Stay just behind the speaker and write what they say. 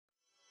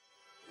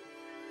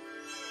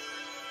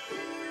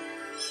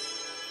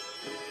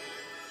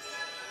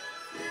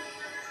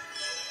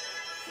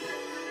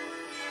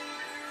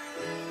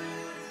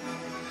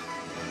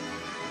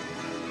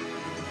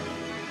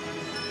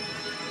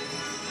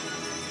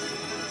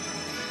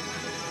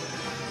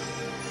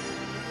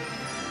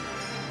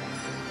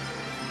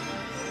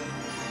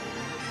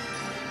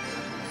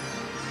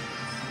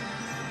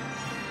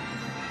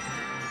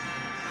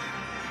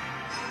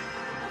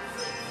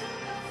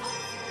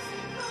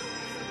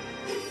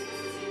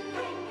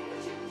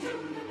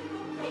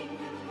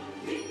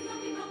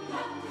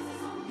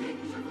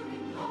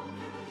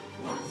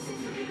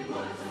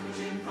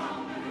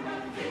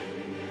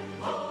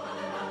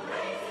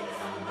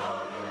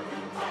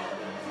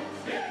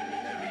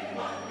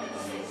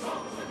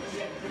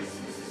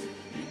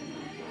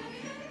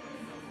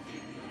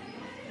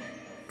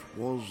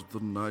was the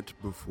night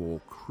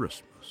before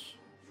Christmas,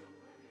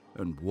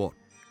 and what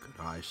could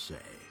I say?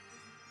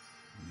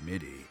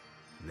 Middy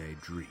lay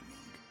dreaming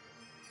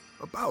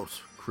about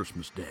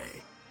Christmas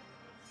Day.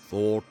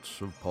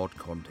 Thoughts of pod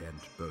content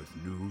both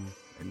new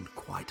and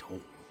quite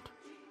old.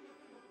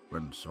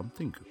 When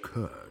something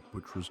occurred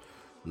which was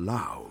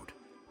loud,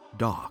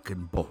 dark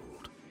and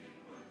bold.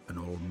 An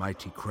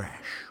almighty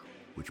crash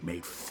which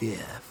made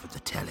fear for the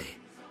telly.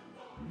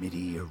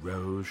 Middy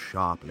arose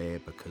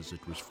sharply because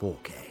it was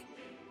 4K.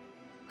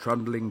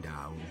 Trundling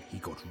down, he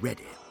got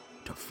ready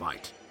to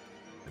fight.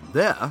 And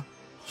there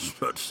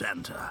stood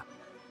Santa,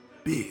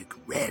 big,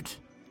 red,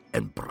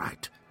 and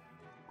bright.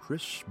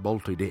 Chris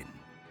bolted in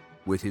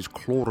with his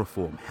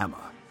chloroform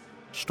hammer,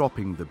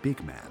 stopping the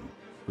big man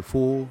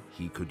before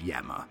he could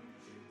yammer.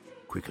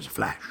 Quick as a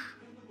flash,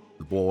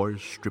 the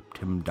boys stripped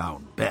him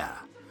down bare,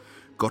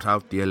 got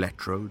out the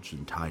electrodes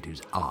and tied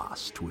his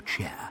arse to a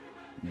chair.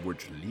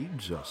 Which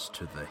leads us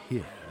to the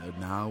here,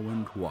 now,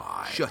 and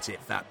why. Shut it,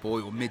 fat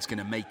boy, or Mid's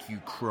gonna make you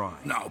cry.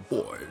 Now,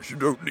 boys, you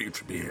don't need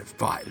to be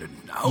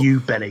violent now. You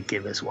better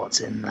give us what's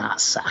in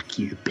that sack,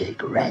 you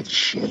big red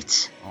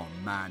shit. Oh,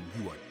 man,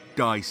 you are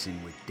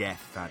dicing with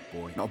death, fat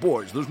boy. Now,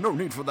 boys, there's no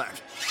need for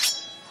that.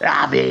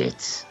 Have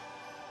it.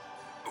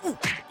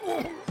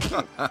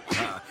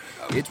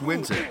 It's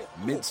winter.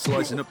 Mid's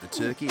slicing up the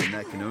turkey, and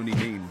that can only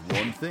mean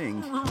one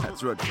thing.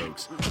 That's right,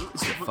 folks.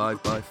 It's the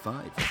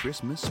 5x5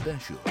 Christmas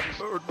special.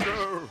 Oh,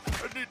 no.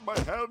 I need my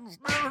hands.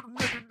 No.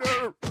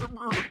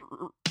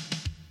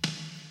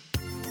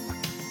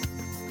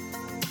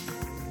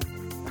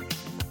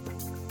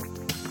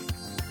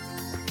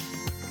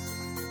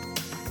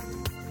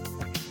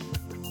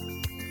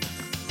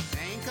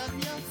 Think of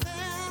your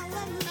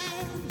fellow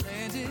man,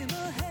 lend him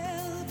a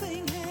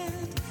helping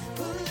hand,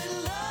 put a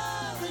little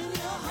love in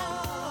your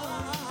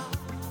heart.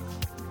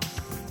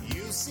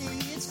 You see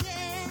it's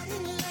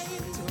getting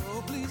late,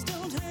 oh please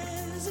don't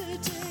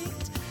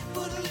hesitate,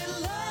 put a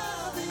little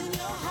love in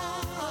your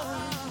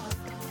heart,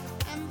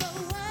 and the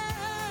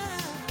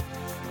world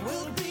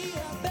will be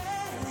a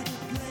better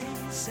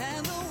place,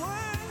 and the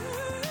world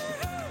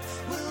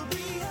will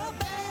be a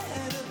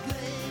better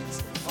place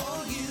for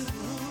you.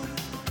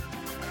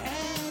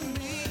 And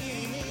me,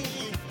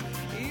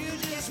 you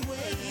just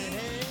wait.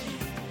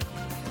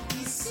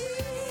 You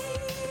see,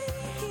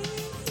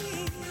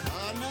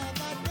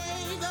 another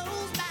day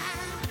goes by,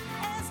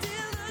 and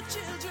still the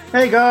children.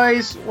 Hey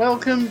guys,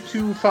 welcome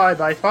to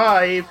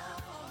 5x5.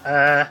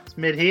 It's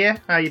Mid here.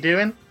 How you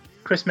doing?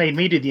 Chris made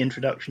me do the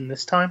introduction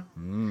this time.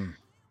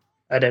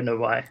 I don't know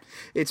why.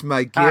 It's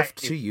my gift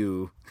to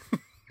you.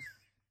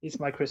 It's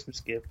my Christmas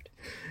gift.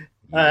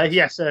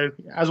 So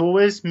as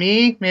always,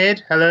 me,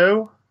 Mid,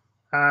 hello,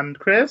 and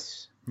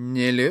Chris.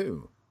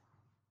 Hello.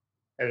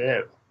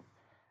 Hello.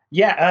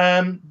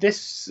 Yeah,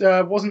 this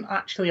wasn't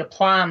actually a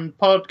planned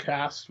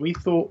podcast. We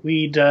thought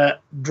we'd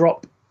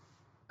drop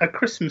a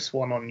Christmas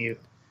one on you.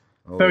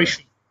 Oh, Very yeah.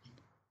 short.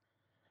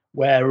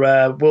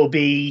 Where we'll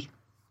be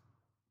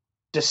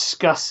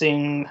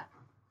discussing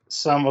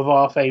some of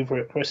our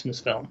favourite Christmas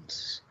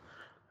films.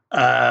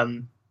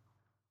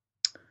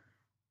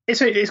 It's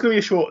going to be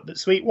a short but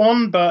sweet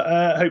one, but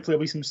hopefully there'll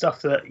be some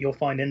stuff that you'll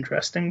find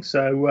interesting.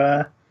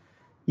 So,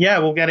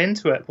 we'll get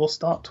into it. We'll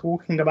start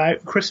talking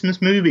about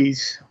Christmas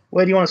movies.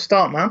 Where do you want to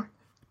start, man?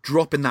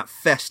 Dropping that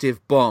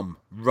festive bomb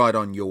right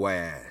on your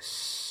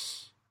ass.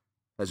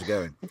 How's it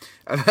going?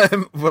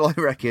 Well, I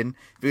reckon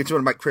we're talking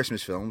about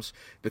Christmas films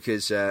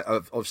because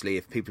obviously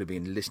if people have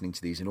been listening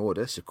to these in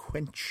order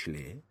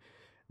sequentially,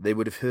 they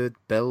would have heard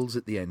bells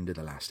at the end of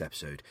the last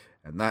episode.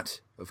 And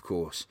that, of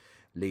course,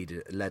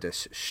 led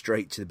us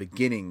straight to the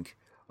beginning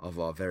of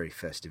our very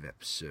festive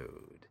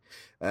episode.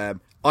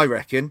 I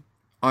reckon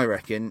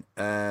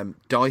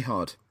Die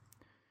Hard.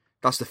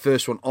 That's the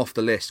first one off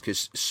the list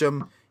because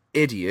some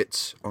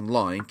idiots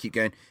online keep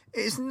going,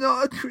 it's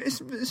not a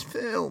Christmas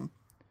film.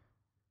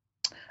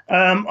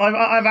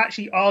 I've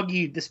actually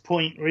argued this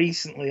point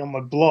recently on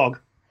my blog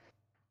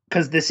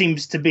because there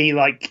seems to be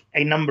like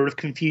a number of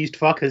confused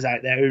fuckers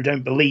out there who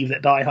don't believe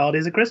that Die Hard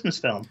is a Christmas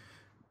film.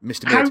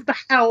 Mr. How Mid, the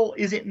hell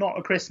is it not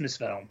a Christmas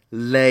film?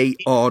 lay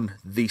on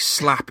the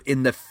slap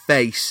in the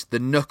face, the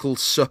knuckle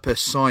supper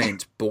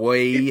science,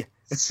 boy.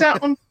 It's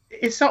set on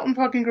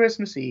fucking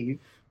Christmas Eve.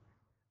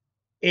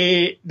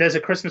 There's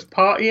a Christmas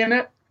party in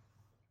it.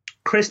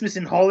 Christmas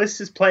in Hollis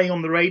is playing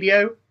on the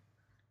radio.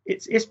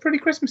 It's pretty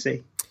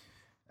Christmassy.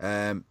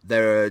 There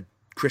are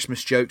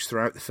Christmas jokes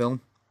throughout the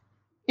film.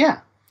 Yeah.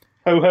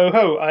 Ho, ho,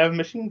 ho, I have a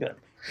machine gun.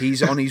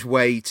 He's on his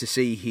way to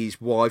see his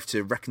wife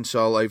to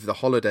reconcile over the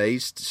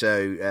holidays,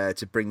 so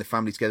to bring the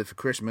family together for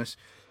Christmas.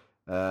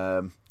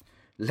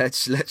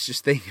 Let's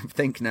just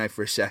think now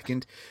for a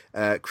second.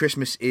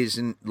 Christmas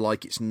isn't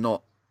like it's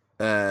not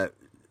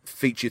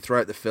featured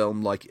throughout the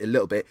film, like a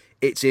little bit.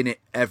 It's in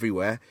it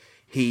everywhere.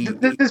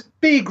 There's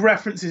big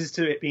references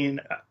to it being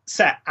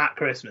set at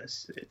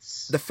Christmas.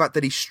 It's the fact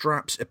that he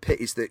straps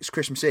it's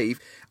Christmas Eve,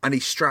 and he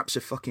straps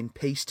a fucking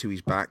piece to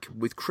his back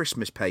with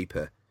Christmas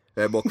paper,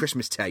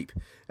 Christmas tape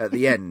at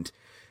the end.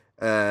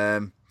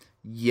 I'm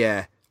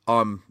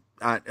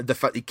And the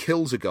fact he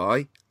kills a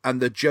guy,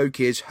 and the joke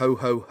is, ho,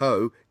 ho,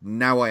 ho,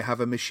 now I have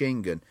a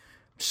machine gun.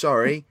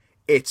 Sorry,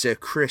 it's a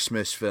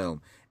Christmas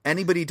film.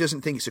 Anybody who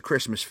doesn't think it's a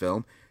Christmas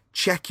film,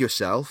 check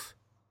yourself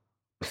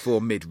before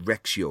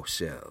mid-wrecks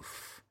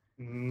yourself.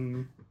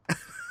 I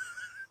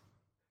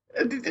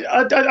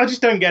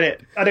just don't get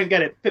it. I don't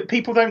get it.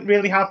 People don't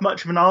really have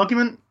much of an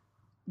argument.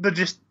 They're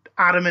just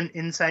adamant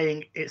in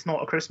saying it's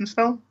not a Christmas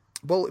film.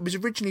 Well, it was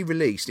originally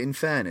released, in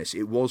fairness,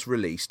 it was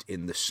released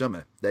in the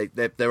summer.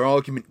 Their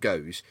argument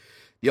goes,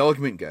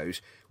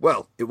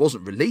 well, it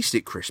wasn't released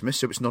at Christmas,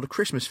 so it's not a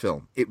Christmas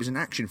film. It was an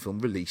action film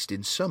released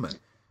in summer.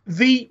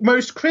 The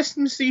most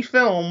Christmassy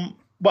film,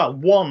 well,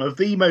 one of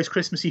the most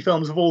Christmassy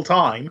films of all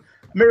time,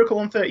 Miracle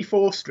on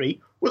 34th Street,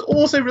 was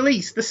also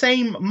released the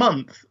same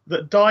month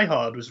that Die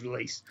Hard was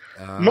released.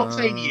 Not the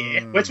same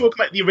year. We're talking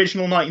about the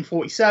original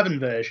 1947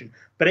 version,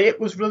 but it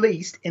was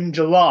released in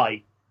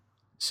July.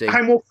 See,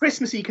 how more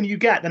Christmassy can you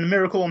get than A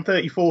Miracle on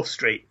 34th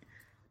Street?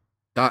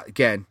 that,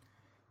 again,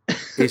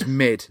 is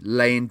Mid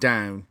laying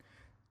down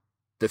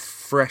the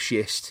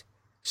freshest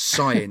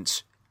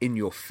science in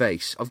your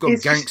face. I've gone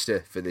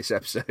gangster for this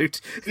episode.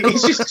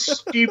 It's just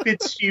a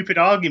stupid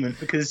argument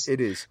because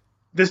it is.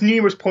 There's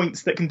numerous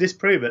points that can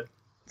disprove it.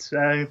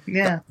 So,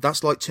 yeah.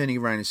 That's like turning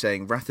around and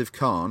saying Wrath of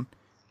Khan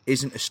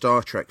isn't a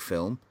Star Trek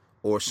film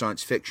or a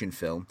science fiction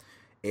film.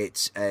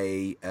 It's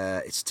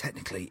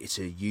technically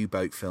a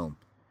U-boat film.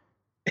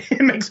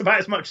 It makes about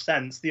as much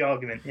sense, the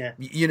argument, yeah.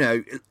 You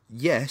know,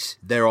 yes,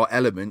 there are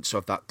elements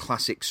of that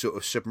classic sort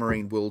of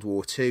submarine World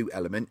War II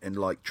element and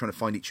like trying to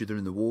find each other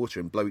in the water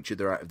and blow each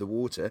other out of the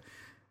water.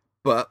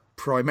 But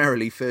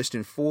primarily, first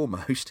and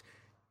foremost,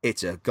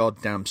 it's a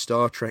goddamn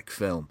Star Trek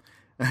film.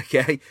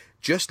 Okay?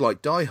 Just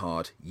like Die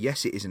Hard,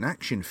 yes, it is an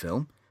action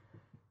film.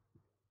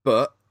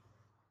 But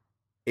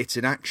it's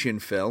an action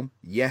film,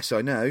 yes,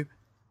 I know.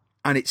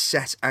 And it's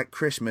set at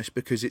Christmas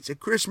because it's a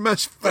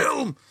Christmas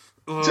film.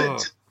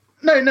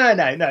 No. To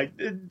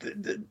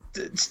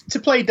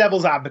play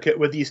devil's advocate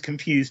with these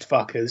confused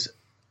fuckers,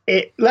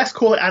 let's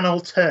call it an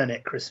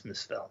alternate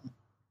Christmas film.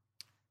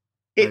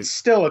 It's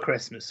still a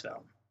Christmas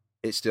film.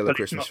 It's still a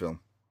Christmas film.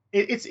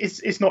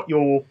 It's not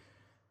your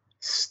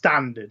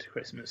standard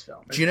Christmas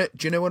film. Do you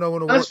know what I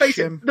want to watch? Let's face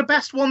it, the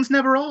best ones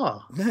never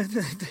are. No,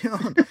 they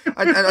aren't.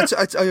 and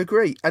I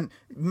agree. And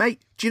mate,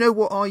 do you know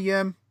what I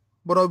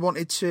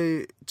wanted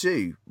to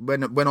do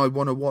when I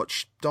want to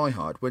watch Die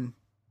Hard? When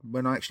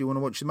I actually want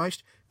to watch the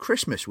most?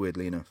 Christmas,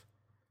 weirdly enough.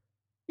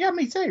 Yeah,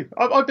 me too.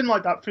 I've been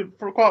like that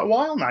for quite a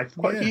while now,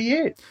 for quite a few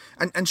years.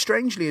 And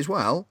strangely as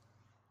well,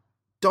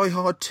 Die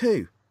Hard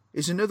 2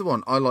 is another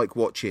one I like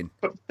watching.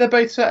 But they're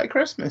both set at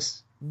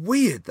Christmas.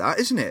 Weird that,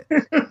 isn't it?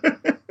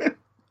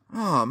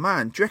 Oh,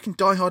 man. Do you reckon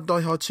Die Hard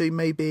 2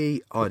 may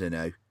be, I don't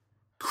know,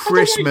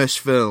 Christmas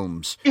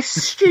films? It's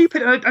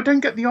stupid. I don't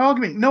get the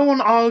argument. No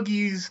one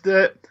argues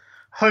that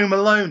Home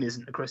Alone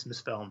isn't a Christmas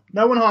film.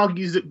 No one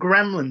argues that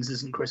Gremlins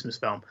isn't a Christmas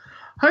film.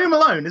 Home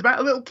Alone is about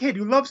a little kid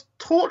who loves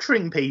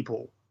torturing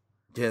people.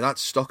 Yeah,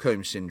 that's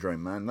Stockholm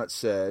Syndrome, man.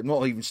 That's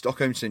not even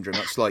Stockholm Syndrome.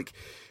 That's like,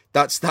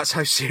 that's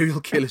how serial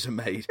killers are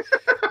made.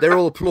 They're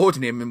all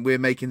applauding him and we're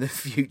making the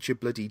future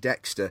bloody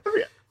Dexter.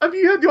 Have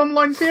you heard the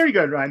online theory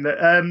going around that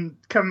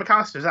Kevin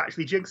McAllister is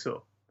actually Jigsaw?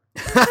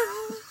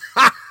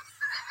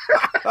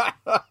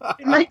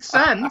 It makes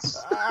sense.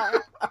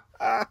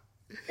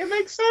 It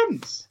makes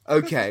sense.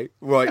 Okay,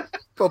 right.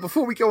 Well,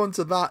 before we go on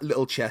to that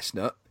little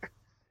chestnut,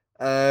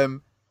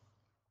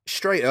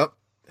 straight up,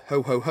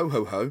 ho, ho, ho,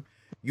 ho, ho,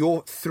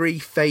 your 3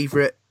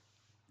 favourite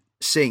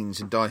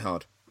scenes in Die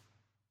Hard.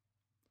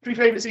 3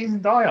 favourite scenes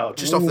in Die Hard?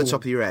 Just off the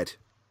top of your head.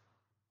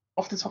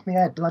 Off the top of my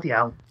head, bloody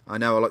hell. I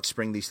know, I like to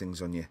spring these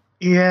things on you.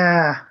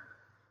 Yeah.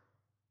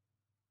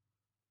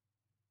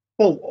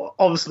 Well,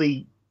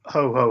 obviously,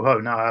 ho, ho, ho,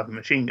 now I have a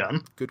machine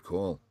gun. Good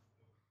call.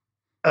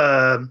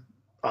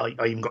 I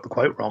even got the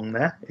quote wrong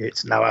there.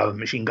 It's now I have a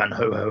machine gun,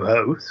 ho, ho,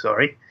 ho.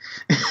 Sorry.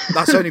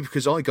 That's only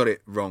because I got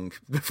it wrong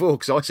before,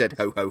 because I said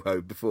ho, ho,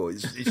 ho before.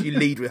 It's you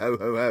lead with ho,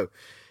 ho,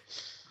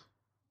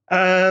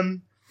 ho.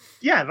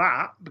 Yeah,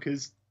 that,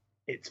 because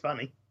it's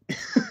funny.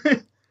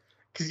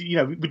 Because, you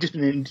know, we've just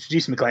been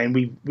introducing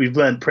McClane. We've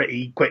learned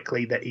pretty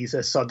quickly that he's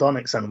a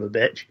sardonic son of a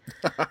bitch.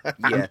 Yeah.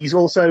 And he's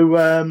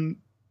also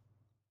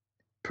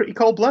pretty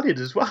cold-blooded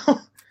as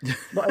well.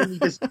 Not only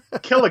does he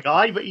kill a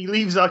guy, but he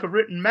leaves like a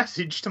written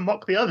message to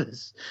mock the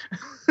others.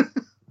 I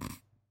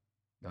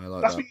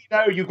like That's that. when you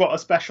know you've got a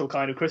special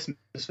kind of Christmas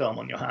film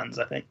on your hands,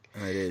 I think.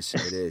 It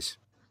is.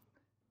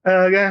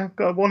 Yeah,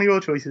 got one of your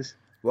choices.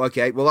 Well,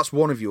 okay, well, that's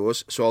one of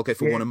yours, so I'll go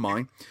for one of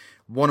mine.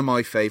 One of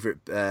my favourite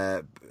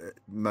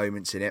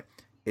moments in it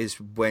is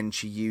when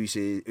he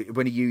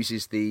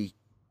uses the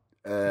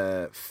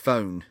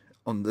phone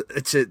on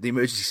the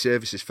emergency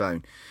services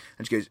phone,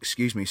 and she goes,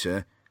 "Excuse me,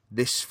 sir,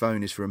 this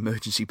phone is for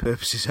emergency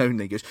purposes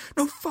only." He goes,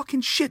 "No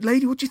fucking shit,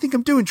 lady. What do you think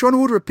I'm doing? Trying to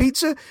order a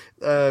pizza?"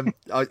 I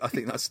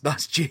think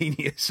that's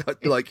genius.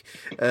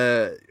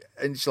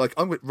 And it's like,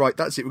 right,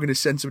 that's it, we're going to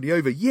send somebody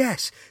over.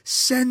 Yes,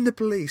 send the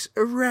police,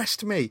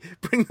 arrest me,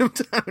 bring them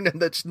down,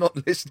 and they're just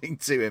not listening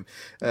to him.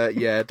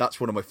 Yeah, that's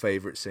one of my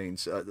favourite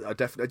scenes.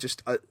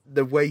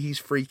 The way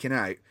he's freaking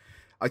out.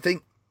 I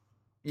think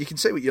you can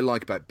say what you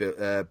like about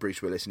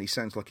Bruce Willis, and he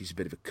sounds like he's a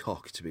bit of a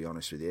cock, to be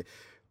honest with you.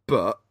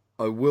 But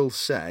I will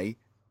say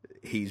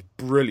he's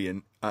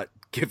brilliant at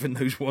giving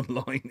those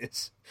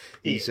one-liners.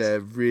 He's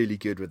really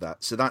good with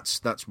that. So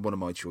that's one of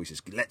my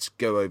choices. Let's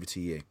go over to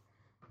you.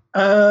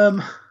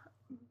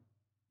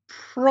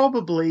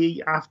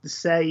 Probably I have to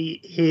say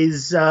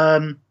his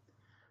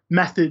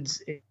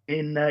methods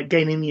in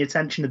gaining the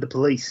attention of the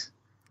police.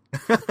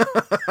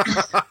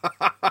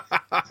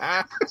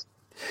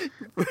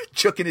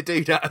 Chucking a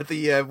dude out of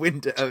the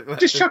window.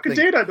 Just chuck a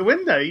dude out the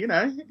window, you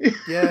know.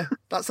 Yeah,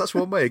 that's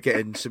one way of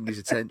getting somebody's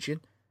attention.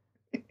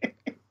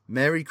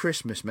 Merry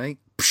Christmas, mate.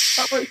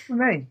 That works for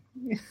me.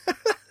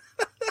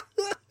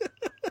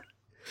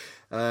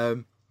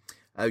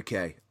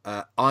 Okay.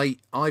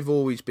 I've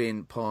always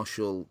been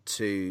partial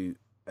to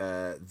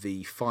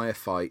the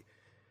firefight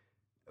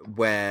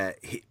where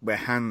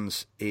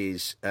Hans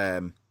is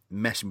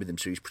messing with him,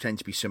 so he's pretending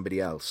to be somebody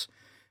else.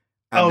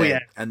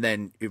 And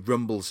then it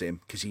rumbles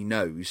him because he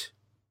knows.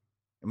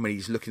 And when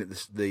he's looking at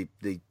the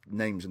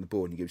names on the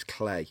board, and he goes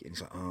Clay, and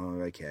he's like,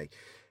 oh, okay.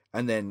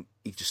 And then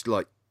he just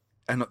like,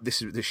 and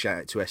this is the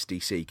shout out to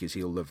SDC because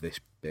he'll love this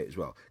bit as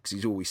well because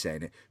he's always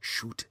saying it.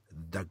 Shoot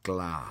the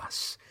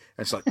glass.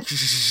 And it's like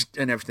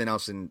and everything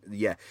else, and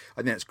yeah,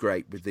 I think that's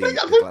great with the.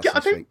 I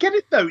don't get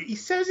it though. He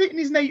says it in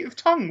his native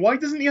tongue. Why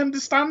doesn't he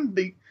understand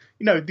the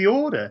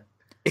order?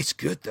 It's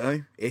good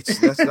though.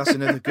 That's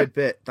another good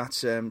bit. That's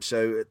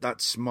so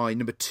that's my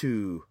number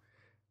 2.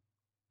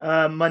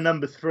 My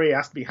number 3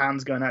 has to be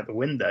Hans going out the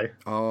window.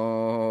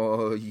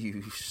 Oh,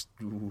 you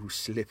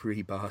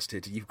slippery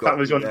bastard! You've got that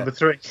was your number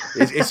 3.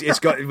 It's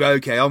got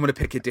okay. I'm going to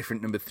pick a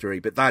different number 3,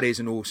 but that is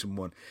an awesome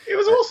one. It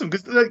was awesome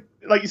because,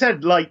 like you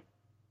said, like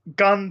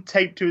gun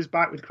taped to his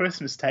back with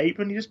Christmas tape,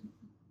 and he just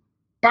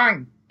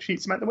bang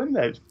shoots him out the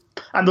window.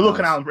 And the look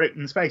on Alan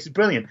Rickman's face is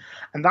brilliant.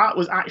 And that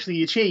was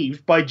actually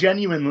achieved by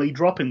genuinely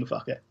dropping the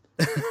fucker.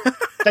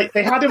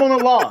 they had him on a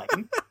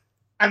line,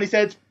 and they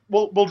said,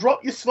 "We'll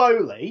drop you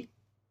slowly,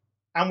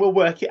 and we'll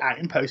work it out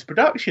in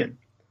post-production."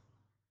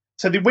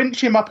 So they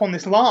winch him up on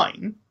this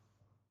line,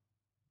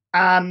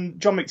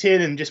 and John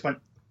McTiernan just went,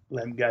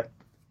 "Let him go."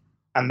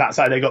 And that's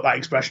how they got that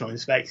expression on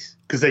his face,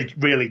 because they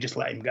really just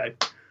let him go.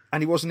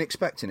 And he wasn't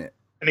expecting it.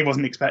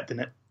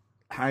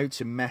 How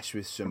to mess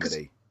with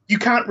somebody. You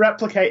can't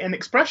replicate an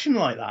expression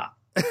like that.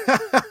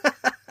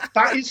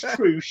 That is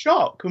true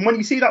shock. And when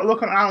you see that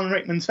look on Alan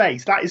Rickman's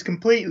face, that is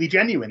completely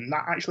genuine.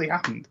 That actually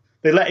happened.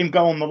 They let him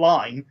go on the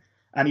line,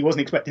 and he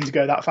wasn't expecting to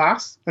go that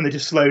fast, and they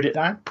just slowed it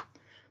down.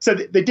 So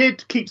they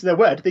did keep to their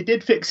word. They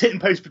did fix it in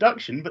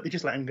post-production, but they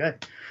just let him go.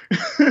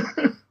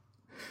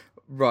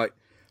 Right.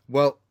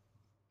 Well,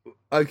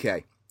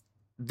 okay.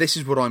 This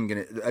is what I'm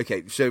going to...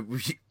 Okay, so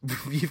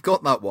you've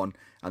got that one,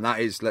 and that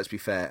is, let's be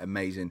fair,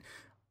 amazing.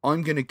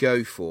 I'm going to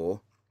go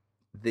for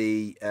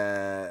the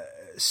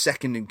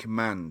second in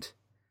command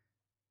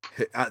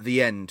at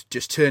the end,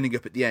 just turning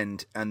up at the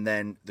end, and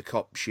then the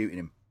cop shooting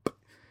him.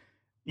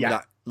 Yeah.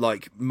 That,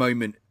 like,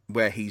 moment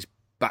where he's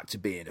back to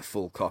being a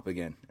full cop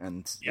again,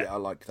 and I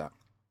like that.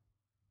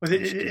 Well,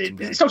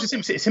 it's not just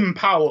him; it's him and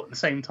Powell at the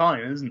same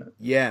time, isn't it?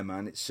 Yeah,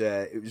 man,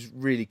 it was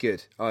really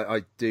good.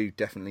 I do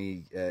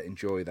definitely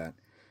enjoy that.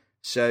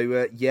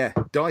 So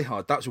Die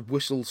Hard. That's a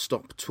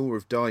whistle-stop tour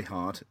of Die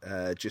Hard,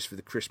 just for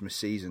the Christmas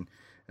season.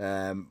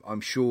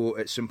 I'm sure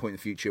at some point in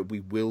the future we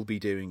will be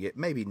doing it.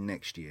 Maybe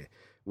next year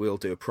we'll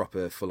do a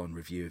proper full-on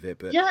review of it.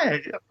 But yeah,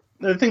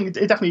 I think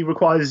it definitely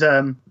requires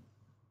a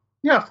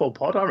full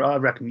pod. I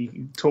reckon you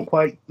can talk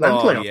quite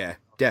lengthily. Oh yeah,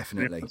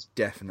 definitely. Next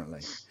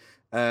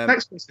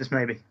Christmas,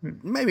 maybe.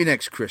 Maybe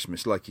next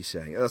Christmas, like you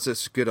say. That's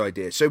a good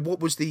idea. So, what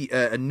was the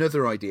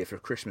another idea for a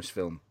Christmas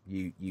film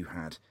you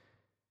had?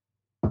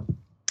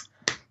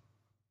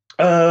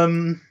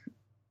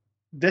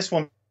 This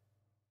one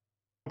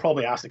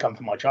probably has to come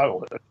from my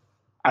childhood,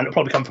 and it'll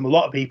probably come from a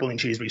lot of people in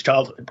Shrewsbury's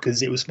childhood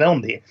because it was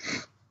filmed here.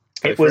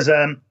 It was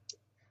a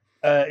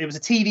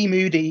TV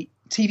movie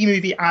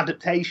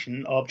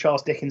adaptation of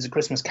Charles Dickens' A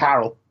Christmas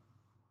Carol.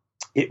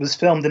 It was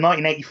filmed in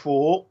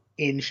 1984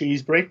 in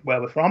Shrewsbury,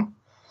 where we're from,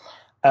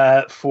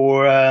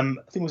 for I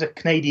think it was a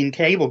Canadian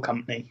cable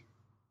company.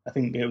 I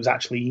think it was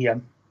actually I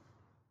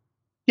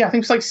think it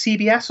was like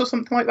CBS or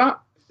something like that.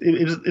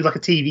 It was like a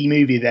TV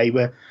movie. They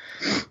were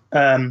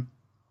all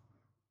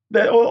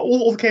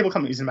the cable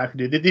companies in America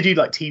do. They do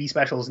like TV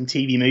specials and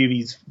TV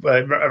movies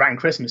around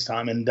Christmas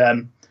time, and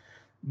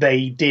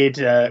they did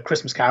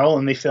Christmas Carol,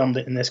 and they filmed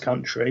it in this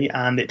country,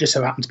 and it just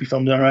so happened to be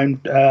filmed in our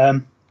own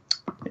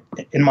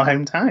in my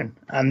hometown.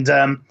 And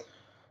I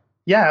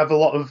have a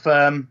lot of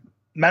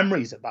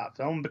memories of that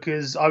film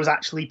because I was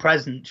actually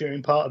present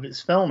during part of its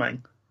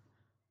filming.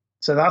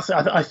 So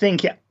I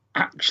think it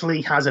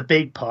actually has a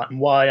big part in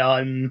why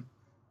I'm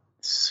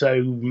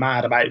so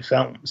mad about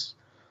films,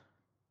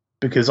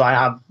 because I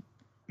have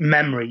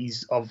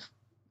memories of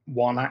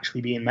one actually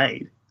being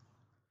made.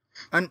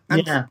 And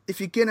Yeah. if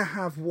you're gonna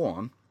have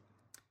one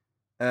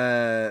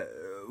for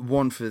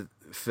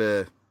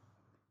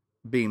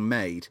being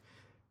made,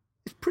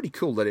 it's pretty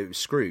cool that it was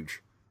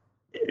Scrooge.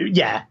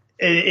 Yeah,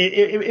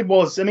 it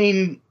was. I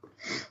mean,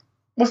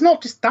 well, it's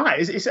not just that.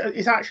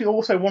 It's actually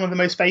also one of the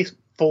most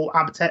faithful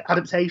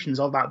adaptations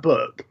of that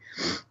book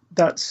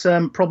that's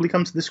probably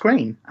come to the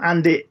screen.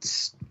 And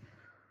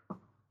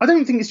I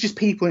don't think it's just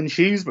people in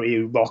Shrewsbury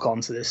who rock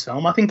onto this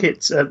film. I think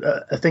it's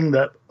a thing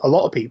that a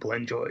lot of people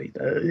enjoy.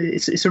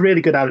 It's a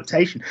really good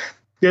adaptation.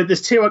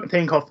 There's two I can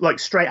think of, like,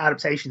 straight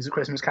adaptations of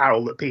Christmas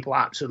Carol that people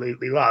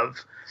absolutely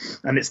love.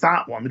 And it's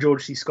that one, the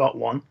George C. Scott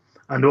one.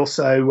 And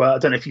also, I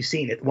don't know if you've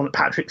seen it, the one that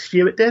Patrick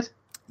Stewart did.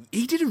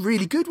 He did a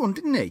really good one,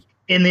 didn't he?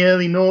 In the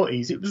early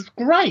noughties. It was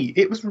great.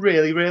 It was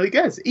really, really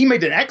good. He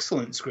made an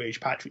excellent Scrooge,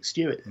 Patrick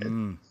Stewart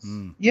did.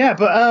 Yeah,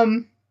 but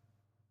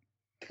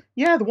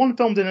yeah, the one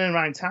filmed in and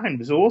around town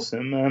was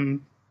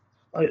awesome.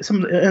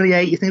 Some of the early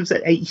 80s, I think it was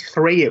at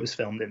 83 it was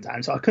filmed in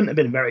town, so I couldn't have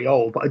been very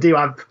old, but I do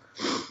have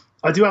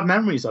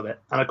memories of it,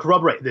 and I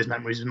corroborated those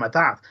memories with my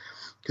dad,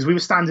 because we were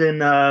standing,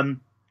 you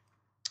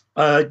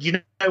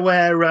know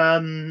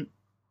where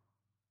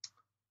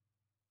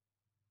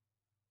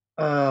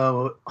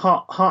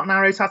Heart and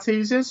Arrow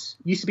Tattoos is?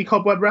 Used to be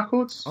Cobweb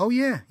Records. Oh,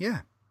 yeah.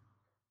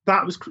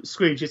 That was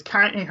Scrooge's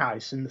counting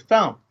house in the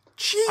film.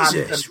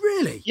 Jesus,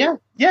 really? Yeah,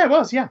 it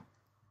was, yeah.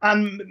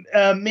 And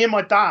me and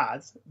my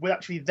dad were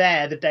actually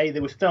there the day they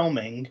were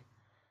filming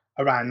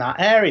around that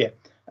area.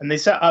 And they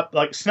set up,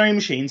 like, snow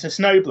machines, a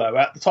snowblower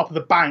at the top of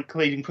the bank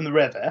leading from the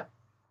river,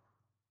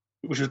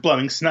 which was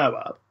blowing snow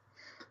up.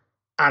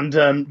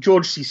 And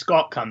George C.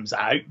 Scott comes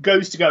out,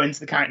 goes to go into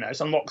the counting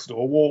house, unlocks the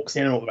door, walks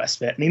in and all the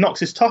rest of it, and he knocks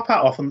his top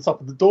hat off on the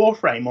top of the door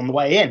frame on the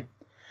way in.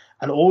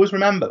 And I always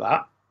remember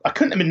that. I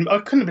couldn't have been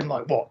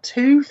like, what,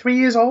 2-3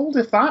 years old,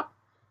 if that?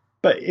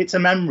 But it's a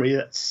memory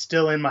that's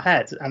still in my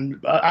head. And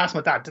I asked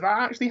my dad, did that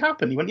actually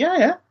happen? He went,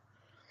 yeah.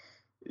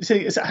 So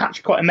it's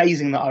actually quite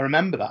amazing that I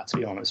remember that, to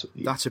be honest with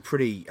you. That's a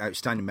pretty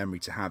outstanding memory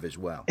to have as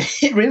well.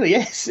 It really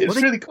is. It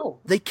was really cool.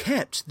 They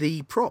kept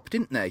the prop,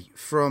 didn't they,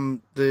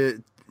 from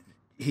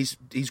his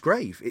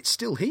grave? It's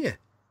still here.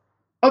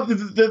 Oh,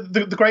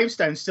 the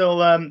gravestone's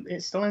still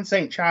it's still in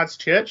St. Chad's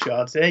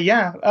churchyard.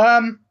 Yeah.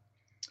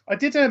 I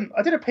did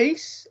a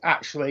piece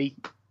actually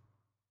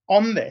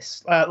on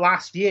this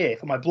last year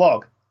for my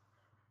blog.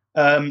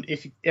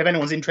 If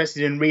anyone's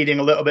interested in reading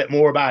a little bit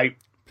more about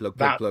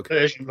that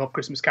version of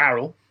Christmas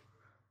Carol,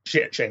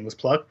 shameless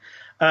plug.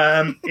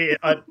 Check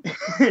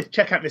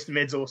out Mr.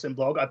 Mid's awesome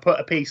blog. I put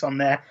a piece on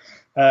there,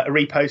 a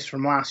repost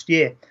from last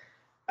year.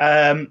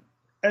 And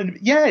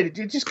yeah, it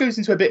just goes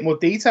into a bit more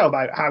detail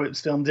about how it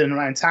was filmed in and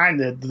around town,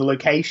 the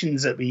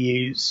locations that we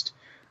used,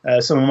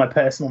 some of my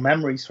personal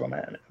memories from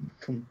it,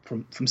 from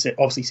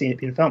obviously seeing it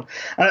being filmed.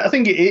 And I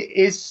think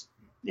it's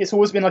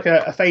always been like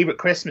a favourite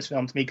Christmas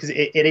film to me, because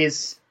it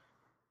is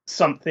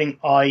something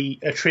I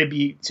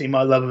attribute to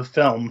my love of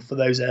film for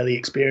those early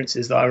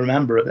experiences that I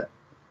remember of it.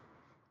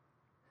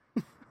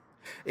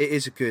 It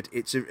is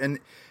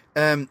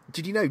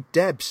did you know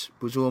Debs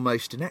was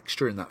almost an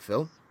extra in that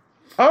film?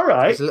 All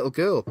right. As a little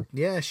girl.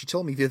 Yeah, she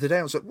told me the other day.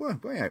 I was like, wow.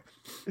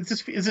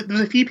 There's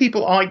a few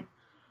people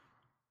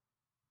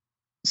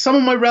some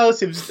of my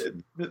relatives,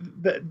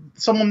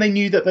 someone they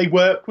knew that they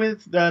worked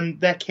with,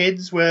 their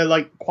kids were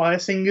like choir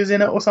singers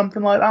in it or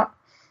something like that.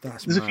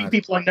 There's a few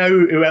people I know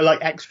who are like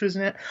extras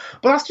in it.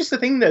 But that's just the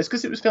thing, though,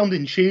 because it was filmed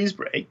in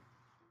Shrewsbury.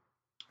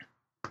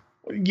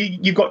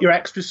 You got your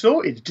extras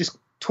sorted. Just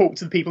talk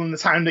to the people in the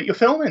town that you're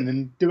filming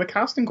and do a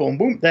casting call, and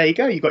boom, there you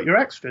go. You got your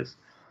extras.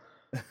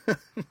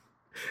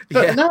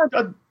 But no,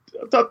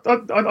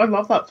 I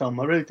love that film.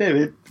 I really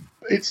do.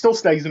 It still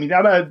stays with me.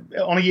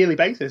 On a yearly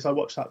basis, I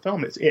watch that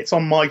film. It's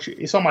on my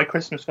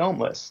Christmas film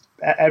list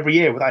every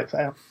year without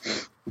fail.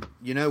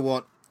 You know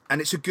what? And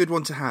it's a good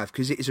one to have,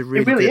 because it is a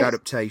really good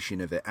adaptation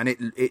of it, and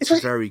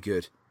it's very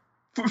good.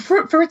 For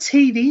a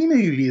TV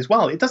movie as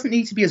well. It doesn't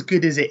need to be as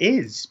good as it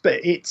is,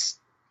 but it's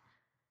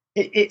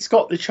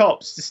got the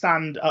chops to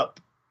stand up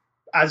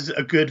as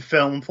a good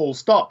film, full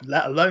stop,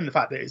 let alone the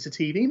fact that it's a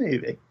TV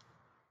movie.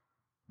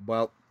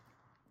 Well,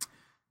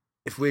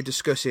 if we're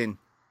discussing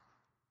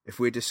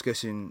A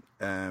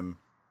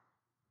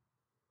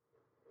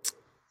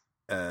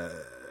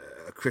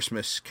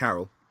Christmas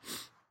Carol,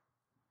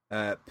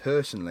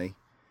 personally,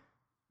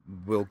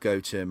 we'll go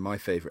to my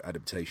favourite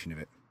adaptation of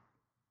it,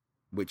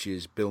 which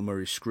is Bill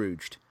Murray's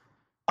Scrooged.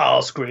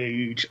 Oh,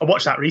 Scrooge! I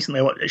watched that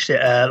recently. I watched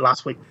it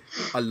last week.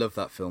 I love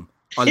that film.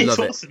 I love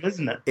it. It's awesome,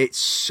 isn't it? It's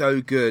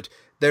so good.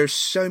 There are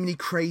so many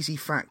crazy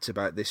facts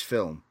about this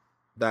film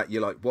that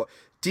you're like, what?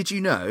 Did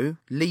you know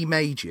Lee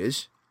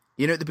Majors,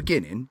 you know, at the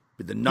beginning,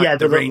 with the night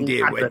the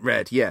reindeer went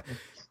red? Yeah.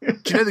 Do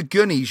you know the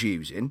gun he's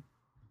using?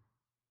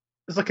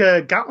 It's like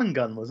a Gatling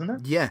gun, wasn't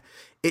it? Yeah.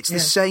 It's the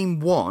same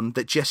one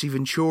that Jesse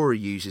Ventura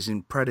uses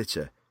in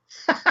Predator.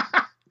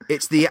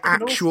 It's the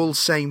actual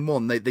same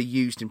one they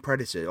used in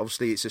Predator.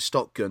 Obviously, it's a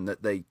stock gun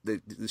that the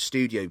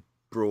studio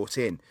brought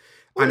in.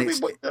 And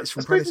it's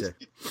from Predator.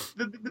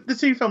 The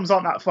two films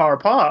aren't that far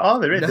apart, are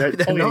they? No,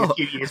 they're only not. a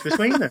few years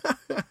between them.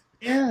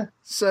 Yeah.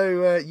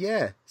 So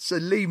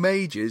Lee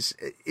Majors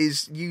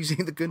is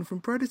using the gun from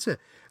Predator,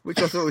 which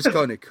I thought was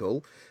kind of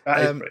cool.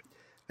 That is pretty.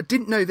 I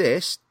didn't know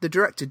this. The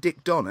director,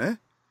 Dick Donner,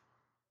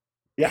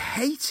 Yeah.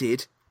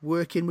 hated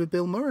working with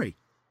Bill Murray.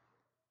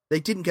 They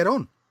didn't get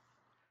on.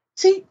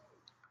 See,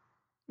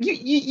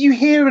 you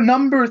hear a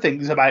number of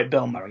things about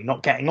Bill Murray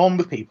not getting on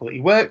with people that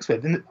he works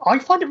with, and I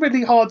find it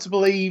really hard to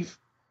believe,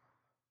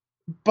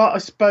 but I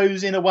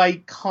suppose in a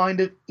way kind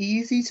of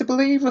easy to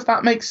believe, if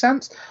that makes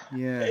sense.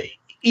 Yeah.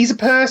 He's a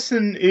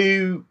person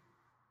who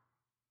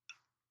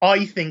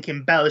I think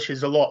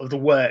embellishes a lot of the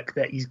work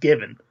that he's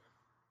given.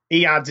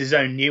 He adds his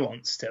own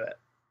nuance to it.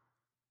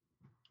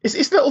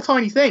 It's little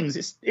tiny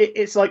things.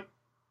 It's like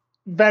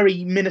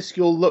very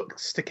minuscule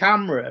looks to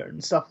camera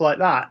and stuff like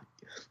that.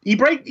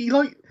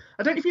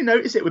 I don't know if you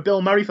notice it with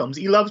Bill Murray films.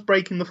 He loves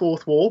breaking the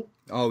fourth wall.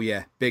 Oh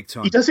yeah, big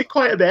time. He does it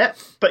quite a bit,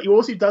 but he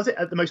also does it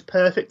at the most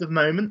perfect of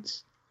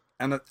moments.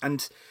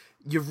 And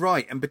you're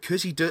right. And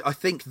because I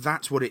think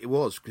that's what it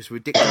was. Because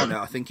with Dick Donner,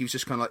 I think he was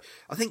just kind of like,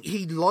 I think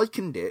he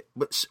likened it,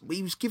 but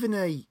he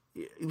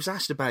was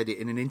asked about it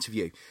in an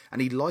interview,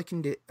 and he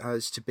likened it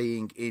as to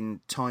being in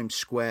Times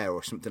Square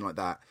or something like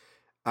that,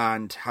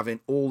 and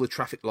having all the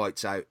traffic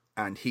lights out,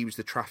 and he was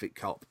the traffic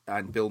cop,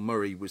 and Bill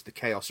Murray was the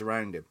chaos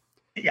around him.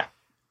 Yeah.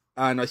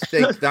 And I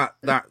think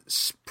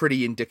that's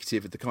pretty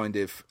indicative of the kind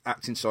of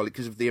acting style,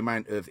 because of the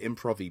amount of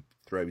improv he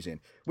throws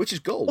in, which is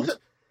gold. Well,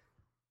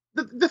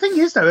 the thing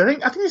is, though, I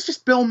think it's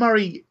just Bill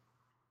Murray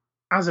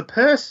as a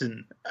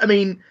person. I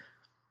mean,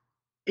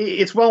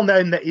 it's well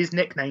known that his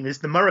nickname is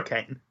the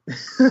Murricane.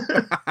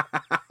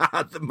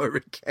 The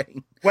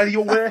Murricane. Whether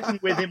you're working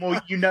with him or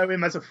you know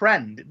him as a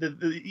friend,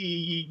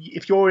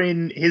 if you're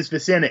in his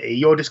vicinity,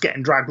 you're just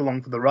getting dragged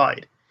along for the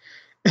ride.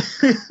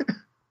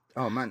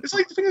 Oh man! It's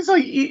like the thing is,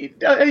 like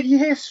you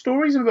hear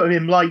stories about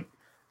him like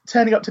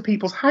turning up to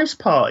people's house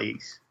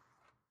parties.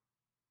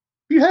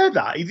 You heard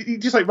that? He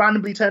just like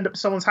randomly turned up to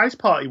someone's house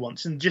party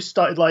once and just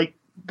started like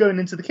going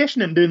into the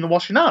kitchen and doing the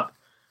washing up.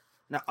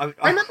 No, How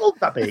mental would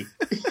that be?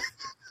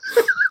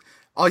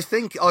 I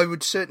think I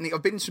would certainly.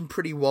 I've been to some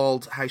pretty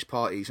wild house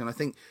parties, and I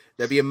think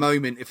there'd be a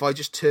moment if I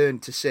just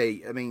turned to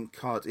see. I mean,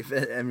 God, if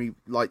any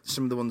like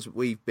some of the ones that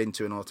we've been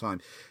to in our time,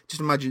 just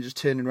imagine just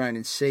turning around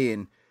and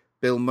seeing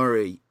Bill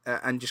Murray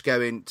and just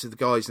going to the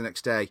guys the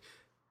next day.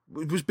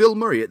 Was Bill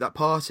Murray at that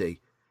party?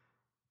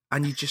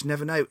 And you just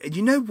never know. And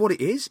you know what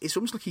it is? It's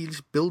almost like he's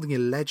building a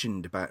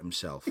legend about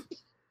himself.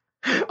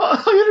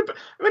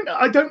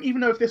 I don't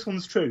even know if this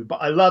one's true,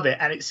 but I love it,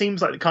 and it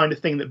seems like the kind of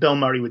thing that Bill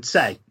Murray would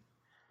say.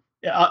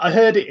 I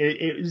heard it.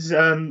 It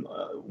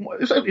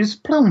was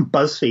put on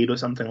BuzzFeed or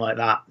something like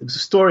that. It was a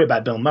story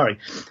about Bill Murray,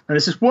 and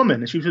there's this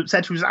woman, and she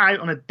said she was out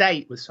on a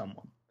date with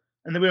someone,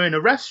 and they were in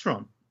a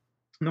restaurant,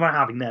 and they were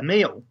having their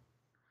meal.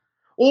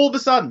 All of a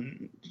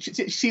sudden, she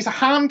sees a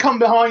hand come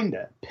behind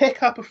her,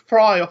 pick up a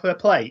fry off her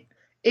plate,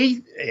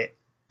 eat it,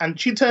 and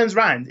she turns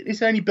around.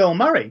 It's only Bill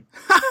Murray.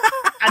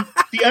 And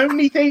the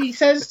only thing he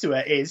says to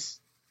her is,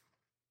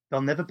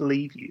 "They'll never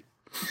believe you."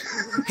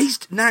 He's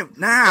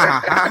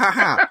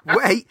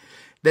wait.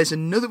 There's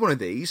another one of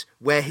these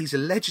where he's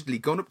allegedly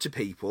gone up to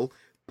people,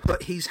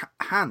 put his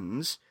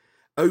hands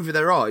over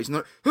their eyes, and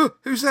they're like, "Oh,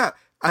 who's that?"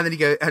 And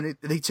then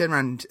they turn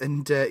around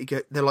and they're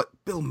like,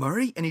 "Bill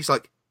Murray," and he's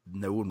like,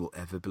 "No one will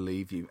ever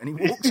believe you," and he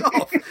walks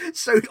off.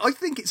 So I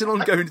think it's an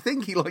ongoing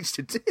thing he likes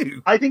to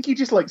do. I think he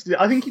just likes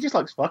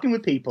fucking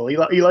with people. He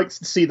likes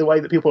to see the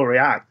way that people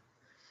react,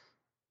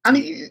 and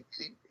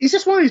he's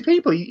just one of these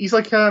people. He's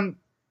like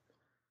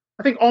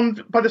I think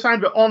by the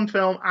sound of it, on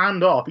film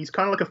and off, he's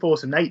kind of like a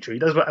force of nature. He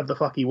does whatever the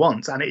fuck he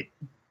wants, and it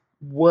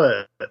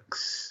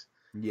works.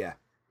 Yeah.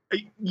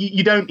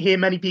 You don't hear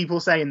many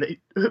people saying that,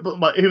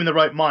 who in the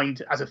right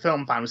mind as a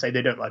film fan would say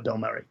they don't like Bill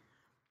Murray.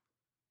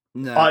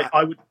 No,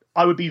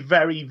 I would be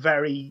very,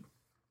 very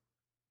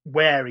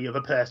wary of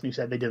a person who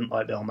said they didn't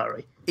like Bill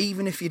Murray.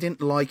 Even if you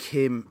didn't like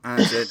him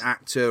as an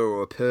actor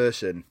or a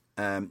person,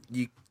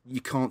 you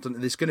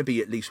can't. There's going to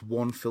be at least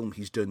one film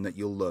he's done that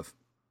you'll love.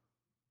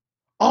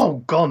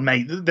 Oh God,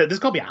 mate! There's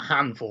got to be a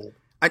handful.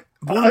 I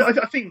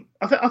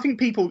think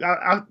people.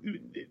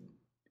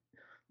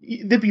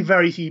 There'd be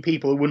very few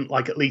people who wouldn't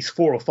like at least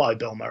 4 or 5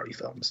 Bill Murray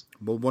films.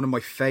 Well, one of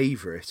my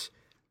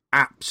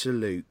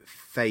absolute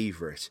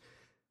favourite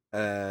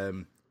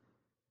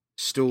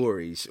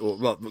stories, or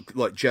well,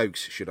 like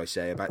jokes, should I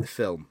say, about the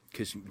film,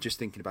 because just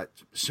thinking about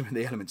some of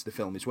the elements of the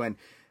film is when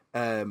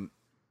the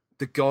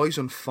guy's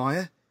on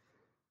fire.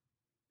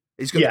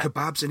 He's got the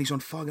kebabs and he's on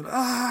fire, going,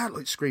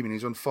 like screaming,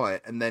 he's on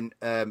fire. And then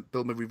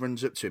Bill Murray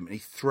runs up to him and he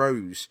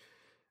throws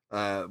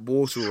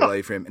water all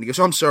over him. And he goes,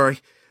 I'm sorry,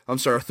 I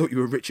thought you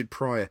were Richard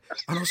Pryor.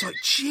 And I was like,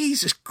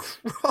 Jesus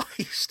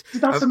Christ.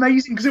 That's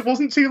amazing, because it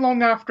wasn't too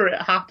long after it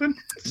happened.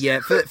 Yeah,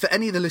 for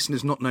any of the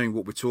listeners not knowing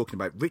what we're talking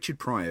about, Richard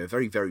Pryor, a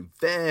very, very,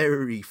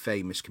 very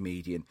famous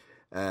comedian,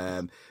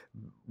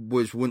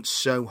 was once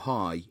so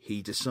high,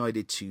 he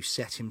decided to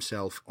set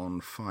himself on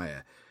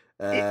fire.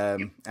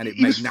 And it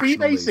made was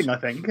freebasing, I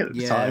think, at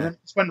the time, and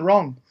it just went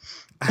wrong.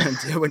 And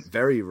it went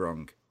very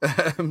wrong.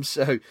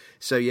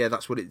 So yeah,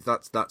 that's what it.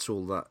 That's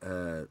all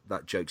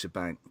that joke's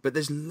about. But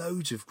there's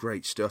loads of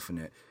great stuff in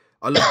it.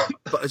 I love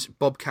but as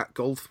Bobcat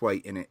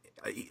Goldthwait in it.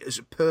 It's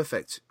a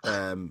perfect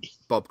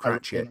Bob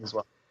Cratchit as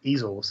well.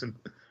 He's awesome.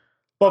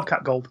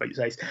 Bobcat Goldthwait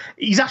says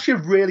he's actually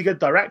a really good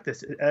director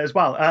as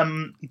well.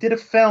 He did a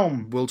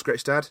film. World's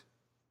Greatest Dad.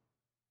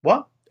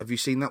 What? Have you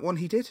seen that one?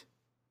 He did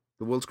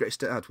The World's Greatest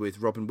Dad with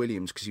Robin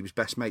Williams because he was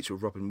best mates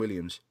with Robin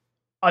Williams.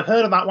 I've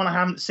heard of that one. I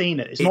haven't seen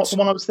it. It's not the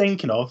one I was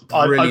thinking of.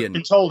 I've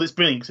been told it's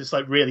brilliant because it's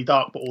like really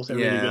dark, but also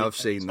really good. Yeah, I've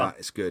seen that.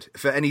 It's good.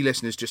 For any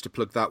listeners, just to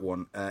plug that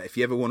one, if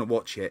you ever want to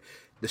watch it,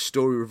 the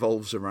story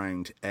revolves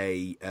around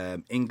a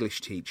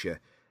English teacher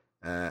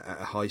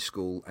at a high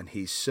school, and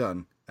his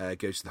son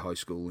goes to the high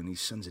school, and his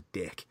son's a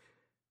dick,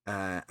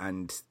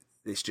 and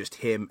it's just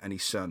him and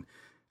his son.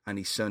 And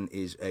his son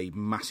is a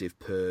massive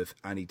perv,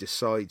 and he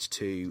decides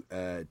to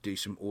do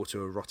some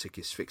autoerotic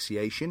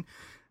asphyxiation,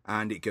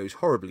 and it goes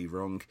horribly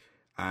wrong.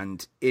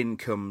 And in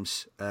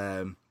comes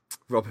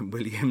Robin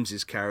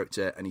Williams'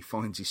 character, and he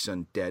finds his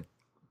son dead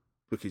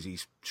because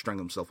he's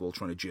strangled himself while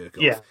trying to jerk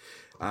off.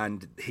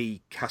 And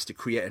he has to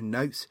create a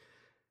note.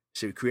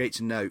 So he creates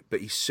a note,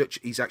 but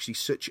he's actually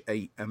such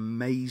a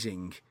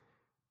amazing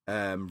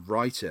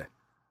writer,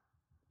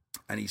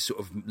 and he's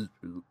sort of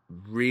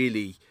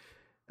really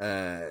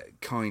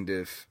kind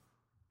of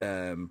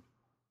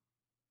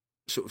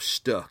sort of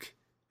stuck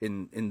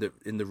in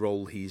the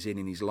role he's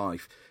in his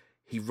life.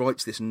 He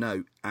writes this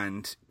note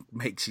and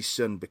makes his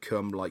son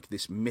become like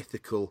this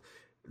mythical,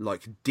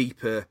 like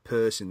deeper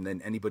person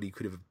than anybody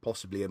could have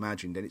possibly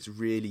imagined. And it's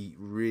really,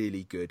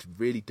 really good,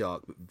 really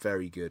dark, but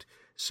very good.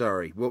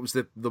 Sorry, what was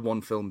the one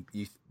film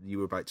you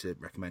were about to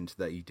recommend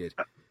that you did?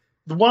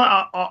 The one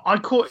I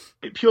caught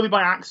it purely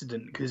by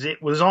accident because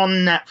it was on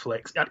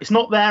Netflix. It's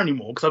not there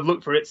anymore because I've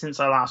looked for it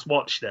since I last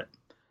watched it.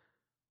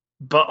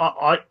 But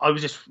I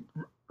was just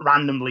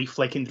randomly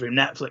flicking through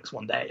Netflix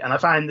one day, and I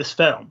found this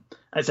film.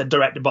 It said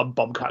directed by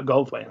Bobcat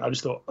Goldthwait, and I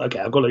just thought, okay,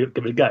 I've got to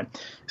give it a go.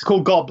 It's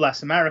called God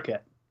Bless America,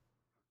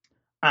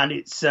 and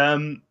it's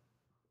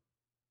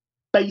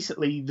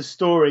basically the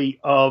story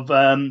of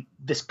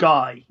this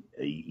guy.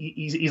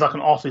 He's like an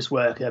office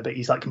worker, but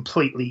he's like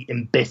completely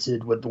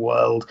embittered with the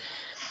world.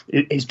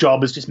 His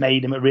job has just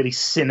made him a really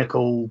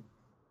cynical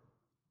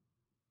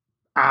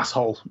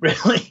asshole,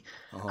 really.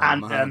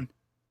 And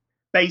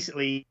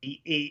basically,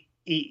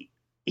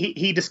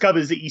 he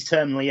discovers that he's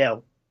terminally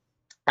ill,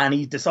 and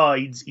he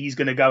decides he's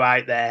going to go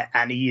out there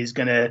and he is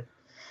going to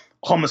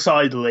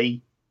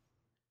homicidally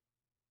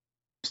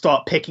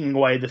start picking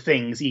away the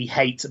things he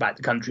hates about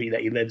the country that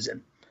he lives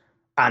in.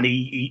 And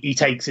he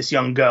takes this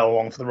young girl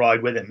along for the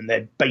ride with him, and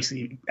they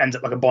basically ends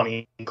up like a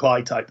Bonnie and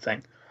Clyde type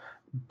thing.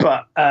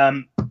 But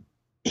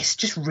it's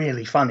just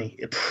really funny,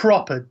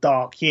 proper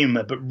dark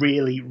humor, but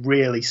really,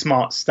 really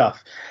smart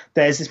stuff.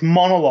 There's this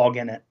monologue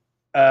in it.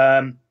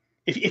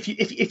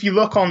 If you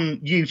look on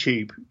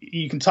YouTube,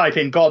 you can type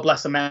in "God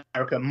Bless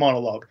America"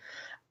 monologue,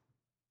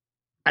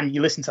 and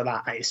you listen to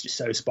that, and it's just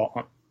so spot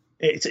on.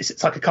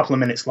 It's like a couple of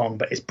minutes long,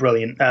 but it's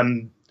brilliant.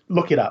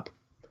 Look it up.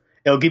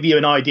 It'll give you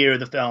an idea of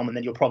the film, and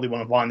then you'll probably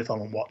want to find the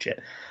film and watch it.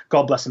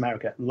 God Bless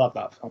America. Love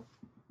that film.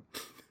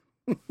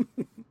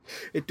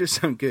 It does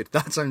sound good.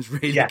 That sounds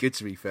really good,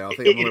 to be fair. I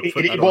think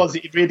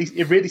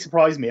it really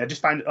surprised me. I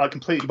just found it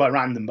completely by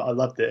random, but I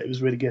loved it. It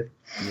was really good.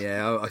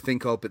 Yeah, I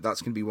think but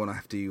that's going to be one I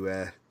have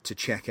to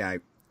check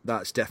out.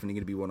 That's definitely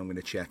going to be one I'm going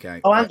to check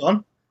out. Oh, hang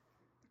on.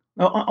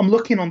 I'm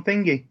looking on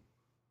Thingy.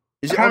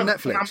 Is it on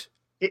Netflix?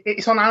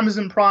 It's on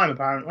Amazon Prime,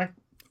 apparently.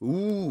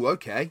 Ooh,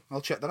 okay.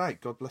 I'll check that out.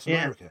 God Bless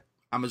America.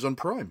 Amazon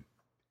Prime.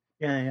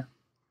 Yeah.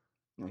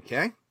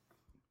 Okay.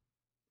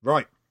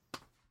 Right.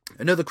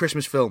 Another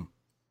Christmas film.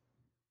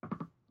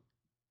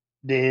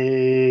 I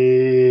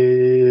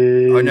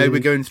know we're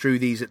going through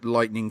these at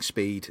lightning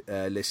speed,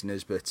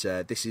 listeners, but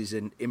this is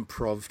an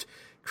improv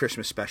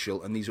Christmas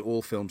special, and these are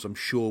all films I'm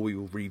sure we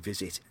will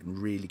revisit and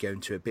really go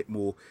into a bit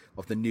more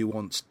of the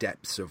nuanced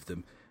depths of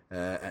them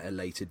at a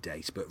later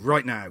date. But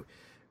right now,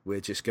 we're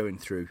just going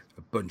through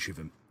a bunch of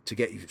them to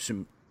get you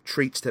some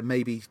treats to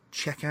maybe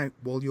check out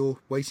while you're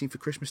waiting for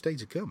Christmas Day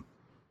to come.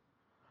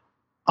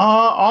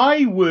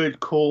 I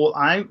would call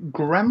out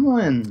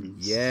Gremlins.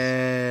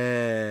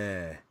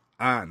 Yeah.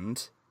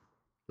 And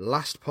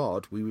last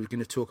pod, we were going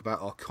to talk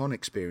about our con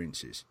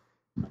experiences.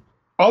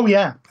 Oh,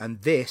 yeah.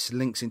 And this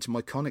links into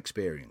my con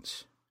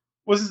experience.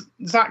 Was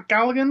Zach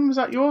Galligan, was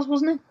that yours,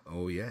 wasn't he?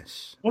 Oh,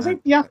 yes. Was he?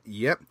 Yeah.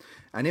 Yep.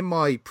 And in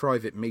my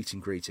private meet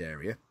and greet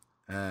area,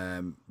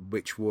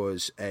 which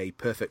was a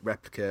perfect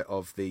replica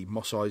of the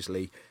Mos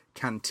Eisley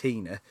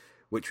Cantina,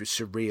 which was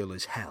surreal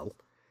as hell,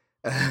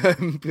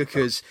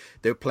 because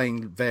they were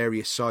playing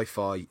various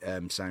sci-fi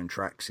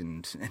soundtracks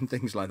and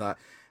things like that.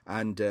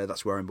 And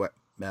that's where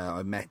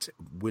I met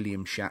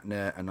William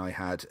Shatner, and I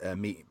had a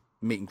meet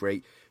and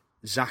greet.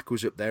 Zach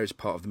was up there as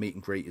part of the meet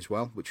and greet as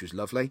well, which was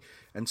lovely.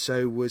 And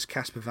so was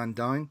Casper Van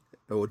Dean,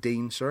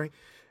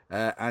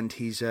 and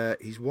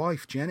his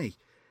wife, Jenny.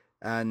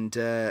 And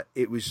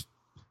it was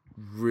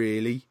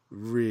really,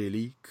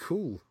 really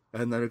cool.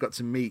 And then I got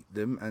to meet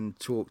them and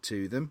talk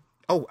to them.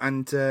 Oh,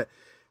 and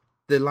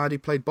the lad who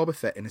played Boba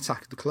Fett in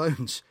Attack of the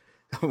Clones.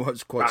 That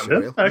was quite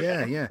Random. surreal.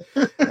 Okay. Yeah.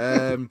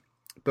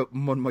 But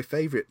one of my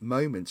favourite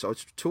moments, I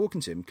was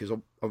talking to him because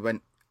I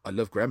went, I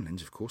love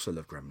Gremlins, of course I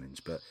love Gremlins,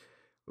 but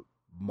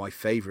my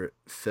favourite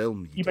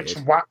film You did,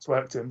 mentioned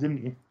Waxwork to him,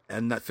 didn't you?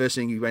 and that first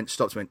thing he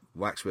stopped and went,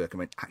 Waxwork. I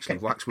went, actually,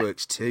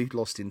 Waxworks 2,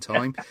 Lost in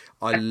Time.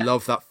 I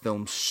love that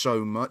film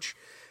so much.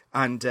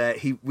 And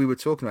we were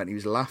talking about it, and he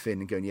was laughing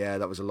and going, yeah,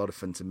 that was a lot of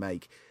fun to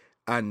make.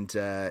 And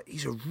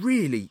he's a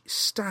really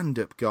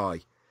stand-up guy.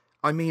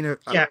 I mean, a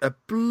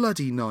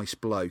bloody nice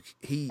bloke.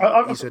 He's a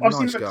I've nice seen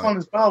him at guy. Con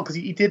as well, because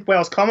he did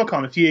Wales Comic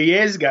Con a few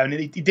years ago, and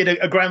he did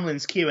a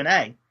Gremlins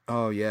Q&A.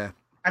 Oh, yeah.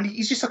 And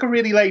he's just like a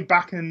really laid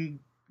back and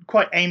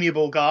quite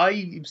amiable guy.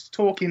 He was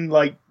talking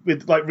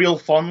with real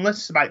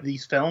fondness about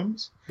these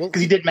films,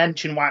 because he did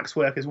mention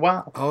Waxwork as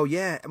well. Oh,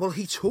 yeah. Well,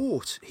 he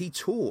taught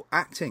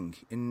acting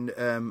in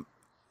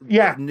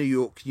New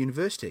York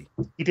University.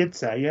 He did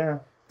say, yeah.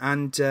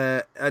 And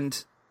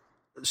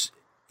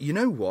you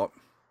know what?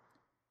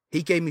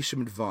 He gave me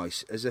some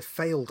advice as a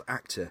failed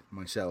actor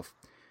myself.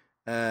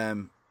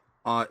 Something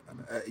I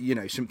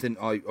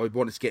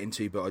wanted to get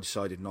into, but I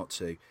decided not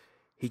to.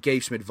 He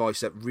gave some advice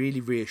that really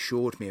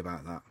reassured me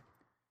about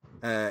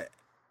that.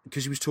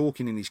 Because he was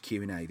talking in his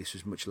Q&A, this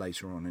was much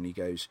later on, and he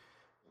goes,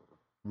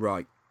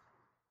 right,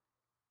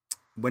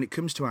 when it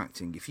comes to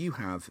acting, if you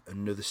have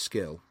another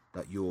skill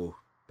that you're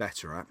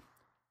better at,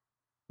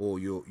 or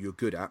you're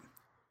good at,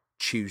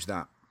 choose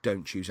that.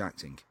 Don't choose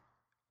acting.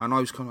 And I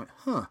was kind of like,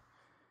 huh.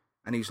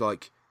 And he's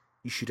like,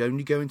 you should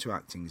only go into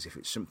acting as if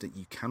it's something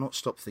you cannot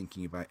stop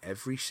thinking about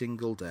every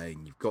single day,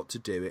 and you've got to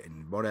do it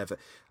and whatever.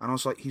 And I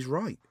was like, he's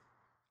right.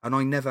 And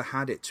I never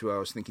had it to where I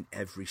was thinking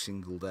every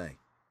single day.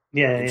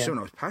 Yeah, It was something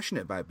I was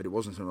passionate about, but it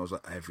wasn't something I was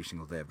like, every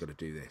single day I've got to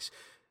do this.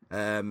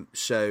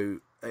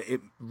 So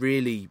it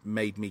really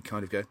made me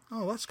kind of go,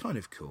 oh, that's kind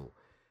of cool.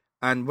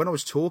 And when I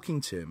was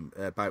talking to him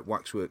about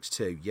Waxworks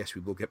 2, yes,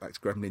 we will get back to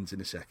Gremlins in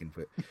a second,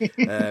 but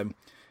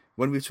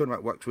when we were talking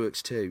about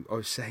Waxworks 2, I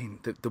was saying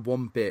that the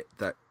one bit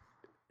that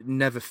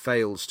never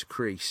fails to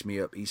crease me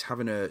up, he's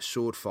having a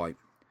sword fight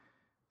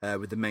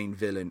with the main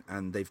villain,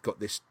 and they've got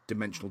this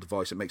dimensional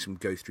device that makes them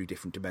go through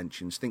different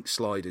dimensions. Think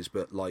Sliders,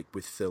 but like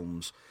with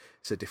films.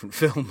 So different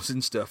films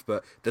and stuff,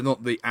 but they're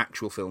not the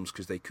actual films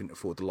because they couldn't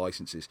afford the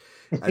licenses.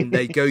 And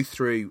they go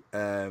through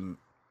Dawn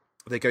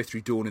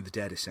of the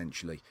Dead,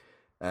 essentially.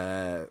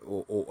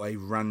 Or a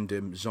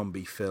random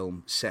zombie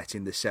film set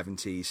in the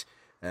 70s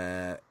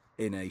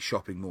in a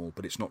shopping mall,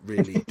 but it's not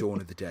really Dawn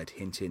of the Dead.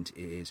 Hint, hint,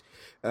 it is.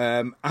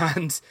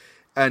 And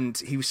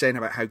he was saying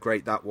about how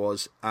great that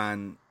was,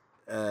 and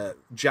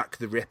Jack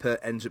the Ripper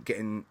ends up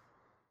getting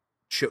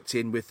chucked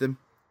in with them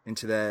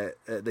into their.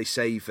 They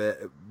save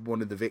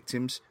one of the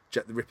victims,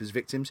 Jack the Ripper's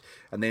victims,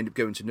 and they end up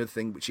going to another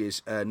thing, which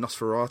is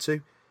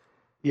Nosferatu.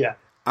 Yeah.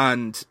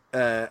 And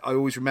I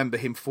always remember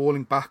him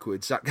falling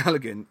backwards, Zach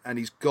Galligan, and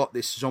he's got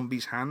this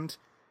zombie's hand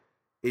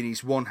in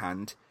his one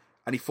hand,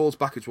 and he falls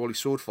backwards while he's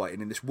sword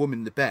fighting, and this woman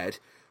in the bed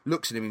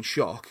looks at him in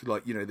shock,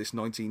 like, you know, this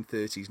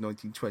 1930s,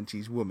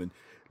 1920s woman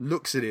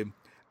looks at him,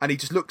 and he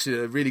just looks at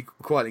her really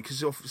quietly,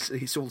 because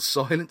it's all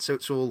silent, so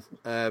it's all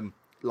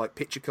like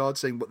picture cards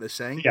saying what they're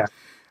saying. Yeah.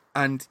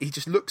 And he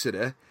just looks at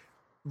her,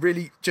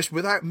 really, just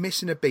without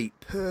missing a beat,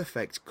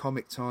 perfect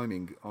comic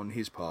timing on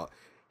his part.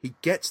 He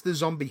gets the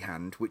zombie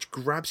hand, which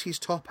grabs his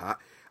top hat,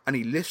 and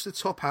he lifts the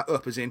top hat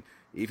up as in,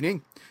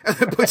 evening, and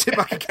then puts it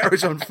back and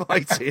carries on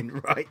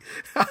fighting, right?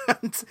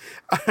 And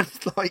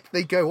like,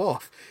 they go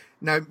off.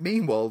 Now,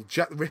 meanwhile,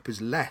 Jack the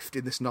Ripper's left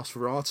in this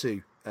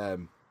Nosferatu,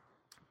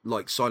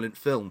 like, silent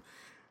film,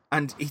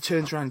 and he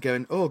turns around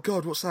going, oh,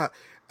 God, what's that?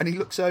 And he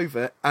looks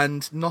over,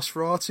 and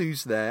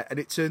Nosferatu's there, and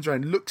it turns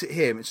around, looks at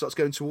him, and starts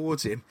going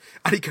towards him,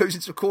 and he goes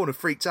into a corner,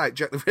 freaked out,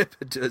 Jack the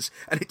Ripper does,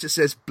 and it just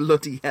says,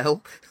 bloody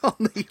hell, on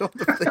the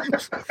thing.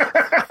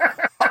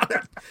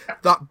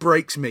 That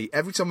breaks me.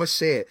 Every time I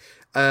see it,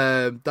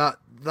 and cause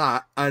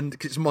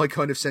it's my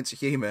kind of sense of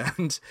humour,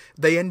 and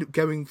they end up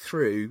going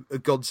through a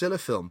Godzilla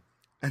film.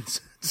 And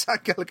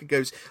Zach Gallagher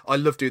goes, I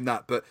love doing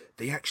that, but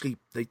they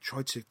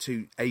tried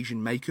to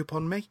Asian makeup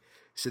on me.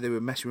 So they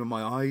were messing with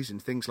my eyes and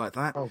things like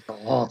that. Oh,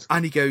 God.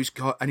 And he goes,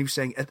 God, and he was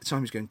saying at the time,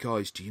 he was going,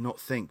 guys, do you not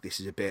think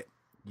this is a bit,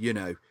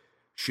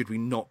 should we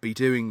not be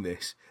doing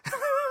this? I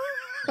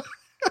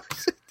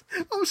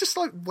was just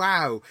like,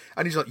 wow.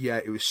 And he's like, yeah,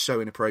 it was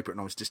so inappropriate.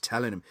 And I was just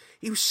telling him.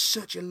 He was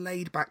such a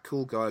laid-back,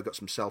 cool guy. I got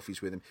some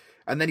selfies with him.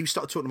 And then he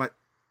started talking about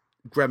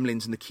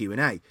Gremlins and the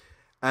Q&A.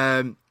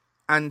 And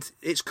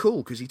it's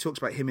cool because he talks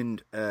about him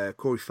and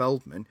Corey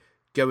Feldman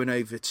going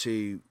over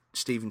to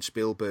Steven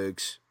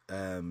Spielberg's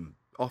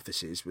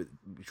offices,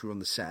 which were on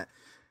the set,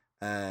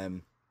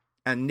 and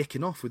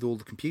nicking off with all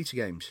the computer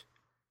games,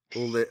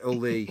 all the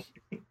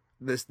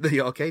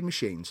arcade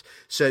machines.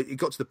 So it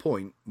got to the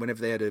point,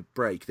 whenever they had a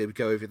break, they would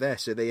go over there.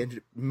 So they ended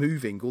up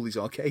moving all these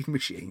arcade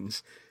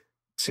machines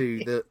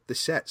to the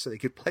set so they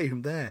could play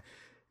them there.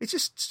 It's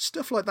just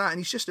stuff like that, and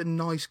he's just a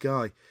nice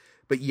guy.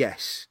 But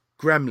yes,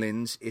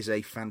 Gremlins is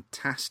a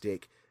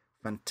fantastic,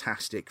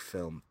 fantastic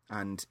film,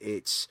 and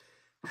it's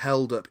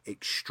held up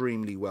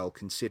extremely well,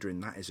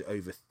 considering that is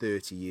over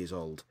 30 years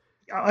old.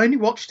 I only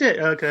watched it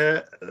like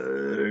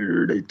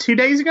 2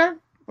 days ago.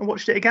 I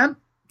watched it again.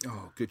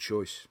 Oh, good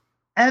choice.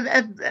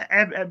 Again,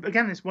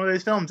 it's one of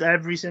those films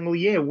every single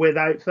year,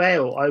 without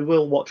fail. I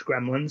will watch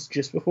Gremlins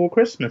just before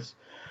Christmas.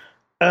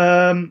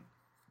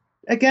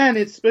 Again,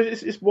 it's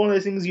one of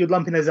those things you'd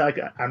lump in as like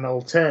an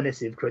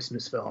alternative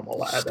Christmas film or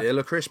whatever. Still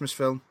a Christmas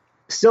film.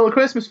 Still a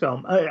Christmas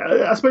film.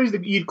 I suppose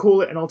that you'd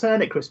call it an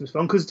alternate Christmas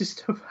film because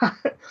just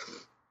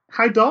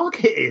how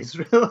dark it is,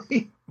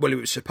 really. Well, it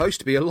was supposed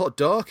to be a lot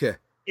darker.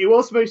 It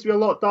was supposed to be a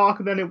lot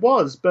darker than it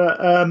was,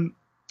 but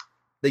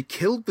they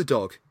killed the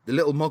dog. The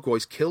little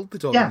Mogwais killed the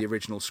dog in the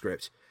original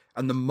script,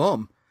 and the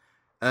mum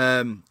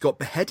got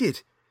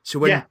beheaded. So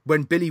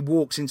when Billy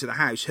walks into the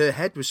house, her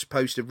head was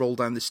supposed to roll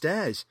down the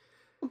stairs.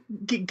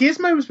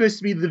 Gizmo was supposed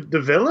to be the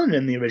villain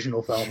in the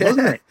original film,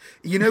 wasn't it?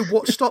 You know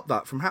what stopped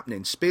that from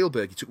happening?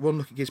 Spielberg, he took one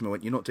look at Gizmo and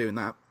went, "You're not doing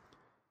that."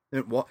 They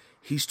went, "What?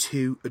 He's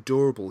too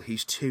adorable.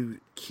 He's too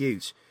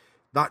cute.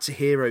 That's a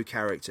hero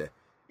character."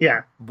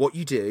 Yeah. What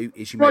you do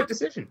is you right make...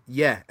 decision.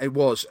 Yeah, it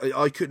was.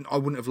 I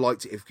wouldn't have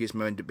liked it if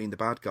Gizmo ended up being the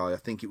bad guy. I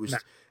think it was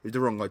the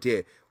wrong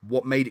idea.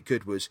 What made it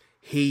good was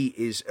he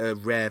is a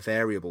rare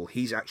variable.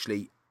 He's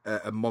actually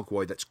a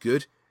Mogwai that's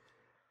good,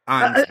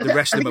 and the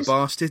rest of them are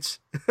bastards.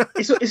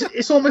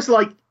 It's almost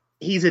like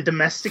he's a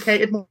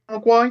domesticated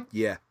Mogwai.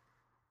 Yeah.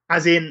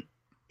 As in,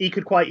 he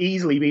could quite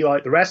easily be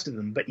like the rest of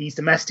them, but he's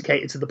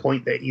domesticated to the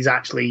point that he's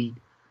actually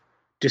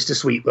just a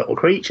sweet little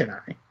creature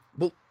now.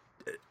 Well,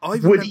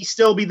 would he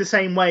still be the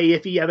same way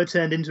if he ever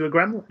turned into a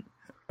gremlin?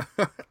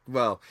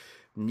 Well,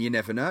 you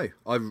never know.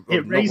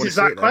 It raises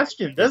that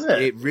question, doesn't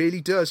it? It really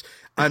does.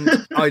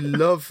 And I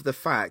love the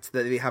fact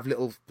that they have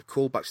little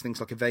callbacks to things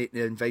like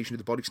Invasion of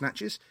the Body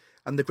Snatchers,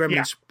 and the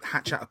gremlins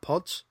hatch out of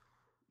pods.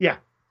 Yeah.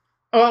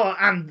 Oh,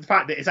 and the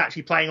fact that it's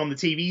actually playing on the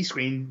TV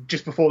screen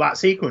just before that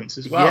sequence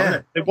as well. Isn't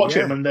it? They watch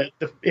it when they're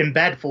in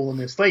bed falling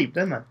asleep,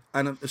 don't they?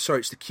 And I'm sorry,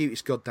 it's the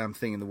cutest goddamn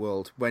thing in the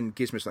world when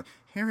Gizmo's like,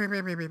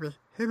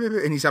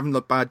 and he's having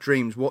like bad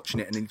dreams watching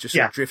it, and he just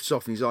sort of drifts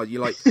off, and he's like,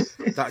 you're like,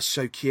 that's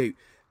so cute.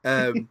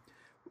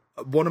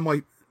 One of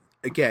my,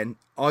 again,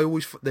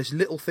 there's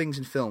little things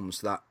in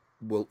films that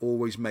will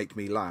always make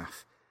me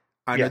laugh.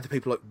 And other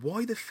people are like,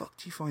 why the fuck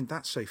do you find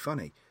that so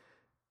funny?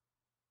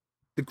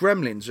 The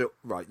gremlins are,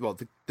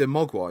 the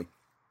Mogwai,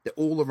 they're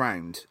all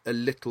around a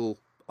little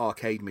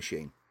arcade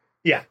machine.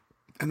 Yeah.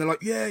 And they're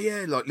like,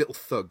 yeah, like little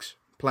thugs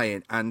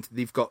playing. And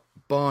they've got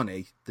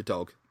Barney, the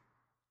dog,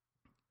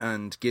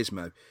 and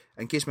Gizmo.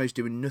 And Gizmo's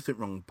doing nothing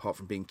wrong apart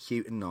from being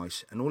cute and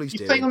nice. And all he's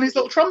doing... playing on his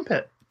little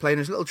trumpet. Playing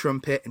his little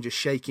trumpet and just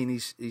shaking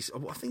his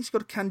I think he's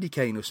got a candy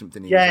cane or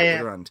something in his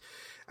other hand.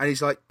 And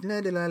he's like, la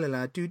la la la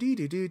la, do do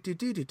do do do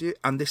do do.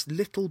 And this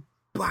little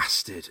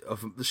bastard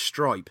of the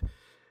Stripe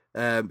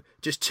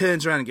just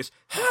turns around and goes,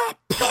 "Ha,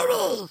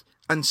 Peril!"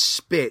 and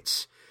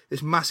spits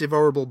this massive,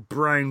 horrible,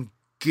 brown,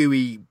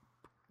 gooey,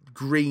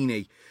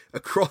 greeny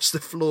across the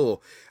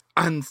floor.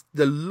 And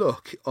the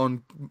look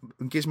on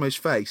Gizmo's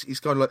face,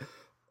 he's kind of like,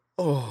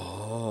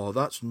 oh,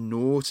 that's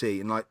naughty,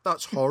 and like,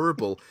 that's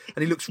horrible.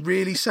 And he looks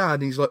really sad,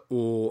 and he's like,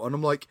 oh, and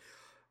I'm like,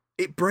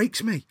 it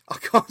breaks me. I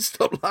can't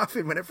stop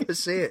laughing whenever I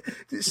see it.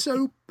 It's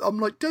so, I'm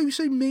like, don't be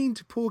so mean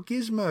to poor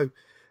Gizmo.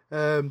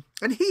 And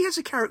he has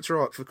a character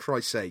arc, for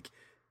Christ's sake.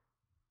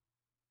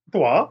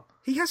 What?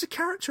 He has a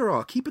character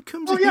arc. He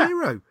becomes a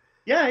hero.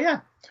 Yeah.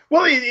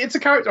 Well, it's a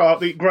character arc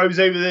that grows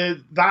over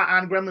that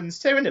and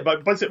Gremlins 2, isn't it?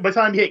 But by the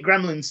time you hit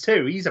Gremlins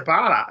 2, he's a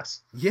badass.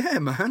 Yeah,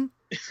 man.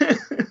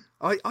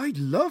 I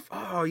love...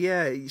 Oh,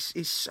 yeah,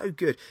 it's so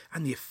good.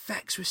 And the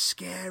effects were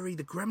scary.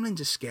 The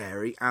Gremlins are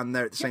scary, and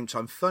they're at the same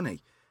time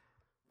funny.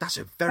 That's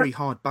a very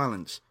hard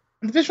balance.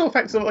 And the visual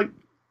effects are, like...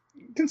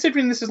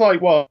 Considering this is,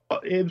 like, what?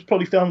 It was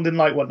probably filmed in,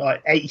 like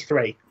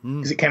 83?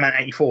 Because it came out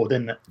in 84,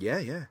 didn't it?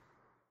 Yeah.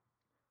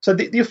 So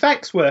the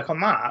effects work on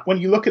that, when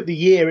you look at the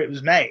year it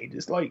was made,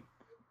 it's, like,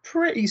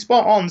 pretty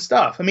spot-on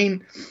stuff. I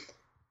mean,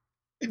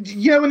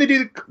 you know when they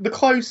do the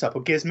close-up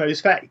of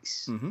Gizmo's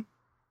face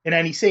in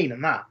any scene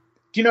and that?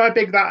 Do you know how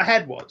big that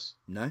head was?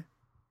 No.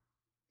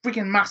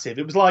 Freaking massive.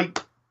 It was like...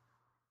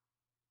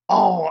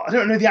 Oh, I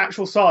don't know the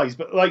actual size,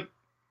 but, like...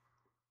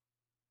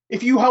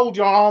 If you hold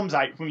your arms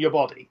out from your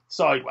body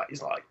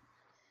sideways, like...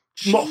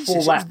 Jesus, not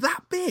full length. It was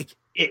that big?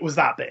 It was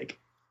that big.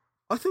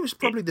 I thought it was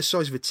probably the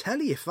size of a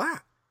telly, if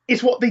that.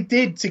 It's what they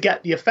did to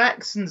get the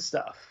effects and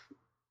stuff.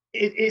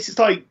 It's just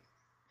like...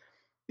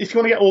 If you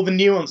want to get all the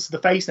nuance of the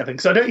face and everything.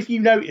 So I don't know if you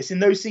notice in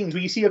those scenes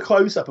where you see a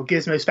close-up of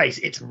Gizmo's face,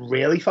 it's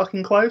really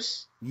fucking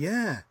close.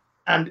 Yeah.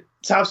 And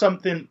to have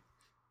something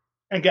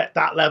and get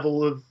that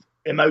level of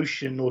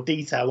emotion or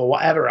detail or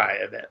whatever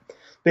out of it,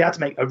 they had to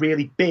make a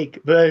really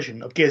big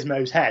version of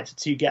Gizmo's head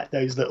to get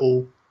those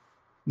little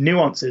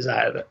nuances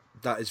out of it.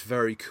 That is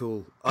very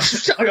cool. I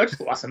just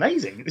thought that's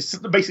amazing. It's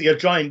basically a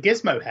giant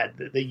Gizmo head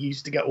that they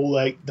used to get all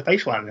the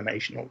facial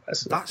animation. All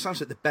that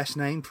sounds like the best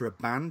name for a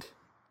band.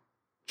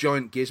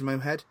 Giant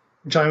Gizmo head.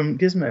 Giant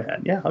Gizmo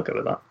head. Yeah, I'll go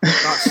with that.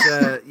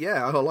 That's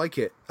yeah, I like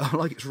it. I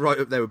like it's right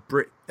up there with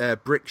Brick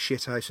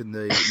Shithouse and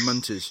the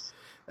Munters.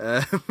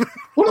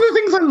 One of the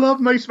things I love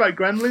most about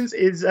Gremlins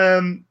is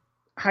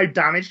how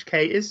damaged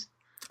Kate is.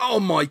 Oh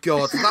my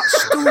god, that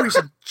story's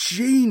a That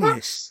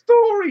genius.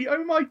 story,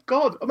 oh my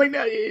god! I mean,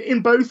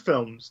 in both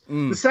films,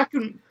 the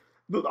second,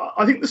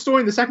 I think the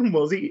story in the second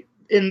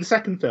in the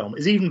second film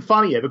is even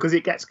funnier because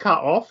it gets cut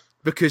off.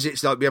 Because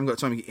it's like we haven't got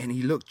time, and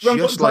he looked We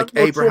haven't just got like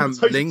time for a Abraham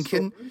traumatizing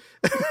Lincoln.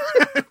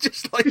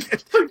 Just like,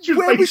 Just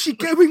where like- was she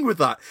going with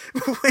that?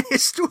 When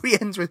his story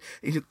ends with,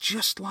 he looked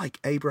just like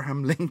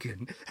Abraham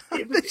Lincoln.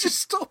 They just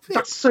stop it.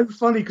 That's so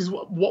funny because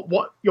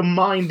what your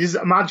mind is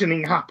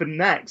imagining happen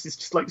next is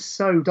just like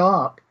so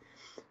dark.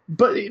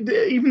 But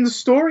even the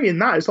story in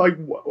that is like,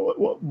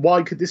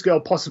 why could this girl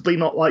possibly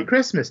not like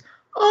Christmas?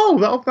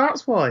 Oh,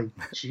 that's why.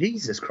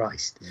 Jesus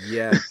Christ.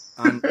 Yeah,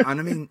 and I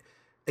mean,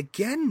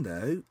 again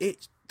though,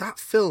 that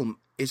film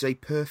is a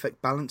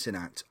perfect balancing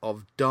act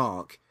of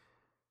dark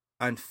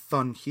and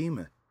fun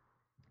humour.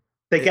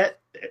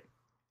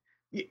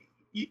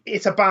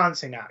 It's a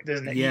balancing act,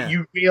 isn't it? Yeah.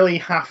 You really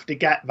have to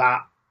get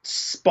that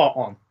spot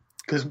on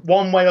because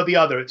one way or the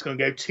other, it's going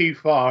to go too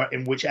far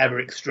in whichever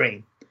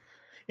extreme.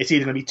 It's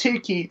either going to be too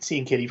cutesy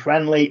and kiddie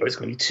friendly, or it's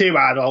going to be too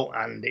adult,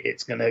 and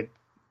it's going to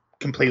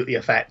completely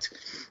affect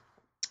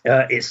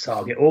its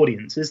target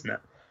audience, isn't it?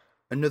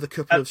 Another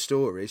couple of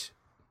stories,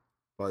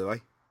 by the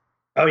way,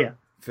 Oh yeah,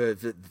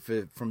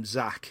 from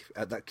Zach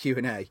at that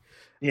Q&A.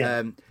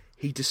 yeah.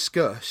 He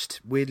discussed,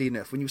 weirdly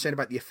enough, when you were saying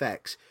about the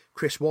effects,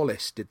 Chris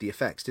Wallace did the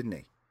effects, didn't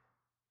he?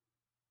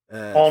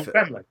 On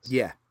Gremlins.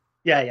 Yeah.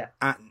 Yeah.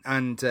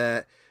 And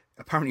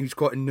apparently he was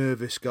quite a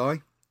nervous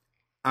guy.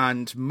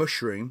 And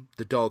Mushroom,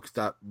 the dog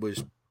that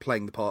was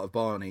playing the part of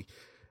Barney,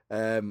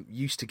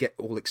 used to get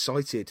all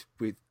excited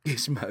with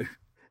Gizmo.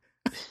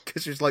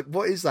 Because he was like,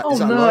 what is that? Oh, Is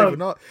that no. alive or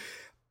not?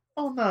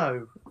 Oh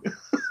no.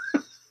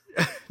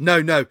 No.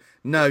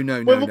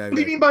 What do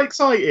you mean by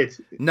excited?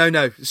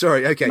 No,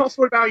 sorry, okay. Not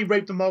sorry about how you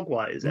raped a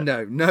mogwai, is it?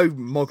 No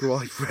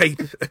Mogwai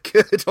rape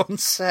occurred on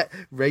set.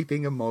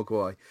 Raping a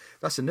Mogwai.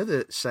 That's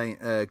another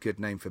good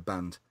name for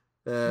band.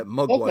 Mogwai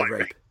Mogwai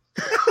rape.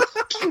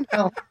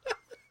 Well,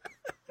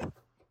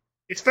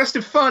 it's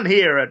festive fun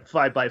here at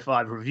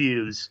 5x5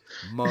 Reviews.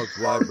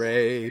 Mogwai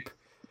rape.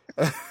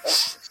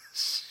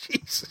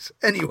 Jesus.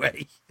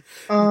 Anyway,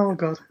 Oh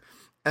god.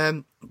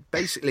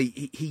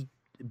 basically he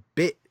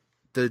bit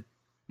the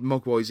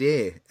Mogwai's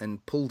ear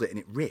and pulled it, and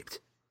it ripped.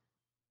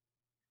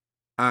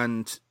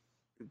 And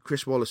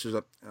Chris Wallace was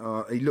like,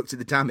 he looked at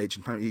the damage,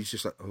 and apparently he was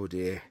just like, oh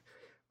dear,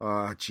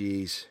 oh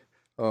jeez,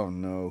 oh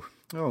no,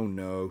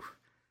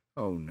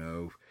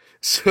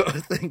 sort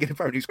of thing. And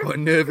apparently he's quite a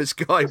nervous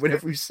guy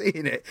whenever he's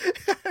seeing it.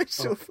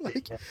 Sort of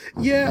like,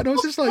 yeah, and I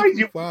was just like,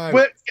 You wow.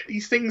 work to get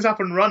these things up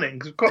and running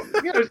because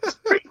it's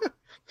pretty.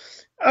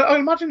 I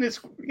imagine it's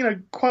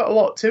quite a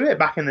lot to it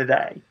back in the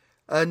day.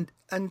 And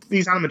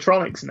These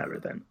animatronics and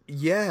everything.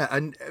 yeah,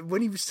 and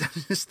when he was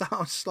telling us that, I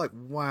was just like,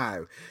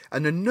 wow.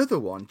 And another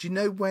one, do you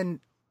know when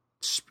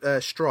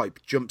Stripe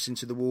jumps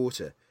into the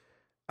water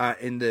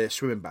in the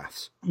swimming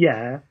baths?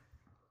 Yeah.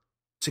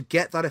 To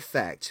get that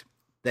effect,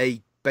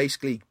 they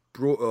basically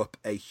brought up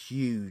a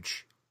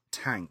huge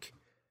tank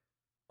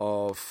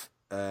of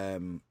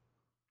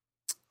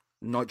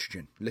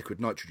nitrogen, liquid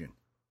nitrogen,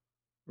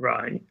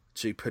 Right.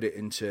 to put it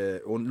into,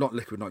 or not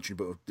liquid nitrogen,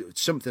 but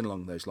something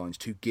along those lines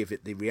to give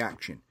it the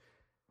reaction,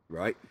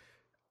 right?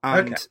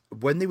 And Okay.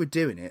 when they were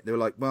doing it, they were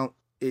like, well,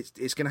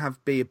 it's going to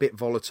be a bit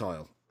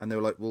volatile. And they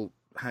were like, well,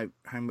 how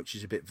much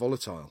is a bit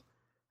volatile?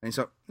 And it's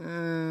like,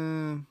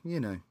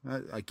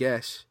 I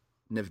guess.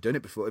 Never done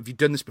it before. Have you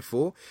done this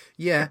before?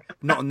 Yeah,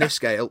 not on this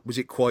scale. Was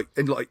it quite?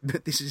 And like,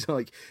 this is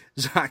like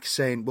Zach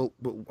saying, well,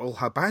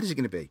 how bad is it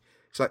going to be?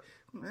 It's like,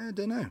 I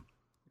don't know.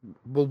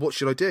 Well, what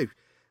should I do?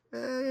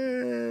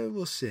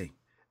 We'll see.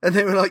 And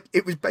they were like,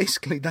 it was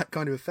basically that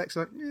kind of effect.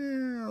 So like,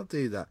 yeah, I'll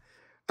do that.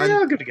 And Yeah,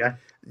 I'll give it a go.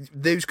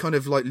 those kind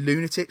of like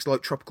lunatics,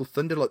 like Tropical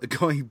Thunder, like the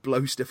guy who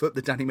blows stuff up,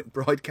 the Danny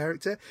McBride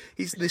character.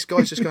 This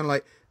guy's just kind of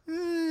like,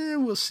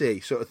 we'll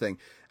see, sort of thing.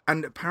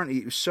 And apparently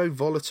it was so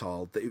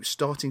volatile that it was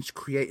starting to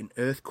create an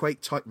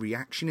earthquake-type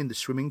reaction in the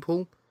swimming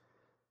pool.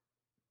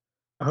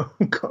 Oh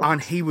god.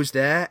 And he was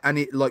there, and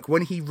it like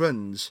when he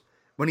runs,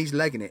 when he's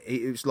legging it,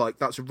 it was like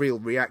that's a real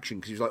reaction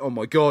because he was like, "Oh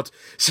my god!"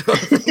 So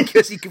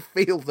because he could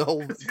feel the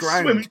whole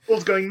ground. Swimming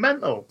pool's going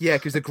mental. Yeah,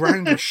 because the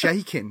ground was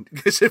shaking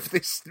because of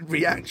this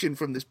reaction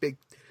from this big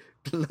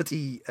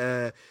bloody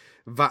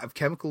vat of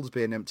chemicals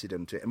being emptied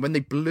into it. And when they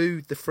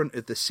blew the front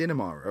of the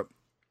cinema up,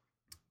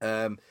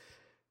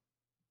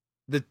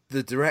 the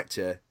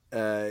director,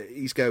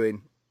 he's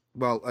going,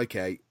 well,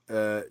 okay,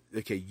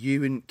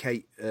 you and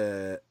Kate,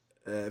 you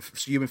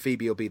and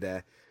Phoebe will be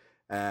there,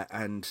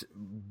 and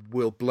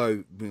we'll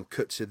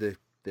cut to the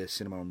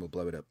cinema and we'll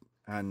blow it up.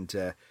 And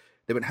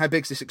they went, how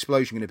big's this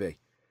explosion going to be?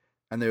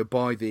 And they were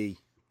by the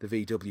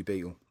VW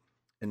Beetle.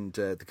 And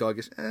the guy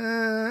goes,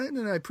 I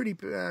don't know, pretty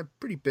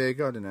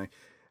big, I don't know.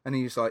 And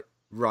he was like,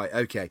 right,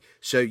 okay,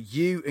 so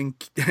you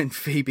and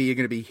Phoebe are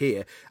going to be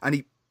here. And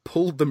he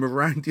pulled them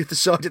around the other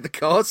side of the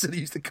car, so they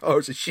used the car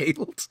as a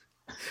shield.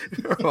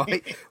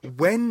 Right?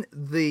 When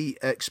the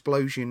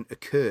explosion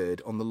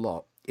occurred on the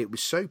lot, it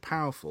was so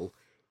powerful,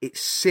 it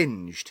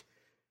singed.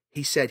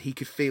 He said he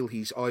could feel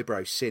his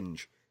eyebrows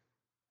singe.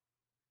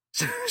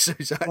 So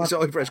his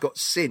eyebrows got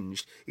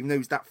singed, even though he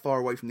was that far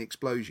away from the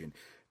explosion.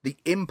 The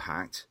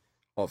impact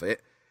of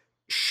it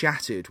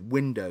shattered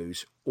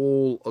windows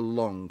all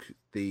along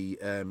the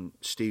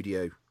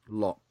studio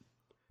lot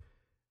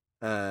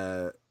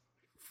for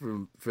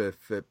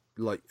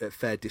like a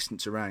fair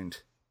distance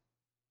around.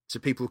 So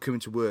people were coming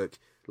to work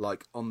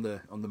like on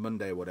the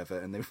Monday or whatever,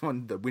 and they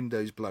found the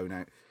windows blown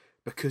out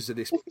because of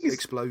this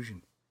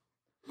explosion.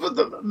 But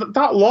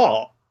that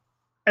lot,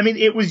 I mean,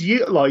 it was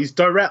utilised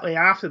directly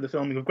after the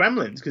filming of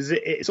Gremlins, because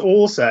it's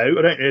also,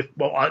 I don't know if,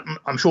 well,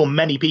 I'm sure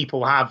many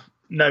people have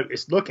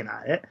noticed looking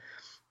at it,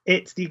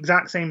 it's the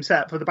exact same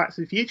set for the Back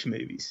to the Future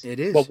movies. It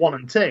is. Well, 1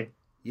 and 2.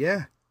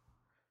 Yeah.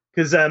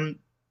 Because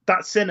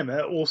that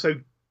cinema also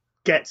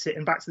gets it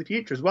in Back to the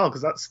Future as well,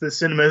 because that's the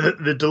cinema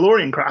that the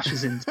DeLorean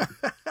crashes into.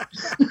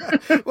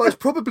 Well, it's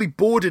probably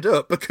boarded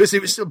up because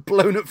it was still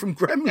blown up from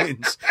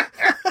Gremlins.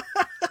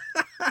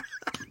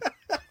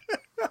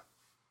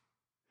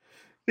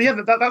 But yeah,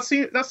 that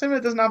cinema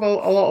doesn't have a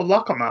lot of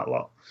luck on that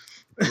lot.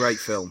 Great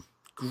film.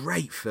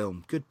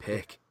 Good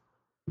pick.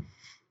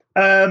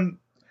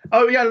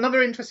 Oh yeah,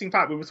 another interesting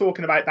fact. We were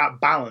talking about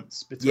that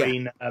balance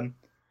between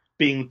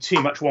being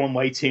too much one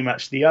way, too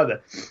much the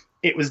other.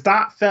 It was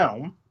that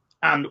film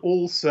and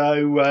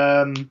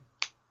also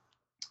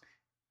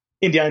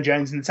Indiana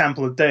Jones and the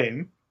Temple of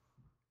Doom.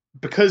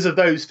 Because of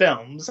those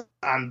films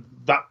and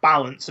that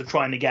balance of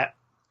trying to get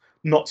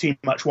not too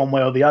much one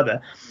way or the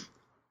other,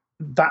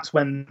 that's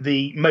when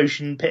the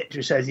Motion Picture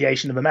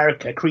Association of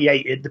America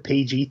created the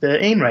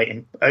PG-13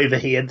 rating over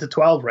here, the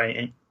 12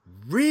 rating.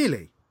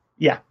 Really?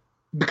 Yeah,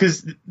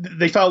 because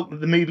they felt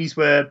that the movies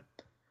were,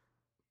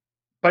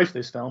 both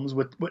those films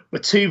were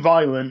too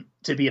violent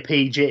to be a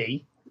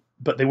PG,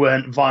 but they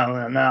weren't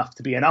violent enough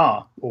to be an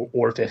R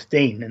or a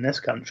 15 in this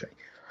country.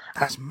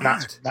 That's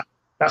mad.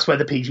 That's where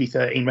the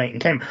PG-13 rating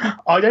came.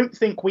 I don't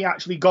think we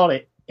actually got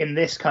it in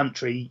this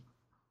country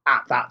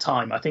at that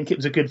time. I think it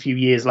was a good few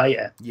years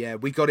later. Yeah,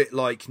 we got it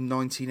like I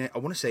want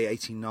to say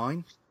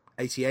 89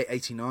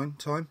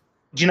 time.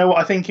 Do you know what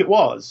I think it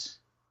was?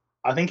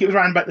 I think it was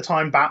around about the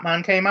time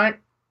Batman came out.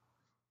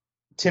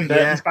 Tim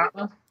Burton's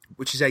Batman.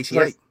 Which is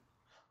 88.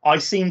 I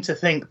seem to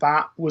think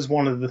that was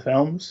one of the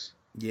films.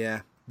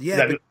 Yeah.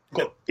 It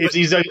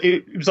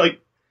was like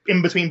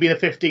in between being a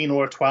 15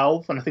 or a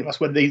 12, and I think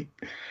that's when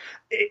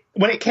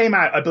when it came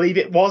out, I believe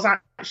it was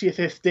actually a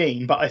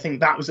 15, but I think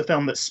that was the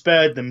film that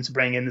spurred them to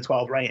bring in the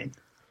 12 rating.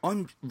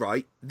 I'm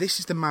right. This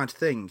is the mad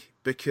thing,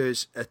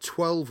 because a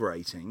 12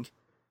 rating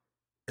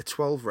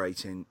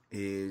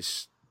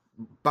is,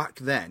 back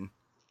then,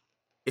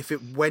 if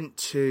it went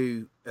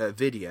to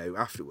video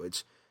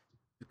afterwards,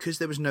 because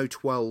there was no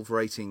 12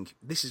 rating,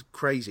 this is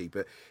crazy,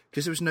 but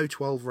because there was no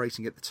 12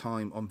 rating at the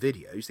time on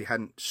videos, they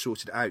hadn't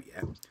sorted it out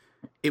yet,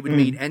 it would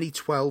mean any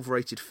 12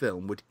 rated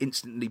film would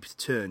instantly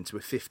turn to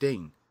a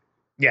 15.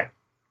 Yeah.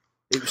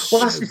 That's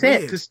just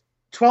it, because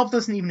 12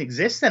 doesn't even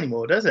exist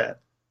anymore, does it?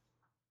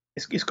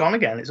 It's gone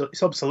again.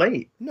 It's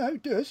obsolete. No,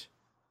 it does.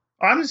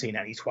 I haven't seen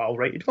any 12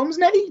 rated films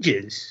in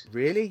ages.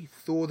 Really?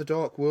 Thor: The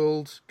Dark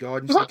World,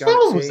 Guardians Was of the that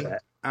 12, Galaxy, was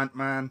it?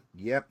 Ant-Man,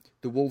 yep,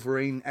 the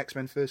Wolverine,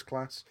 X-Men First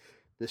Class,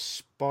 the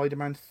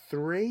Spider-Man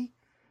 3,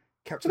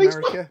 Captain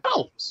America,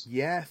 films?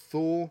 yeah,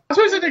 Thor, I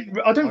suppose I don't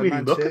Iron really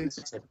Man look 2. at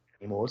this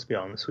anymore, to be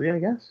honest with you, I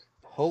guess.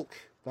 Hulk,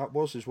 that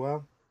was as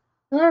well,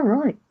 All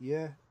right.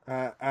 yeah,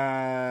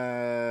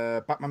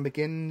 Batman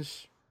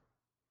Begins,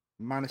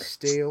 Man of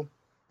Steel,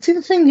 See,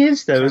 the thing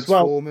is, though, as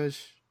well,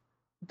 Transformers.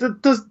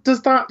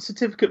 does that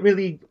certificate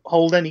really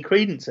hold any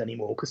credence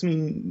anymore? Because, I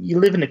mean, you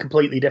live in a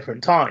completely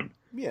different time.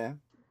 Yeah.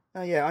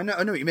 Yeah, I know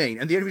what you mean.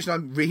 And the only reason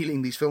I'm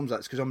reeling these films out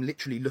is because I'm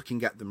literally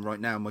looking at them right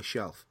now on my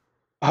shelf.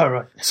 All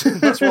right. So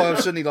that's why I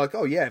was suddenly like,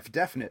 oh yeah, for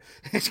definite.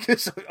 It's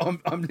because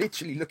I'm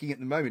literally looking at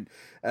the moment,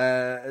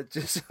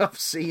 just I'm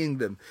seeing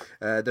them.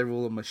 They're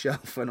all on my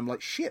shelf, and I'm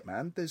like, shit,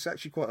 man. There's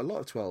actually quite a lot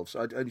of 12s.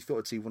 I only thought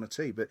I'd see one or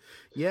two, but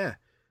yeah,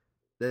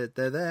 they're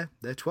there.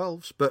 They're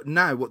 12s. But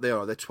now what they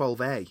are, they're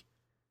 12A.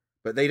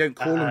 But they don't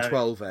call them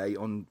 12A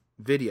on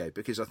video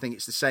because I think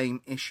it's the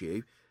same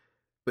issue.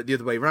 But the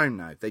other way around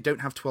now. They don't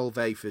have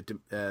 12A for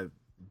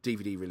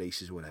DVD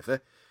releases or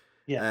whatever.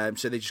 Yeah.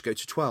 So they just go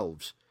to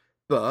 12s.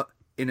 But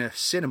in a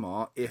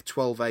cinema, if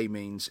 12A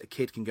means a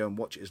kid can go and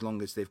watch it as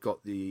long as they've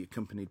got the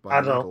accompanied by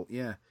an adult.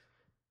 Yeah.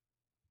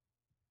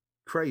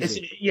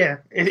 Crazy.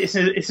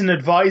 It's an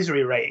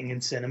advisory rating in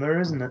cinema,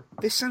 isn't it?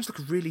 This sounds like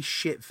a really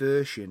shit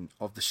version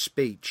of the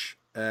speech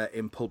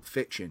in Pulp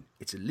Fiction.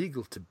 It's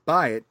illegal to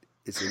buy it.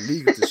 It's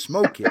illegal to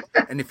smoke it,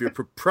 and if you're a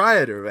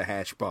proprietor of a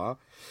hash bar,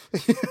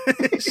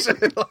 so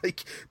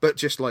but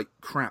just like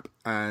crap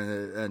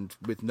and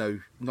with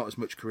not as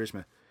much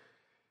charisma.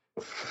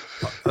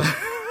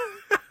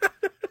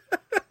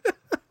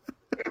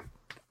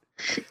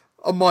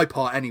 On my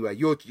part, anyway,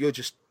 you're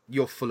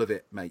full of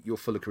it, mate. You're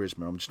full of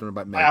charisma. I'm just talking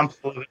about me. I am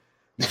full of it.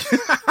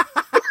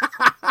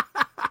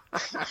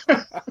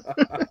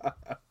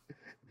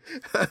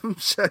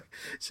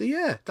 So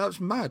yeah,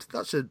 that's mad.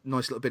 That's a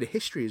nice little bit of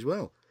history as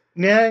well.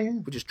 Yeah, yeah.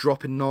 We're just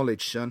dropping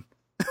knowledge, son.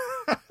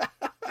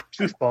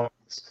 Truth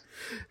bombs.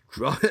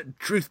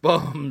 Truth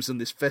bombs on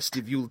this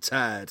festive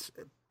Yuletide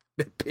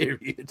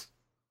period.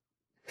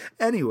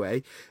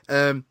 Anyway,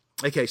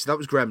 okay, so that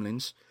was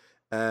Gremlins.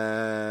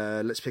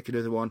 Let's pick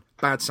another one.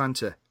 Bad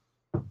Santa.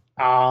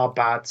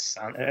 Bad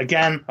Santa.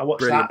 Again, I watched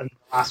Brilliant. that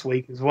last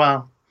week as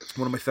well.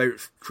 One of my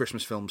favourite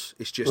Christmas films.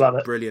 It's just Love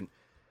it. brilliant.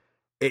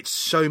 It's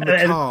so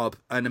macabre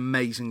and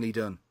amazingly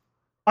done.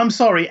 I'm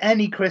sorry,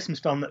 any Christmas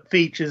film that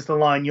features the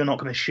line, "You're not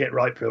going to shit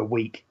right for a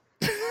week."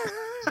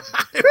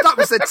 If that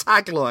was the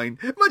tagline.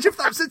 Imagine if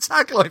that was the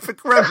tagline for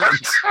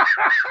Gremlins.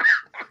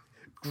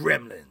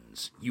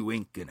 Gremlins, you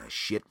ain't gonna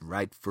shit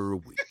right for a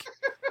week.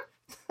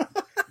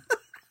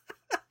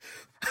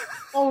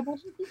 Oh,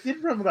 imagine if you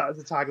did remember that as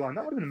a tagline.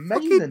 That would have been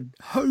Fucking amazing.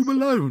 Home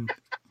Alone.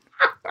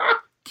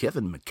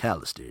 Kevin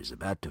McAllister is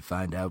about to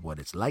find out what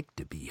it's like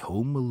to be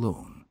home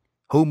alone.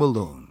 Home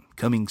Alone,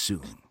 coming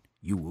soon.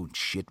 You won't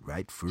shit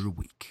right for a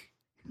week.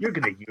 You're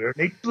going to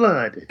urinate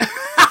blood.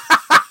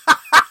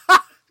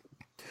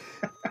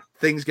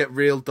 Things get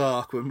real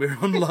dark when we're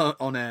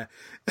on air.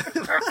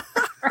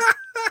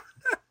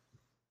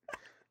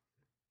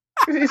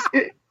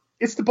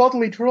 It's the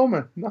bodily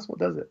trauma, and that's what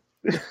does it.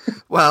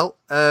 Well,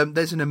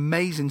 there's an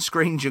amazing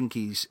Screen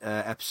Junkies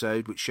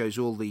episode which shows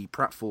all the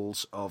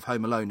pratfalls of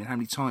Home Alone and how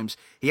many times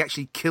he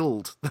actually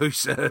killed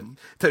those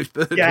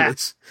burglars. Yeah.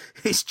 It's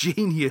I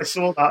genius.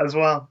 saw that as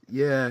well.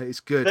 Yeah, it's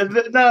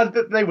good. No,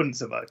 they wouldn't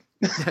survive.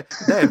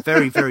 They're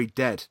very, very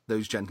dead,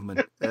 those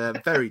gentlemen.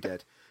 Very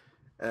dead.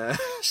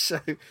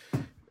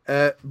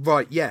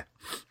 Right, yeah.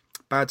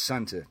 Bad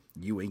Santa,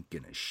 you ain't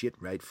gonna shit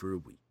right for a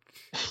week.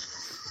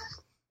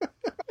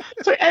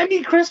 So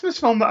any Christmas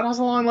film that has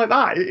a line like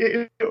that,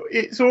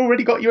 it's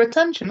already got your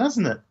attention,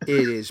 hasn't it?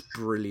 It is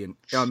brilliant.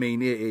 I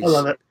mean, it is. I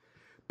love it.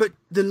 But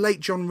the late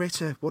John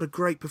Ritter, what a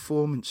great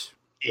performance.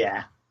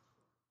 Yeah.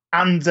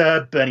 And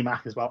Bernie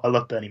Mac as well. I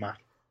love Bernie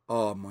Mac.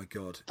 Oh my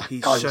God,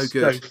 he's Guy so was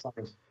good.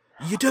 funny.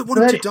 You don't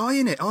want him to die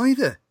in it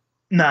either.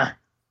 No.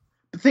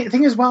 The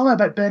thing as well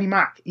about Bernie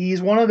Mac, he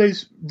is one of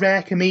those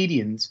rare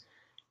comedians.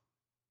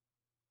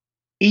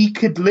 He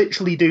could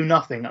literally do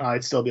nothing and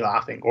I'd still be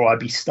laughing, or I'd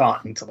be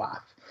starting to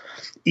laugh.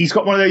 He's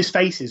got one of those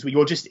faces where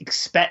you're just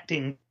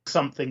expecting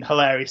something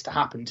hilarious to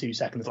happen 2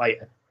 seconds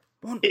later.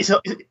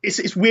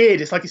 It's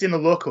weird. It's like it's in the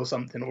look or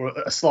something, or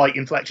a slight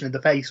inflection of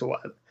the face or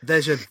whatever.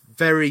 There's a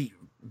very,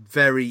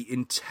 very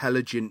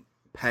intelligent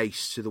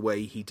pace to the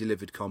way he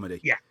delivered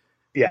comedy.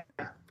 Yeah.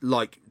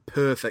 Like,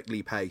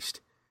 perfectly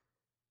paced.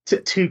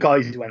 Two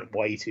guys who went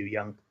way too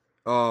young.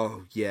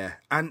 Oh, yeah.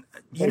 And,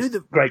 you know,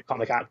 Great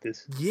comic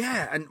actors.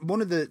 Yeah, and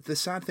one of the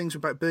sad things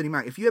about Bernie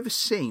Mac, if you ever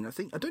seen, I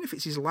don't know if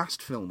it's his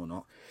last film or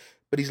not,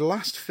 but his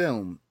last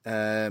film,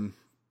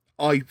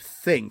 I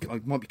think, I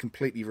might be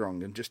completely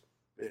wrong, and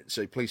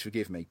so please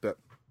forgive me, but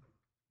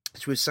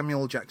it's with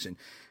Samuel L. Jackson.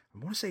 I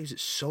want to say, is it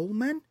Soul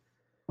Men?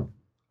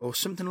 Or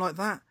something like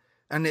that?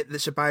 And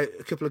it's about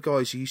a couple of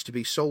guys who used to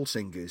be soul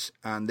singers,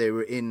 and they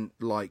were in,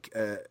 like,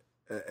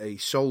 a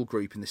soul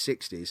group in the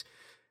 60s,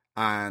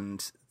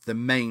 and the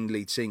main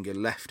lead singer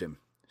left him.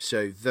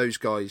 So those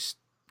guys'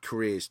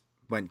 careers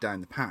went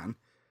down the pan,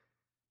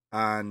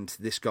 and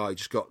this guy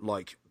just got,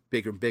 like,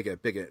 bigger and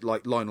bigger,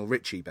 like Lionel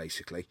Richie,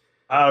 basically.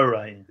 Oh,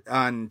 right.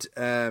 And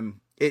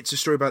it's a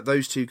story about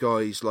those two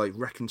guys, like,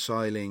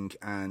 reconciling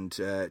and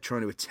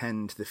trying to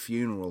attend the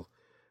funeral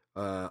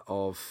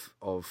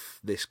of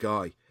this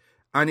guy.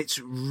 And it's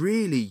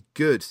really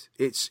good.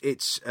 It's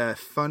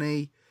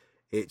funny.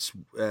 It's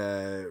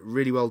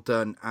really well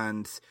done.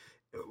 And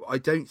I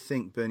don't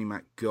think Bernie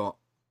Mac got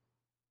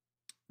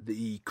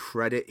the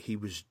credit he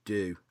was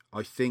due.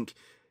 I think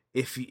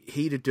if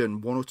he'd have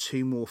done one or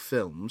two more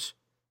films,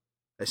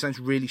 it sounds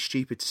really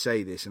stupid to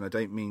say this, and I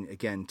don't mean,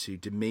 again, to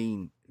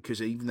demean,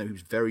 because even though he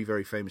was very,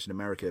 very famous in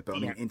America, but I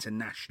mean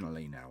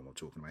internationally now, I'm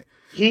talking about.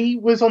 He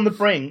was on the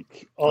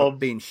brink of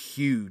being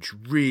huge,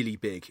 really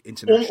big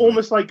internationally.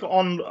 Almost like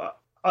on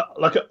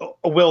like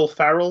a Will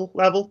Ferrell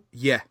level.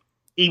 Yeah.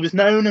 He was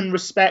known and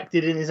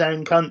respected in his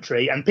own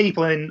country, and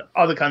people in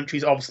other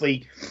countries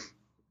obviously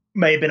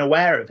may have been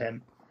aware of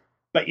him,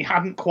 but he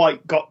hadn't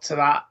quite got to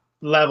that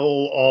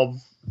level of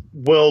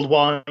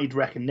worldwide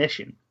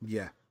recognition.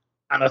 Yeah.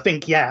 And I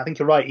think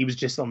you're right. He was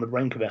just on the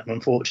brink of it, and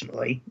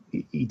unfortunately,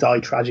 he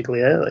died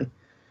tragically early.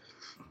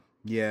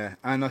 Yeah,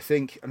 and I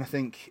think, it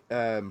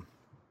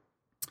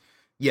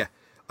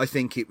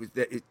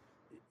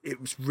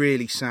was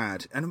really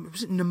sad. And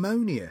was it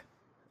pneumonia?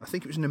 I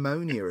think it was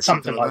pneumonia or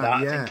something like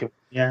that. Yeah. I think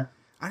yeah.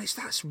 And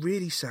that's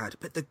really sad.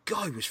 But the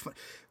guy was fun.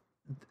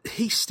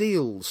 He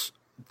steals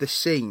the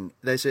scene.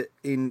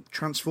 In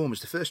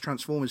Transformers, the first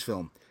Transformers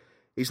film.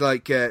 He's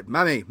like,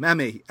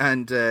 Mammy,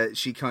 and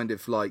she kind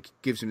of like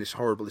gives him this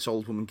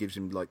old woman gives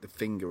him like the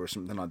finger or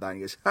something like that, and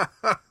he goes, ha,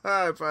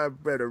 if I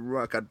had a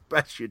rock, I'd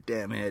bash your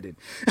damn head in.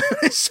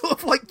 It's sort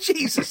of like,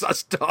 Jesus,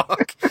 that's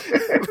dark.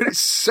 But it's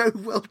so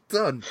well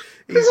done.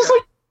 This is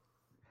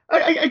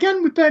like,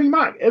 again with Bernie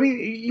Mac, I mean,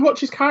 you watch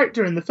his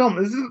character in the film,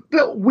 there's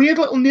weird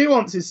little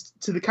nuances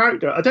to the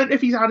character. I don't know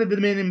if he's added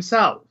them in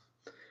himself,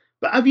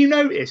 But have you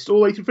noticed all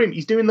the way through the film,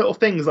 he's doing little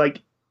things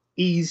like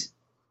he's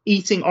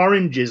eating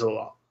oranges a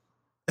lot.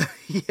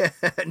 Yeah,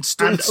 and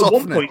stool And at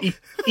softener. one point,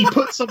 he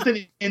puts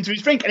something into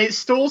his drink and it's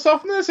stool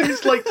softener. So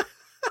it's like,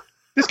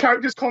 this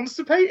character's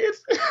constipated.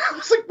 I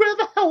was like, where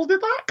the hell did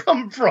that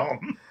come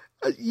from?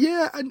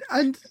 Yeah,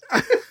 and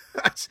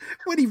that's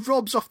when he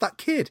robs off that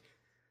kid.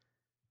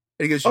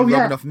 And he goes, Oh, "You're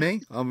yeah. robbing off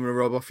me, I'm going to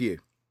rob off you."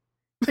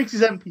 Takes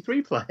his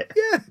MP3 player.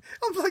 Yeah,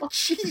 I'm like,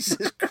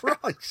 Jesus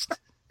Christ.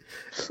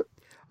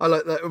 I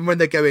like that. And when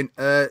they're going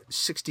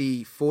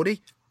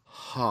 60-40,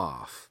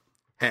 half.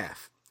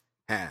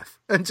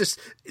 And just,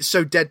 it's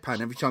so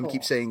deadpan every time he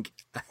keeps saying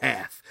a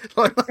half.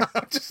 Like,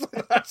 I'm just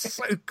like, that's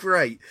so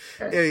great.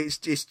 Yeah, it's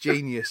just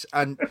genius.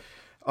 And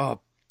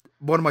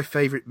one of my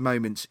favourite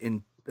moments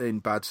in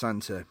Bad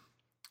Santa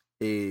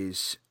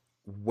is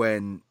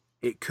when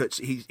it cuts,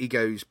 he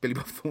goes, Billy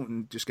Bob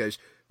Thornton just goes,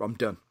 I'm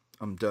done.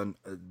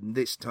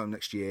 This time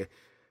next year,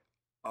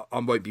 I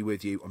won't be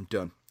with you. I'm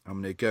done.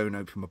 I'm going to go and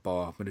open my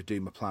bar. I'm going to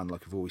do my plan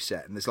like I've always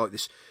said. And there's like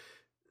this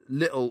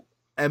little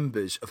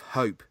embers of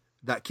hope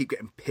that keep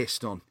getting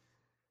pissed on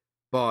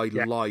by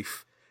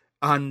life.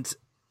 And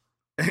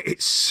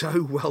it's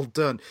so well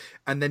done.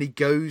 And then he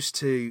goes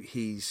to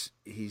you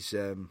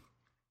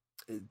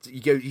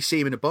see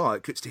him in a bar,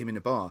 it cuts to him in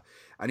a bar,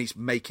 and he's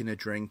making a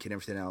drink and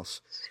everything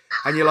else.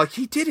 And you're like,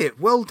 he did it.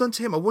 Well done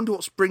to him. I wonder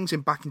what brings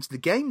him back into the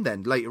game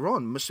then later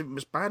on. Must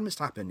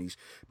happen. He's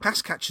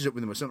pass catches up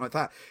with him or something like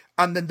that.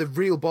 And then the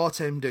real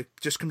bartender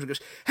just comes and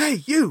goes,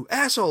 "Hey, you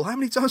asshole, how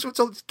many times have I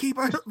told you to keep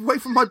away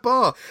from my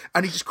bar?"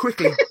 And he just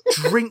quickly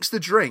drinks the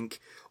drink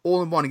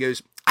all in one and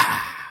goes,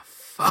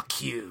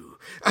 fuck you.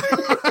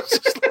 It's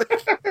just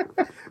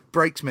like,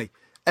 breaks me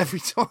every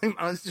time.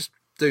 I was just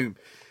doom.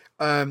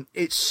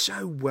 It's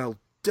so well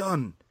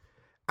done.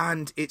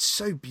 And it's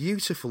so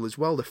beautiful as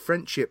well, the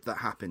friendship that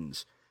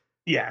happens.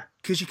 Yeah.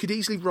 Because you could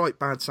easily write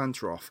Bad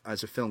Santa off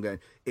as a film going,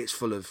 it's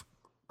full of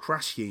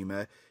crass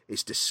humour,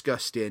 it's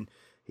disgusting,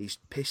 he's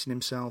pissing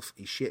himself,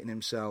 he's shitting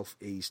himself,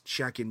 he's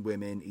shagging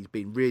women, he's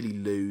been really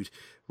lewd,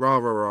 rah,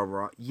 rah, rah,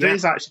 rah. Yeah, There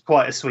is actually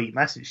quite a sweet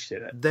message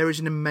to it. there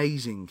is an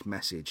amazing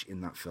message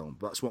in that film.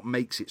 That's what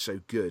makes it so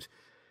good.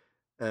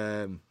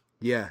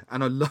 Yeah,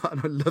 and I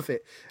love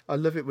it. I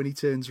love it when he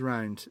turns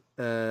around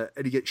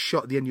and he gets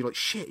shot at the end. You're like,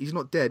 shit, he's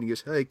not dead. And he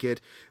goes, "Hey, kid.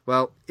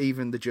 Well,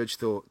 even the judge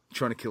thought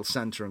trying to kill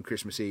Santa on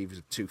Christmas Eve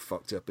was too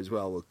fucked up as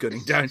well. Or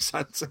gunning down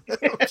Santa."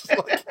 I was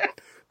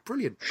like,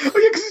 brilliant. Oh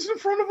yeah, because it's in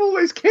front of all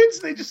those kids.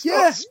 And they just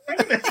start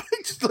screaming.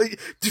 Just like,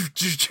 they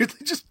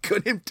just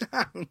gun him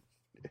down.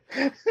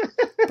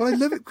 But I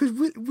love it because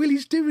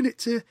Willie's doing it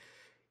to.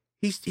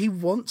 He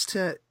wants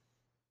to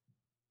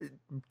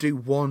do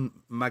one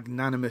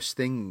magnanimous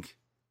thing.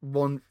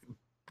 One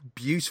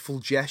beautiful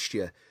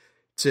gesture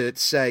to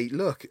say,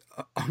 look,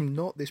 I'm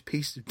not this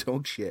piece of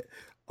dog shit.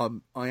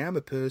 I am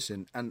a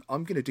person, and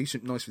I'm going to do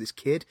something nice for this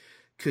kid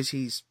because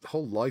his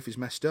whole life is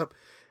messed up.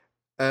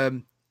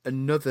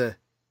 Another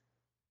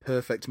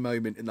perfect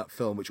moment in that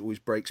film, which always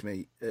breaks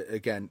me.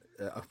 Again,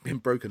 I've been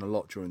broken a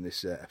lot during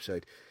this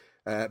episode,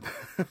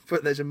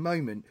 but there's a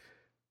moment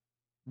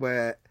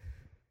where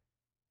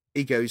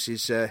he goes,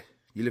 "You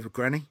live with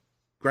Granny?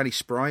 Granny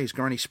Spry? Is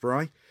Granny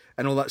Spry?"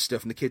 And all that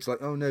stuff, and the kid's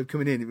like, "Oh no,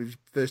 coming in." It was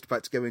first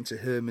about to go into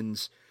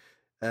Herman's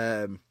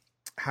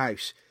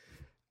house,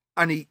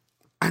 and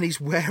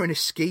he's wearing a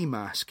ski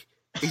mask.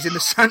 He's in the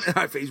Santa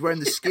outfit. He's wearing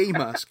the ski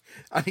mask,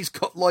 and he's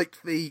got like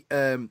the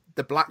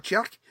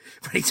blackjack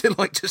ready to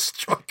like just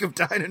strike him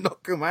down and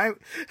knock him out.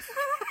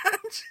 And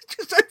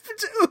just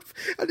opens it up,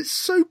 and it's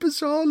so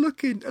bizarre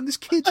looking, and this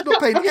kid's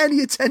not paying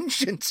any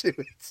attention to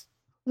it.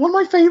 One of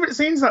my favourite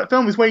scenes of that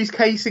film is where he's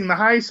casing the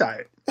house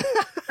out.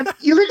 And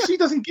he literally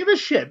doesn't give a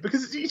shit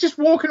because he's just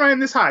walking around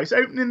this house,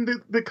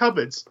 opening the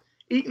cupboards,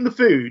 eating the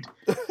food,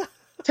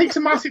 takes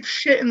a massive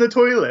shit in the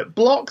toilet,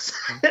 blocks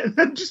it, and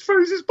then just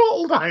throws his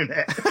bottle down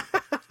it.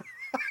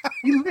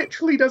 He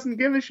literally doesn't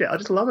give a shit. I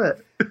just love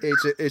it.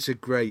 It's a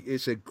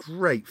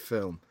great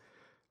film.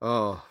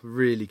 Oh,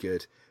 really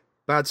good.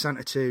 Bad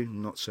Santa 2,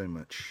 not so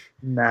much.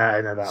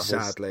 No, that was...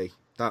 Sadly.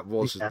 That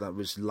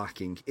was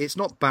lacking. It's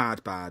not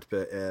bad, but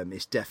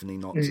it's definitely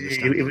not to the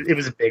standard. It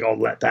was a big old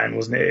letdown,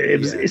 wasn't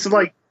it? It's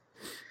like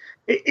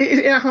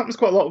it happens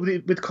quite a lot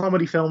with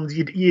comedy films.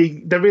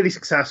 They're really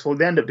successful.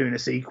 They end up doing a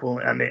sequel,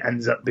 and it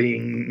ends up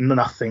being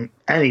nothing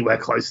anywhere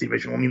close to the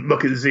original. I mean,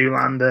 look at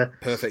Zoolander.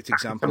 Perfect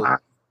example.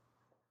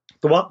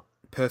 The what?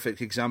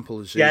 Perfect example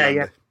of Zoolander.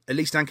 Yeah. At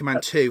least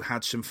Anchorman 2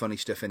 had some funny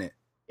stuff in it.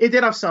 It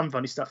did have some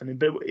funny stuff in it,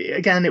 but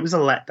again, it was a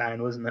letdown,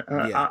 wasn't it?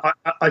 Yeah.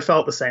 I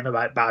felt the same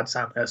about Bad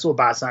Santa. I saw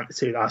Bad Santa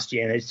 2 last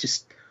year, and it's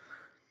just...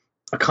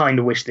 I kind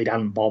of wish they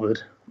hadn't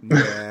bothered.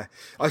 Yeah.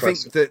 I think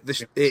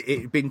that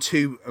it'd been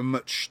too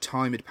much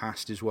time had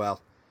passed as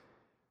well.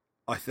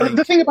 I think...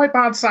 The thing about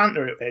Bad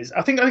Santa is,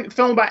 I think the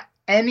film about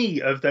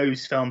any of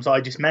those films I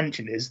just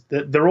mentioned is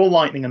that they're all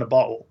lightning in a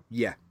bottle.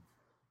 Yeah.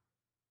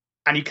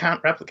 And you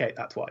can't replicate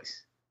that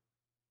twice.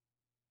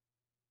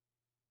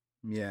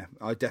 Yeah,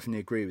 I definitely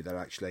agree with that.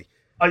 Actually,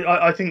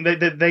 I think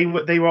that they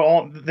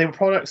were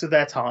products of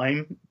their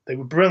time. They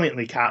were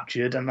brilliantly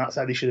captured, and that's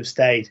how they should have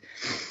stayed.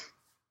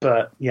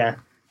 But yeah,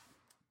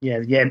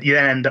 you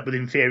then end up with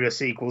inferior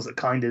sequels that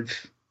kind of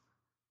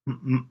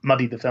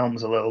muddy the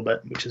films a little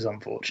bit, which is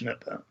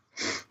unfortunate. But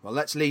Well,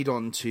 let's lead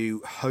on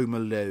to Home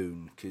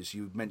Alone, because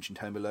you mentioned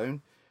Home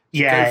Alone. So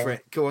yeah, go for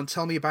it. Go on,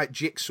 tell me about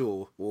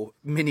Jigsaw, or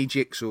Mini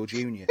Jigsaw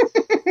Jr.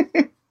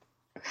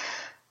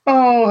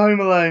 Oh, Home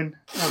Alone.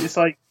 It's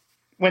like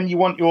when you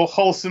want your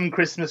wholesome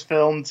Christmas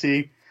film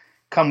to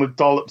come with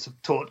dollops of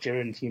torture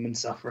and human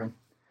suffering.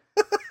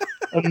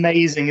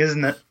 Amazing,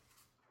 isn't it?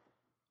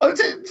 Oh,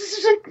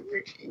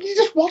 you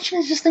just watch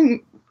and you just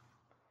think.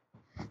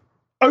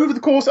 Over the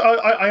course,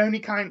 I only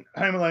count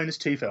Home Alone as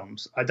 2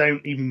 films. I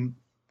don't even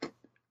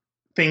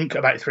think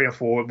about 3 or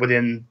 4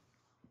 within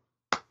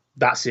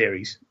that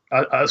series.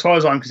 As far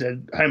as I'm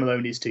concerned, Home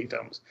Alone is 2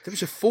 films. There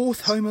was a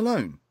 4th Home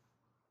Alone?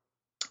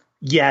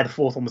 Yeah, the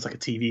 4th one was like a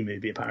TV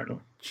movie, apparently.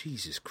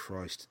 Jesus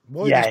Christ.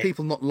 Why are these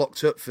people not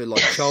locked up for,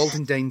 like, child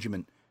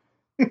endangerment?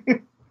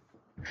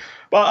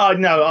 Well,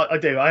 no, I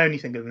do. I only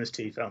think of them as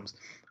 2 films.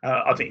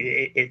 I think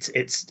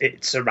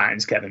it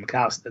surrounds Kevin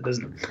McAllister,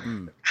 doesn't it?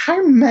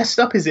 How messed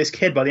up is this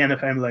kid by the end of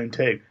Home Alone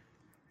 2?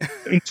 I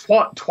mean,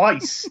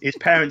 twice his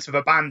parents have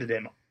abandoned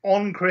him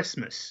on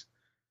Christmas.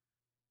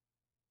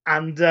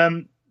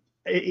 And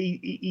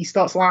he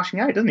starts lashing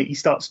out, doesn't he? He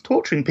starts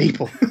torturing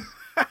people.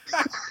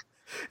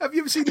 Have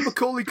you ever seen the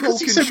Macaulay Because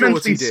he's Culkin so short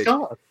mentally he did?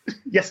 scarred.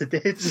 Yes, it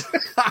did.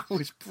 That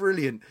was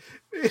brilliant.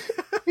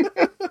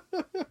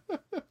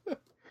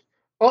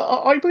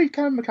 Well, I believe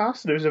Kevin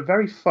McAllister is a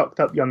very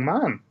fucked up young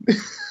man.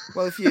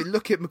 Well, if you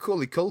look at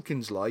Macaulay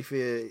Culkin's life,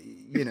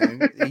 you know,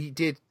 he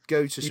did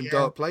go to some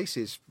dark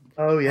places.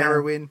 Oh, yeah.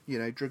 Heroin, you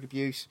know, drug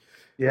abuse,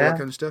 all that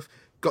kind of stuff.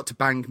 Got to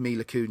bang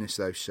Mila Kunis,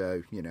 though,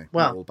 so, you know,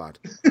 not all bad.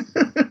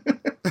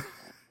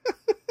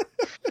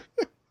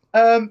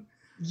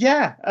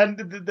 Yeah,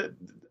 and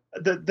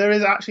there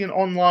is actually an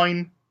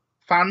online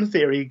fan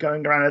theory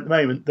going around at the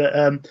moment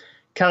that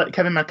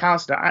Kevin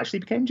McAllister actually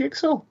became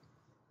Jigsaw.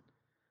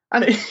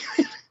 And,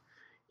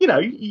 you know,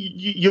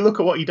 you look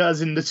at what he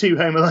does in the 2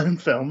 Home Alone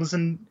films,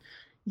 and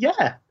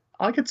yeah,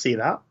 I could see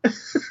that.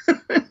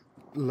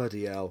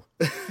 Bloody hell.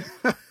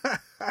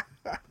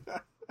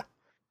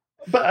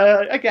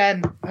 But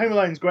again, Home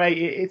Alone's great.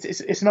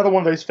 It's another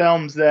one of those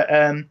films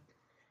that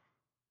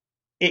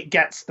it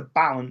gets the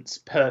balance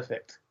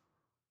perfect.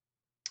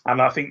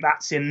 And I think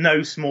that's in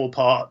no small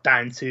part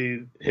down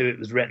to who it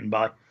was written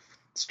by.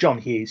 It's John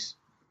Hughes.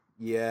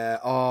 Yeah,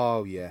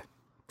 oh yeah,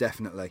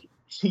 definitely.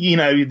 You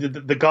know,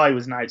 the guy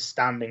was an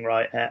outstanding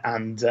writer,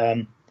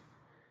 and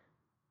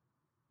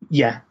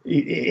yeah,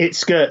 it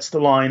skirts the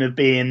line of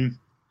being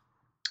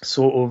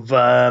sort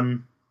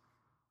of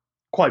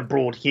quite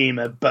broad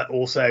humour, but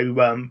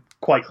also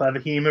quite clever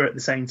humour at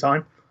the same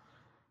time.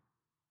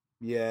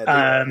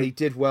 Yeah, they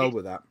did well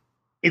with that.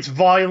 It's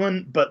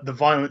violent, but the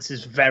violence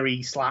is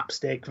very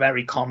slapstick,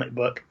 very comic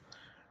book.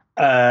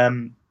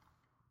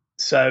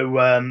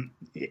 So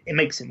it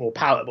makes it more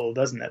palatable,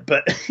 doesn't it?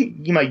 But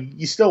you know,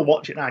 you still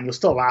watch it now and you'll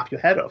still laugh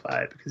your head off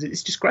at it because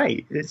it's just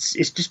great. It's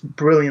just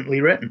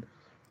brilliantly written.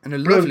 And a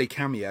lovely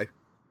cameo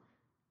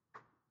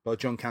by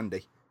John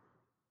Candy.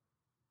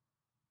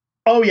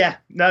 Oh yeah,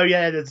 no,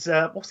 yeah. There's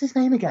what's his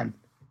name again?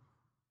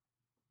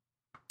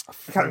 I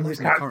can't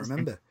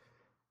remember.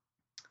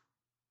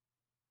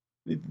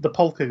 The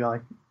polka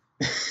guy.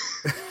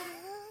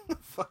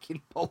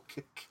 Fucking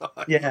polka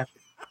guy. Yeah,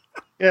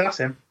 that's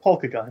him.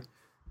 Polka guy.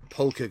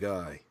 Polka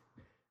guy.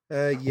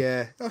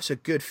 Yeah, that's a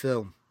good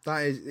film.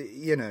 That is,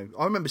 you know,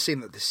 I remember seeing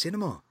it at the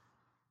cinema.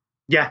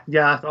 Yeah.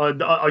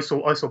 I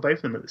saw both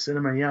of them at the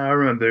cinema. Yeah, I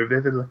remember it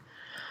vividly.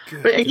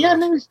 Good But God. yeah,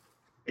 no,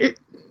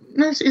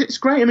 it's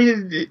great. I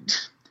mean,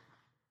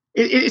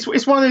 it's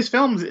one of those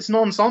films. It's an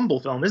ensemble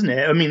film, isn't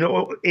it? I mean,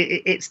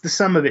 it's the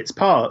sum of its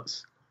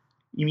parts.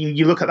 You mean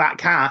you look at that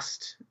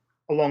cast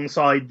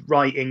alongside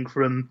writing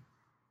from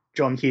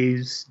John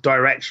Hughes,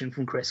 direction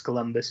from Chris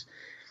Columbus.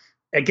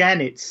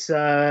 Again, it's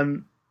as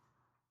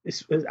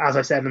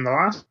I said in the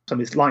last time,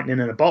 it's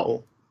lightning in a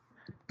bottle.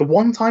 The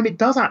one time it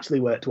does actually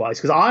work twice,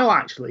 because I'll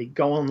actually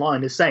go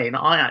online as saying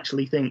I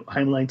actually think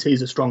Home Alone 2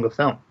 is a stronger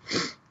film.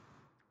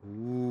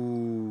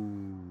 Ooh.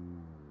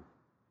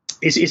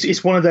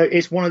 It's one of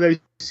those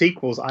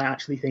sequels I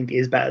actually think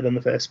is better than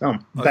the first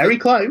film. Very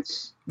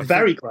close.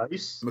 Macaulay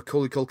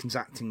Culkin's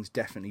acting's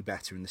definitely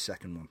better in the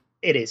second one.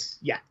 It is,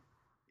 yeah.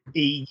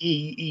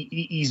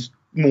 He's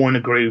more in a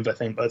groove, I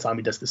think, by the time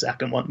he does the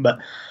second one. But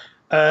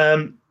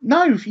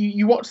no, if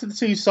you watch the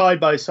 2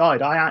 side by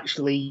side, I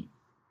actually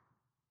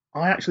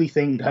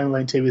think Home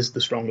Alone 2 is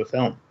the stronger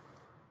film.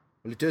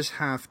 Well, it does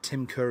have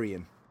Tim Curry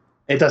in.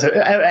 It does.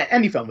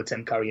 Any film with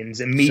Tim Curry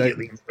is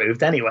immediately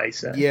improved anyway.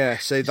 So yeah,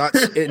 so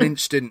that's an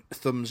instant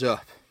thumbs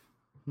up.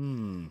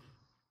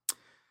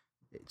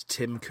 It's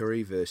Tim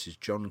Curry versus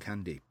John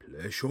Candy.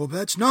 Place your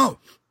bets now.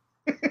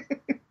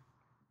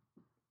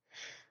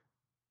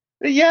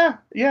 Yeah.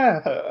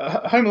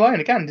 Home Alone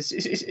again.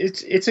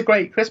 It's a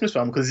great Christmas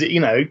film because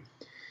you know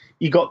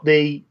you got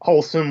the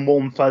wholesome,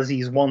 warm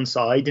fuzzies one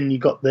side, and you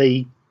got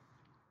the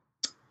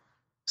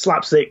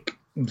slapstick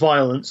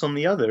violence on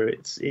the other.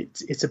 It's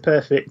a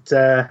perfect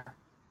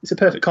it's a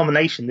perfect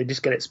combination. They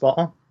just get it spot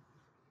on.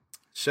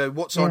 So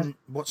what's on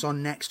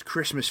next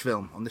Christmas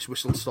film on this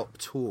Whistle Stop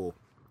tour?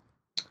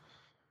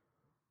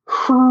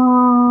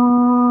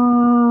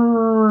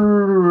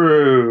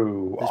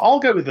 I'll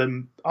go with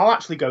them. I'll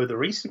actually go with the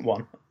recent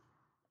one.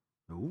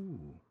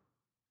 Ooh.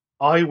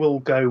 I will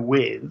go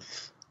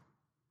with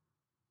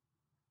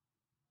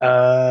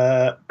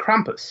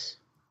Krampus.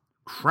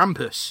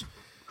 Krampus.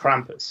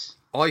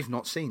 I've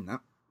not seen that.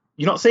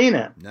 You've not seen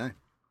it? No.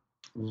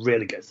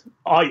 Really good.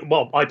 I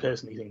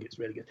personally think it's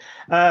really good.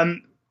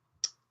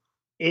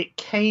 It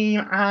came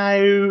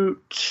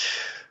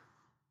out,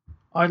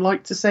 I'd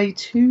like to say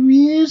 2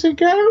 years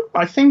ago.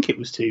 I think it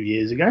was 2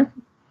 years ago.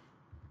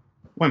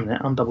 Wait a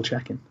minute, I'm double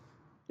checking.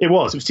 It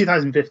was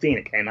 2015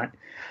 it came out.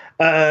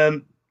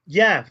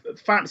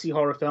 Fantasy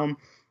horror film.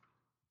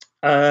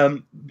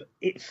 It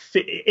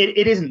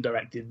isn't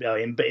directed by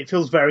him, but it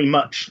feels very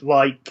much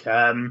like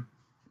a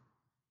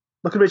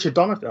Richard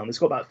Donner film. It's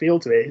got that feel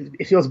to it.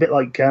 It feels a bit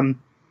like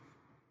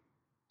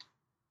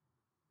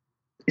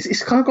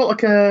it's kind of got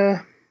like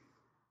a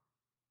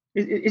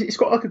it's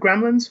got like a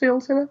Gremlins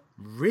feel to it.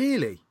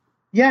 Really?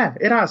 Yeah,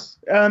 it has.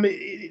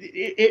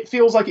 It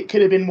feels like it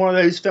could have been one of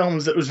those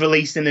films that was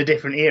released in a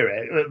different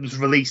era. It was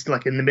released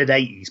like in the mid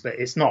 '80s, but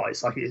it's not.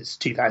 It's like it's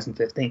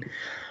 2015.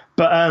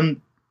 But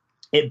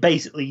it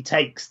basically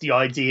takes the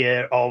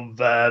idea of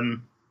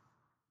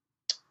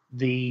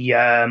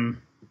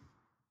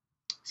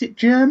is it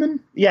German?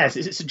 Yes,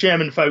 it's a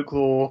German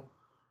folklore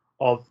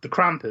of the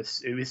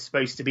Krampus, who is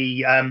supposed to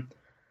be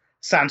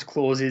Santa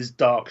Claus's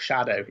dark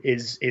shadow,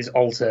 his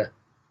alter,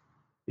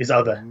 his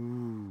other.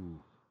 Ooh.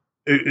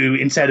 Who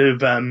instead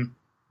of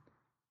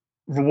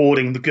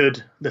rewarding the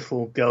good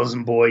little girls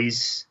and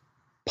boys,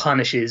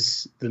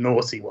 punishes the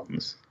naughty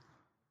ones.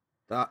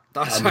 That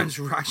sounds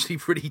actually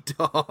pretty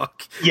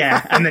dark.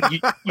 Yeah, and then you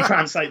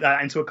translate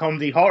that into a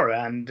comedy horror,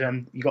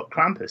 and you got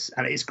Krampus,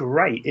 and it's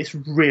great. It's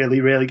really,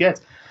 really good.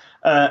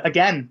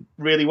 Again,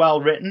 really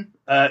well written.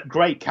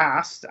 Great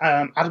cast.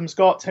 Adam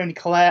Scott, Toni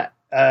Collette.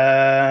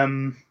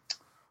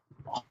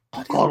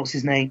 What's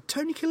his name?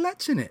 Toni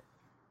Collette's in it.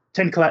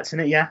 Toni Collette's in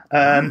it, yeah.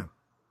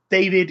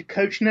 David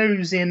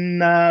Kochno's in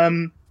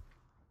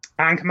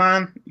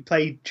Anchorman. He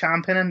played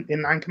Champion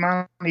in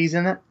Anchorman. He's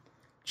in it.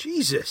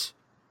 Jesus.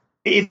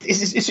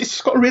 It's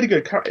just got a really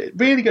good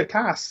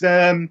cast.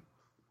 Yeah,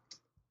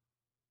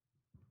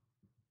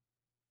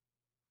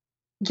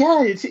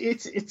 it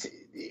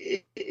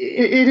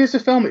is a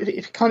film.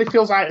 It kind of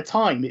feels out of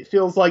time. It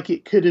feels like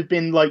it could have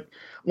been like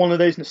one of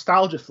those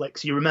nostalgia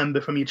flicks you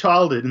remember from your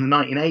childhood in the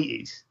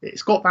 1980s.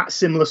 It's got that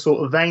similar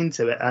sort of vein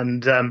to it,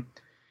 and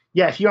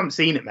yeah, if you haven't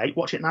seen it, mate,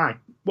 watch it now.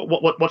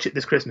 Watch it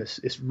this Christmas.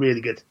 It's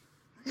really good.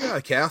 Yeah,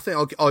 okay. I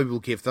think I will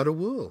give that a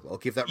whirl. I'll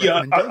give that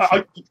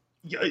recommendation.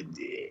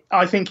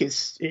 I think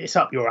it's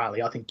up your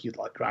alley. I think you'd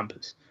like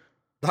Krampus.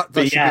 That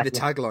should be the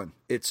tagline.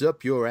 It's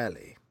up your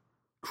alley.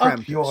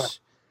 Krampus.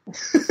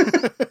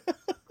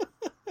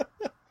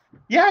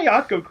 Yeah,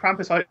 I'd go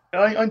Krampus.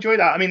 I enjoy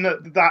that. I mean,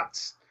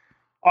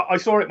 I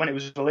saw it when it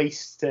was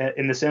released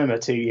in the cinema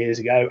 2 years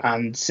ago,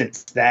 and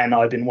since then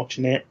I've been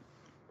watching it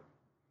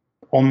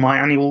on my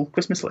annual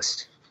Christmas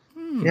list.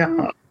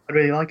 Yeah, I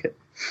really like it.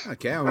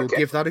 Okay, I will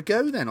give that a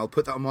go then. I'll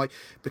put that on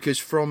because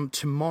from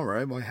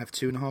tomorrow I have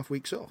 2.5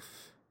 weeks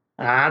off.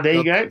 There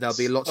you go. There'll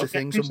be lots of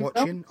things I'm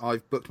watching.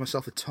 I've booked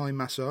myself a Thai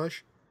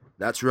massage.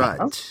 That's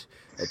right,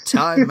 a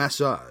Thai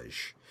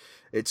massage.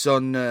 It's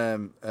on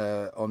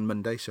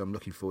Monday, so I'm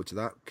looking forward to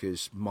that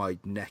because my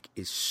neck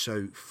is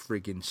so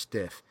friggin'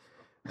 stiff.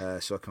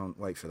 So I can't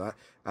wait for that.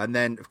 And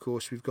then, of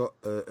course, we've got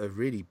a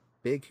really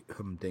big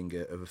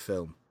humdinger of a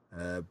film.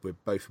 We're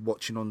both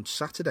watching on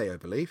Saturday, I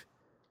believe.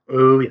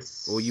 Oh,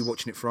 yes. Or are you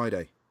watching it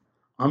Friday?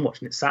 I'm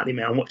watching it Saturday,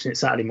 mate. I'm watching it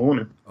Saturday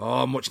morning.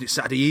 Oh, I'm watching it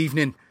Saturday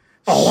evening.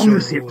 Oh, I'm going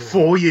to see it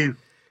before you.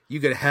 You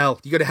go to hell.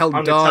 You go to hell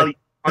and die.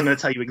 I'm going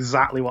to tell you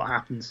exactly what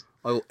happens.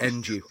 I will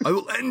end you. I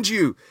will end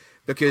you.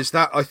 Because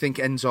that, I think,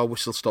 ends our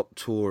whistle-stop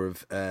tour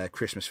of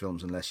Christmas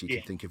films, unless you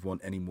can think of one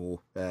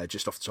anymore,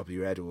 just off the top of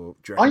your head, or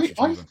do you reckon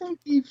I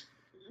think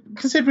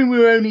considering we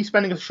were only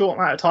spending a short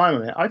amount of time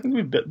on it, I think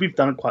we've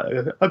done quite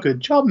a good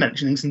job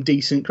mentioning some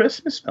decent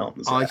Christmas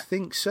films. I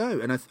think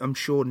so, and I'm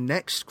sure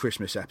next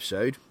Christmas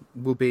episode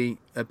will be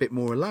a bit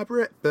more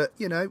elaborate, but,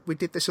 you know, we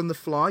did this on the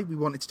fly. We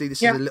wanted to do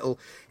this as a little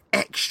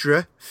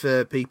extra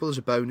for people, as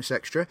a bonus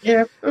extra.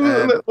 Yeah, a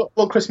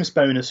little Christmas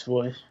bonus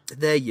for you.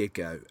 There you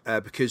go,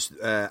 because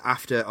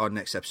after our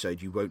next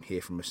episode, you won't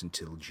hear from us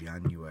until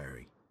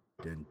January.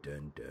 Dun,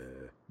 dun,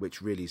 dun.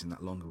 Which really isn't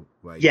that long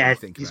away. Yeah,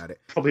 think about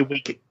it. Probably a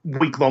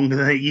week longer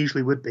than it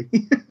usually would be.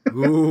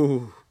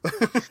 Ooh.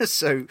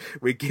 So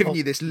we're giving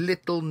you this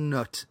little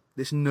nugget,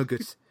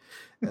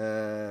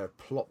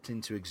 plopped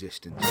into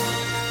existence.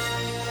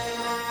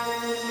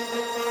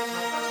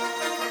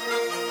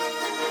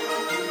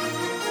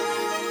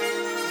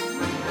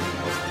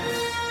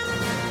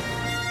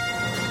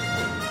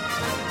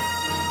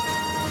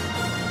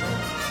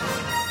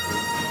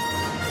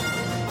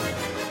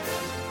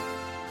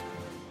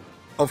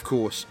 Of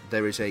course,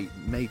 there is a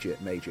major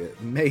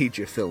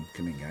film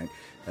coming out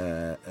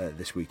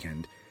this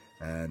weekend.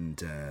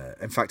 And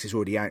in fact, it's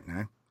already out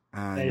now.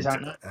 And, It is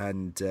out now.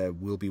 And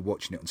we'll be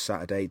watching it on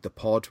Saturday. The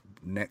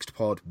next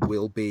pod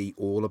will be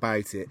all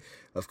about it.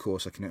 Of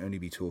course, I can only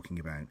be talking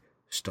about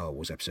Star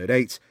Wars Episode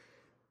 8,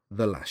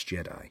 The Last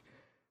Jedi.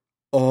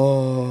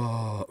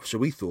 Oh, so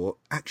we thought,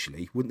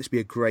 actually, wouldn't this be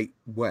a great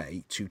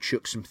way to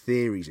chuck some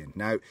theories in?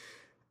 Now,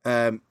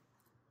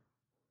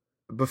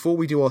 before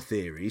we do our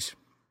theories,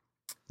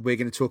 we're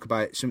going to talk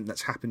about something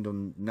that's happened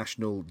on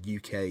national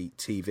UK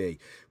TV,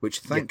 which,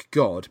 thank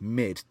God,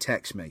 Mid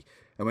texted me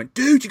and went,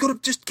 dude, you got to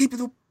just keep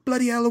the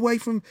bloody hell away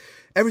from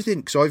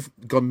everything. Because I've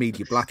gone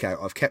media blackout.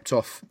 I've kept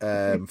off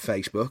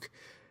Facebook,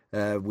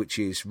 which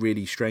is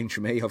really strange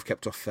for me. I've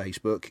kept off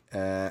Facebook,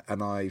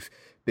 and I've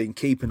been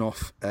keeping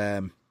off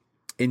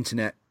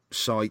internet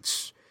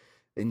sites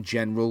in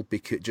general,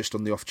 because just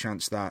on the off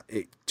chance that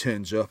it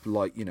turns up,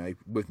 like, you know,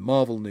 with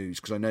Marvel news,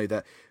 because I know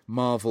that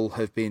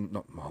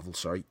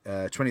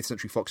 20th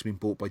Century Fox has been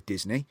bought by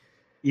Disney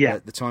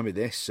at the time of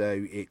this,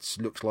 so it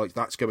looks like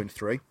that's going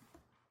through.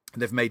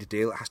 They've made a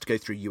deal. It has to go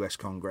through US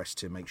Congress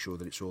to make sure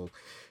that it's all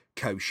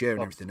kosher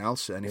and everything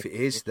else, and if it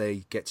is,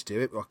 they get to do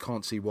it. I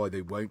can't see why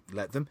they won't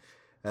let them,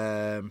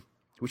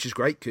 which is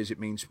great, because it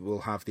means we'll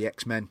have the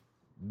X-Men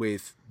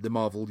with the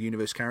Marvel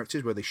Universe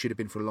characters where they should have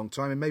been for a long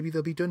time, and maybe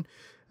they'll be done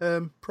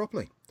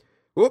properly.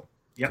 Whoop,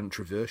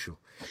 controversial.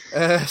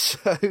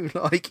 So,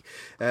 like,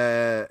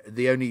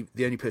 the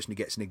only person who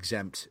gets an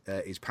exempt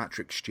is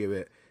Patrick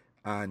Stewart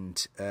and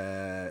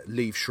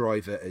Liev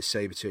Schreiber as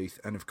Sabretooth,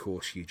 and of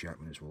course Hugh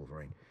Jackman as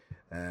Wolverine.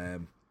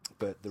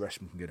 But the rest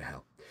of them can go to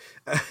hell.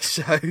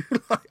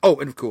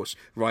 And of course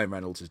Ryan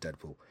Reynolds as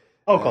Deadpool.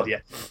 Oh God, yeah.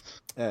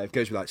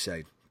 Goes without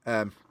saying.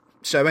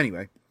 So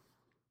anyway.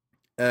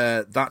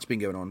 That's been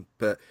going on,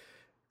 but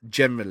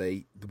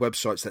generally the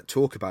websites that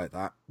talk about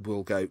that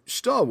will go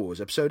Star Wars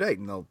Episode 8,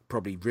 and they'll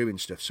probably ruin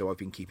stuff, so I've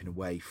been keeping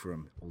away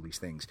from all these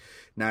things.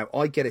 Now,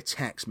 I get a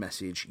text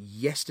message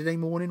yesterday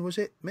morning, was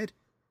it, Mid?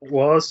 It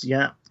was,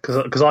 yeah,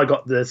 because I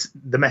got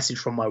the message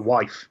from my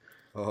wife.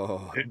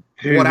 Oh,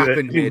 what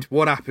happened, Mid?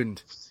 What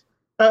happened?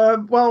 My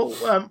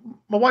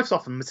wife's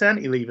off on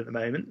maternity leave at the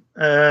moment,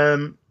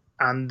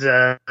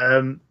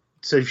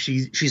 so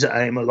she's at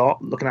home a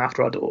lot, looking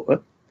after our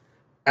daughter.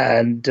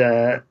 And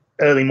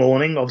early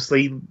morning,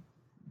 obviously,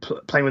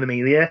 playing with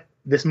Amelia.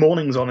 This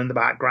morning's on in the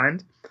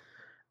background.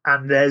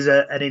 And there's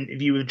an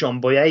interview with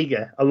John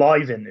Boyega, a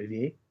live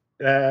interview,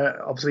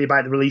 obviously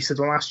about the release of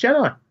The Last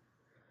Jedi.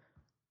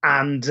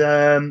 And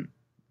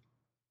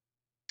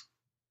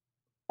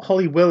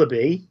Holly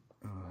Willoughby,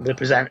 the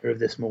presenter of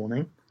this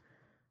morning,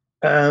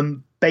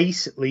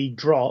 basically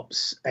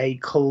drops a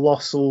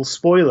colossal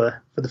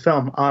spoiler for the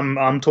film.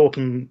 I'm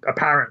talking,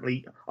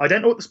 apparently, I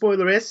don't know what the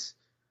spoiler is.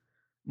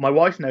 My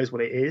wife knows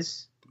what it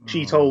is.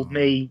 She told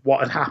me what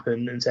had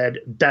happened and said,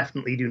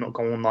 definitely do not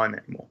go online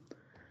anymore.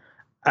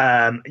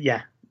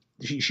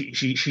 She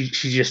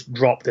just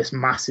dropped this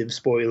massive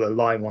spoiler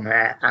live on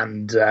air,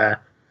 and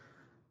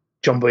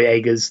John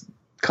Boyega's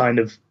kind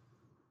of,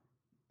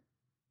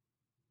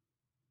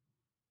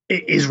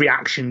 his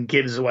reaction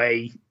gives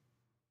away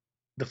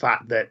the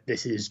fact that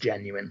this is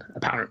genuine,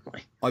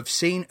 apparently. I've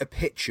seen a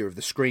picture of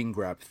the screen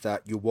grab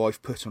that your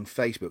wife put on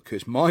Facebook,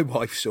 because my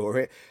wife saw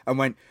it and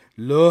went,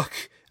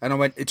 look. And I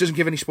went, it doesn't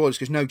give any spoilers.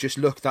 Because no, just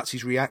look, that's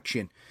his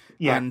reaction.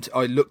 Yeah. And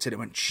I looked at it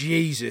and went,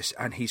 Jesus,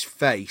 and his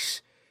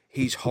face,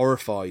 he's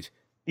horrified.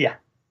 Yeah.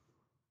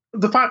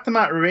 The fact of the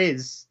matter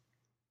is,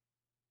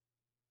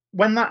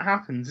 when that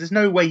happens, there's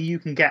no way you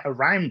can get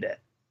around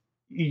it.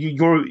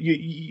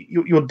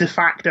 Your de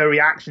facto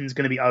reaction is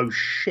going to be, oh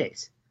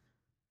shit.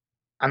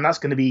 And that's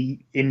going to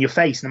be in your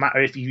face, no matter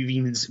if you've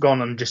even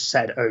gone and just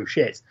said, oh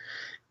shit.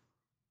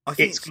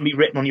 It's going to be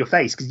written on your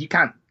face, because you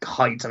can't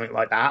hide something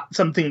like that.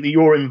 Something that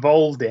you're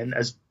involved in,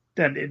 as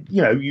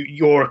you know,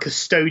 you're a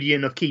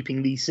custodian of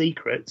keeping these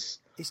secrets.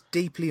 It's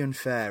deeply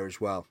unfair as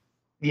well.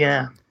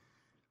 Yeah.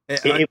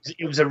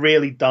 It was a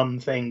really dumb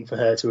thing for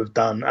her to have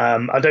done.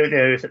 I don't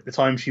know if at the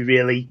time she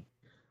really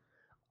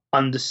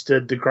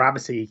understood the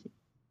gravity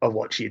of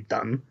what she had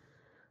done.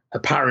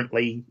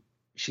 Apparently,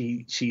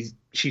 she's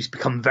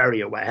become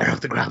very aware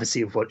of the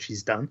gravity of what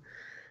she's done.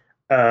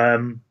 Has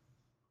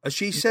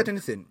she said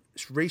anything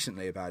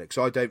recently about it?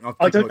 Because I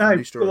don't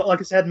know. Like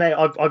I said, mate,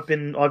 I've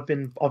been.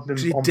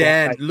 You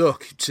daren't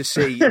look to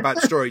see about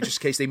the story just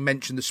in case they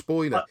mention the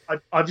spoiler.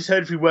 I've just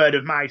heard through word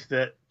of mouth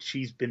that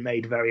she's been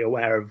made very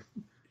aware of.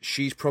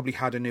 She's probably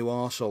had a new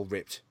arsehole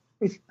ripped.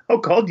 Oh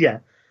God, yeah.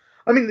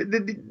 I mean,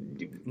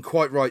 and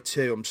quite right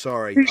too. I'm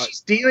sorry. Who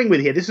she's dealing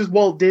with here? This is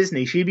Walt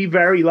Disney. She'd be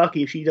very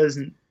lucky if she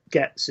doesn't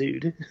get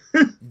sued.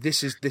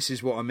 This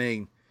is what I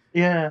mean.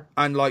 Yeah.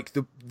 And like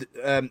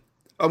I'm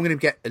going to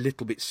get a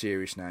little bit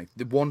serious now.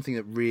 The one thing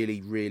that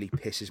really, really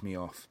pisses me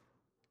off.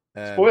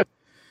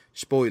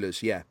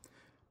 Spoilers, yeah.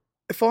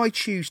 If I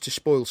choose to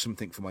spoil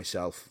something for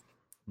myself,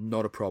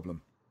 not a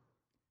problem.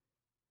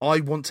 I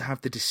want to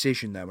have the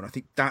decision though, and I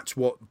think that's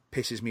what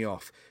pisses me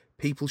off.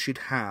 People should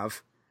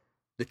have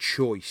the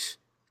choice.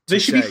 They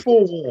should be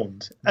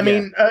forewarned.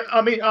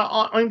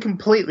 I'm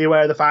completely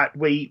aware of the fact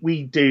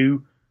we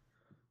do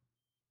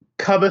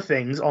cover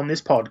things on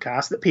this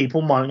podcast that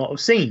people might not have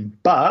seen,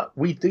 but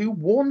we do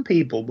warn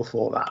people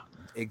before that.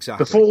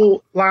 Exactly.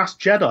 Before Last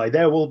Jedi,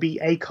 there will be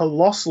a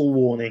colossal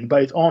warning,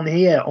 both on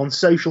here, on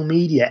social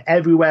media,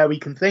 everywhere we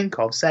can think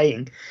of,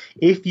 saying,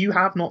 if you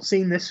have not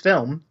seen this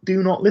film,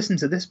 do not listen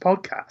to this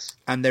podcast.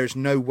 And there's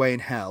no way in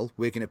hell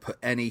we're going to put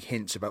any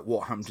hints about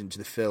what happened into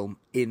the film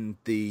in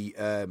the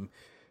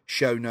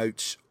show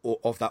notes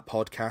of that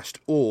podcast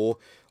or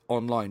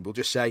online. We'll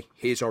just say,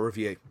 here's our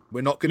review.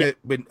 We're not going to...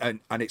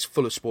 And it's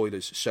full of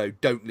spoilers, so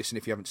don't listen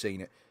if you haven't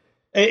seen it.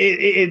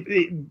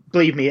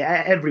 Believe me,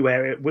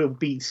 everywhere it will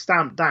be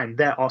stamped down.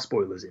 There are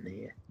spoilers in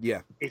here.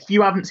 Yeah. If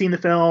you haven't seen the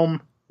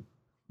film,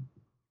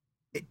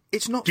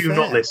 it's not do fair.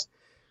 not listen.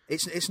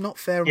 It's not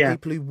fair on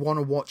people who want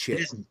to watch it.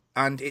 It isn't.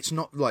 And it's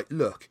not like,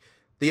 look,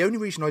 the only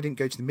reason I didn't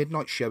go to the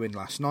midnight showing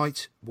last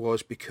night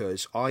was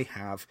because I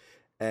have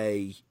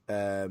a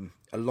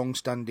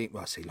long-standing,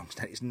 well, I say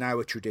long-standing, it's now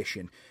a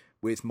tradition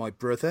with my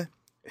brother,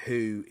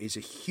 who is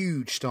a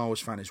huge Star Wars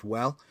fan as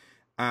well.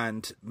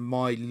 And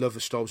my love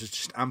of Star Wars is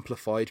just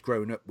amplified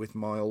growing up with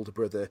my older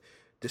brother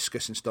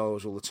discussing Star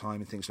Wars all the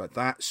time and things like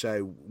that.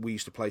 So we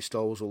used to play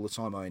Star Wars all the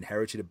time. I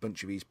inherited a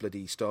bunch of his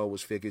bloody Star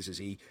Wars figures as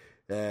he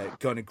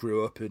kind of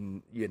grew up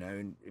and,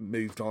 and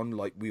moved on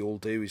like we all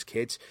do as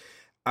kids.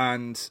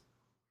 And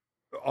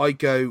I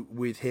go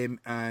with him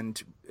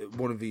and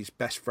one of his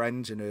best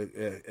friends and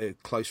a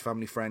close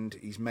family friend,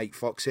 his mate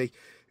Foxy,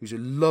 who's a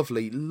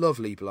lovely,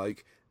 lovely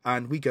bloke.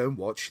 And we go and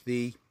watch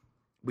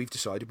we've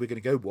decided we're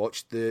going to go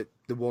watch the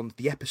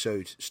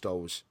episode Star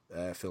Wars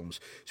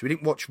films. So we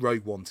didn't watch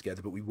Rogue One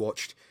together, but we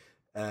watched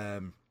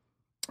obviously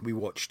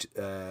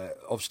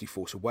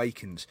Force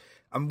Awakens,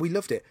 and we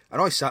loved it. And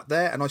I sat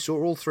there and I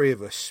saw all three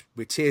of us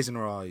with tears in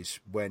our eyes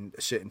when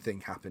a certain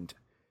thing happened.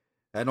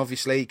 And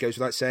obviously, it goes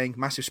without saying,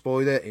 massive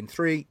spoiler in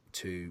 3,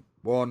 2,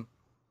 1,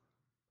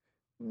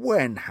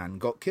 when Han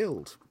got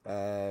killed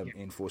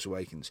in Force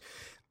Awakens.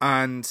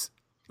 And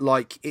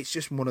it's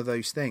just one of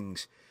those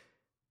things.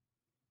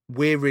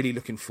 We're really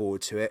looking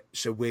forward to it,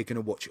 so we're going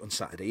to watch it on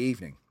Saturday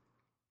evening.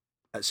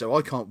 So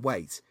I can't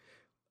wait.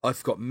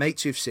 I've got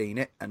mates who've seen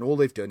it, and all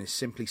they've done is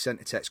simply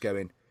sent a text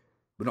going,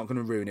 we're not going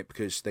to ruin it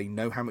because they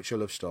know how much I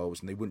love Star Wars,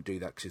 and they wouldn't do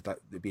that because that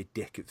would be a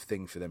dick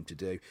thing for them to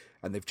do.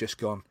 And they've just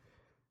gone,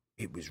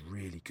 it was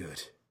really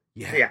good.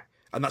 Yeah.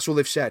 And that's all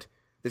they've said.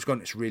 They've gone,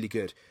 it's really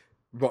good.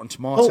 Rotten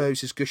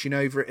Tomatoes is gushing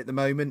over it at the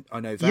moment. I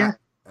know that.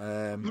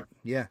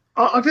 Yeah.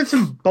 I've heard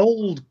some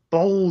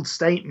bold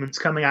statements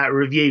coming out of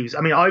reviews.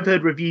 I mean, I've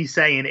heard reviews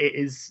saying it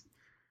is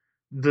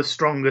the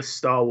strongest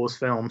Star Wars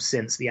film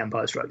since The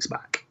Empire Strikes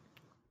Back.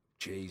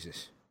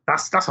 Jesus,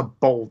 that's a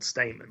bold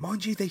statement.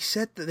 Mind you, they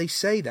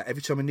say that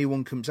every time a new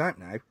one comes out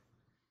now.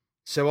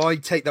 So I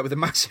take that with a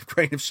massive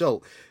grain of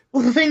salt.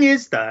 Well, the thing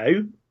is,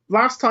 though,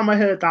 last time I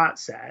heard that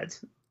said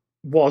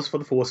was for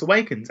The Force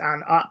Awakens,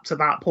 and up to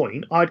that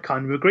point, I'd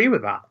kind of agree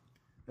with that.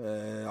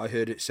 I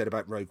heard it said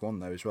about Rogue One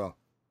though as well.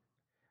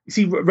 You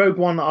see, Rogue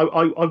One,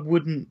 I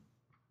wouldn't.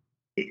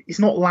 It's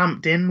not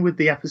lamped in with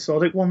the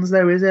episodic ones,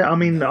 though, is it? I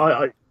mean,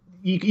 No.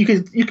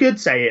 You could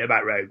say it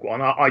about Rogue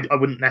One. I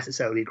wouldn't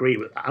necessarily agree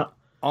with that.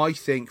 I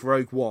think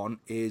Rogue One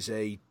is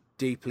a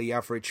deeply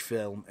average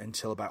film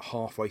until about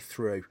halfway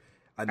through,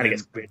 and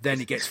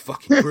then it gets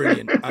fucking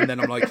brilliant, and then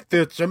I'm like,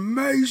 that's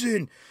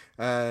amazing.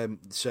 But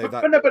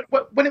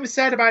when it was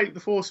said about The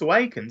Force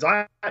Awakens,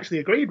 I actually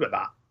agreed with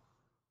that.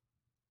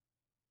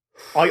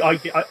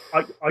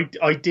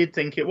 I did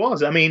think it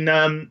was. I mean,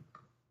 I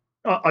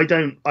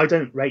don't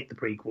rate the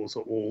prequels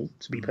at all,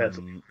 to be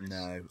perfectly honest.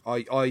 No,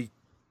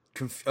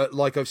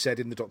 like I've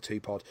said in the Doc 2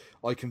 pod,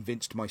 I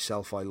convinced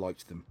myself I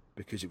liked them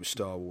because it was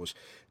Star Wars.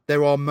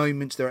 There are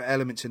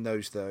elements in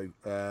those though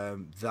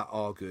that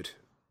are good,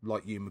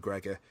 like Ewan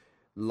McGregor,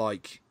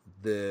 like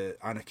the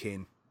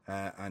Anakin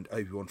and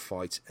Obi-Wan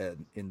fight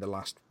in the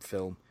last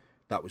film.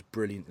 That was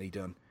brilliantly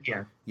done.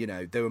 Yeah.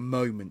 There were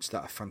moments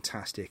that are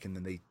fantastic, and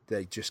then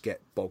they just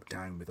get bogged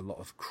down with a lot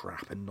of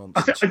crap and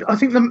nonsense. I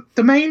think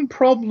the main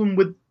problem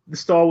with the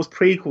Star Wars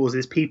prequels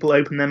is people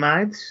open their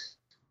mouths.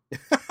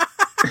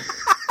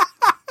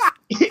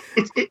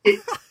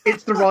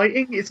 It's the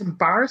writing. It's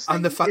embarrassing.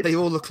 And the fact they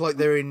all look like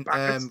they're in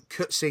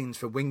cutscenes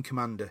for Wing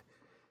Commander.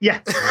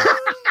 Yeah.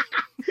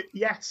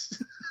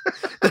 Yes.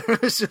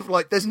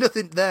 There's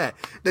nothing there.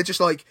 They're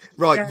just like,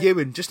 right,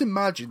 Ewan, just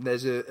imagine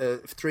there's a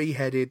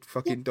three-headed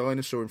fucking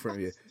dinosaur in front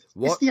of you.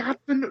 What? It's the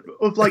advent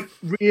of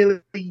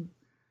really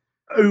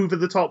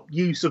over-the-top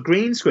use of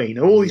green screen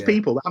and all these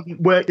people that haven't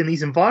worked in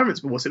these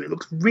environments before, so it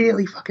looks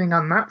really fucking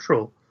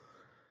unnatural.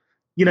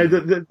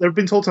 They've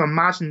been told to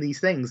imagine these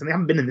things, and they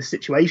haven't been in this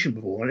situation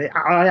before, and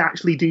I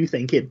actually do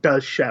think it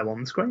does show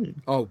on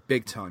screen. Oh,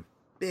 big time.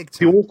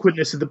 The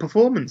awkwardness of the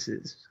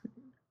performances.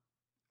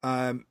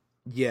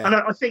 Yeah, and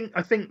I think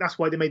that's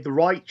why they made the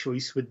right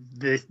choice with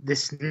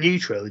this new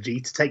trilogy,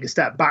 to take a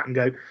step back and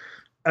go,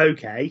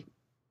 okay,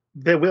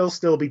 there will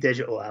still be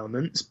digital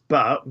elements,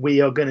 but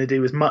we are going to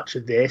do as much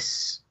of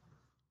this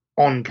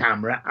on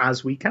camera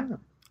as we can.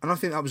 And I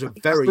think that was a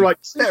very,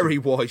 very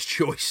wise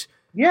choice.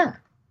 Yeah.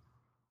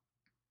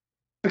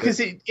 Because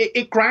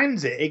it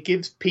grounds it. It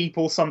gives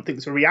people something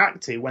to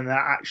react to when they're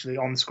actually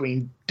on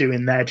screen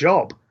doing their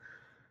job.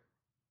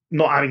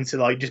 Not having to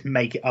like just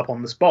make it up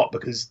on the spot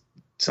because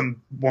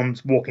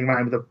someone's walking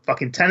around with a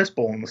fucking tennis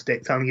ball on the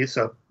stick telling you it's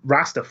a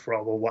Rasta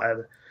frog or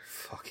whatever.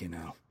 Fucking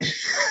hell.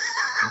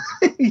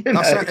 You know?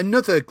 That's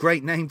another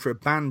great name for a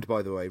band,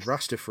 by the way,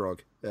 Rasta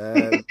Frog.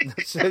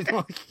 So,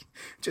 like,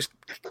 just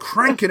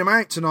cranking them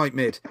out tonight,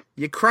 Mid.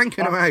 You're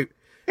cranking them out.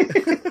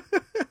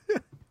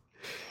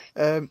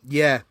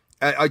 Yeah,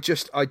 I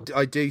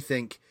do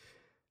think,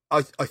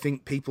 I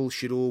think people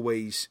should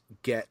always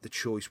get the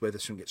choice whether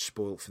something gets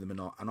spoilt for them or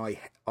not. And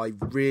I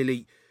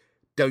really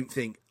don't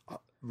think,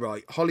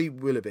 right, Holly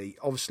Willoughby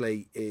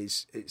obviously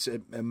it's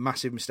a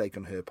massive mistake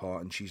on her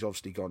part, and she's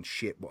obviously gone,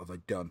 shit, what have I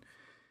done?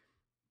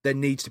 There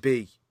needs to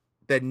be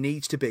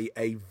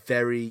a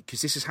very,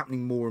 because this is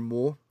happening more and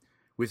more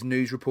with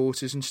news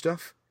reporters and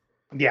stuff.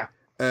 Yeah.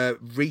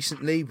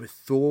 Recently with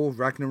Thor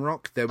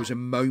Ragnarok, there was a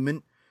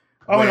moment.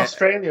 In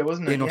Australia,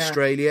 wasn't it? In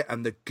Australia,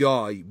 and the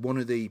guy, one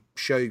of the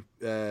show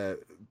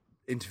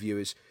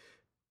interviewers,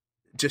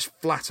 just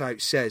flat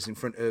out says in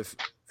front of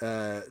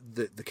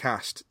the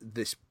cast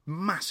this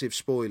massive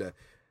spoiler,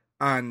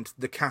 and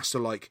the cast are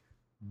like,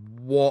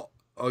 "What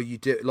are you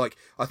doing?" Like,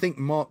 I think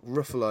Mark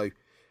Ruffalo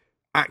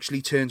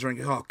actually turns around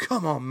and goes, "Oh,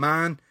 come on,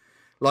 man!"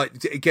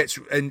 Like, it gets,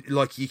 and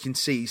like you can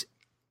see,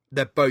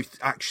 they're both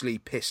actually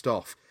pissed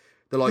off.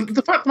 They're like,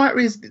 the fact of the matter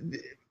is,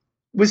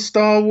 with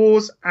Star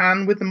Wars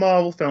and with the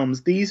Marvel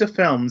films, these are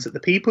films that the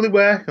people who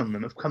work on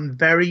them have become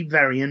very,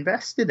 very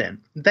invested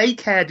in. They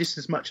care just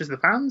as much as the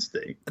fans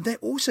do. And they're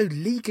also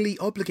legally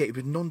obligated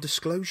with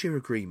non-disclosure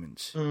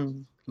agreements.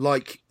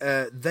 Like,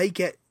 they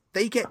get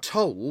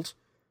told,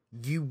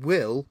 you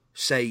will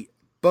say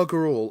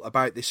bugger all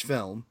about this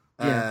film.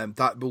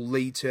 That will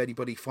lead to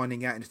anybody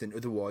finding out anything.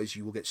 Otherwise,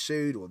 you will get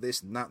sued, or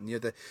this and that and the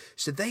other.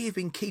 So they have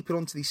been keeping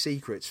on to these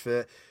secrets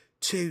for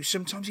 2,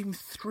 sometimes even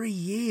 3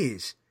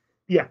 years.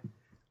 Yeah.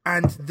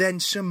 And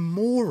then some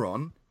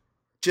moron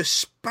just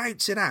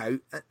spouts it out.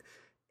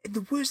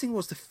 The worst thing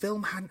was the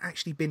film hadn't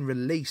actually been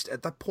released.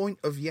 At the point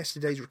of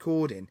yesterday's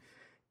recording,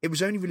 it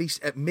was only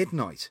released at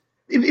midnight.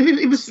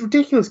 It was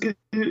ridiculous.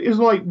 It was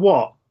like,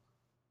 what?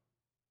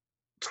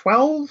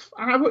 12,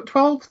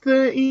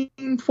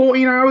 13,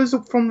 14 hours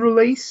from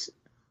release.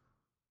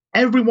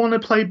 Everyone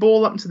had played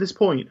ball up to this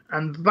point,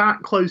 and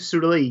that close to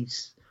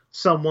release,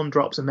 someone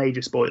drops a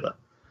major spoiler.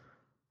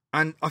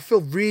 And I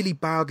feel really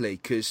badly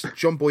because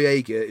John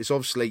Boyega is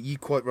obviously, you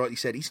quite rightly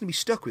said, he's going to be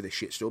stuck with this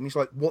shitstorm. He's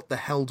like, what the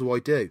hell do I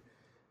do?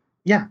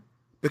 Yeah.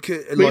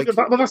 Because,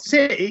 but that's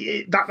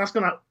it. That's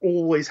going to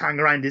always hang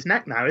around his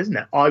neck now, isn't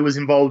it? I was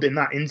involved in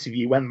that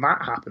interview when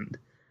that happened.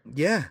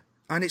 Yeah.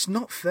 And it's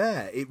not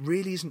fair. It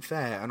really isn't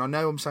fair. And I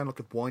know I'm sounding like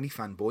a whiny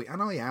fanboy,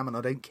 and I am, and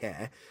I don't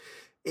care.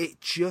 It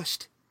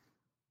just,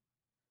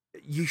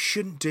 you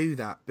shouldn't do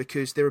that,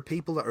 because there are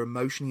people that are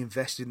emotionally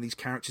invested in these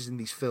characters in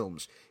these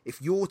films.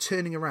 If you're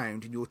turning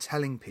around and you're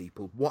telling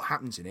people what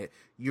happens in it,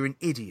 you're an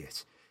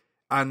idiot.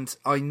 And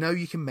I know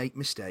you can make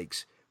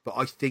mistakes, but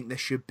I think there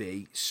should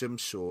be some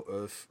sort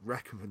of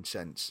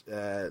recompense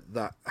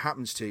that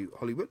happens to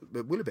Holly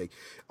Willoughby.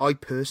 I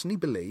personally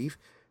believe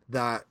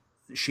that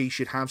she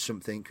should have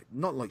something,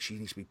 not like she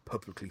needs to be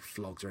publicly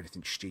flogged or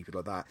anything stupid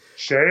like that.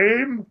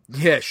 Shame.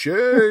 Yeah,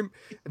 shame.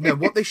 No,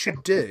 what they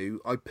should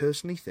do, I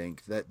personally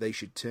think that they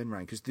should turn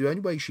around, because the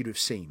only way she'd have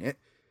seen it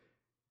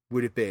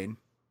would have been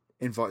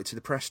invited to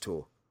the press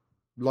tour.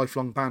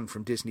 Lifelong ban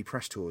from Disney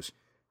press tours,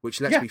 which,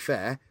 let's be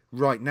fair,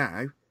 right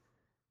now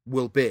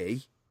will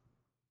be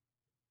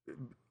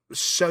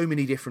so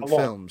many different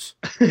films.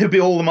 It'll be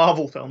all the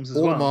Marvel films as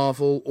well. All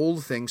Marvel, all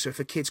the things. So if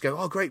the kids go,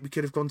 oh great, we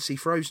could have gone to see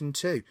Frozen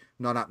 2.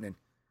 Not happening.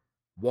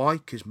 Why?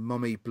 Because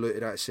Mummy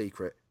blurted out a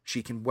secret.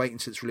 She can wait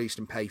until it's released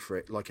and pay for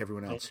it like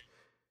everyone else.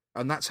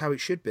 And that's how it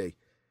should be.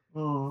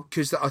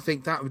 Because I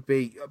think that would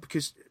be,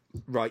 because,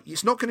 right,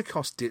 it's not going to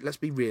cost, let's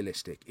be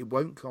realistic, it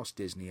won't cost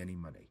Disney any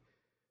money.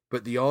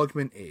 But the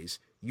argument is,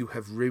 you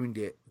have ruined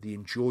the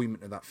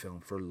enjoyment of that film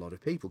for a lot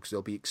of people, because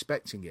they'll be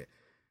expecting it.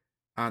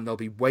 And they'll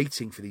be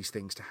waiting for these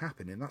things to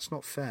happen, and that's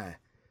not fair.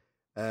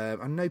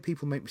 I know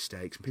people make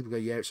mistakes, and people go,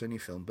 yeah, it's only a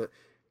film, but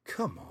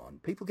come on,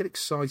 people get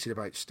excited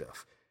about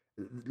stuff.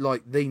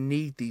 Like, they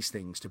need these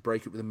things to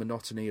break up with the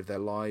monotony of their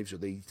lives, or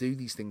they do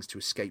these things to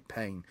escape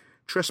pain.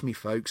 Trust me,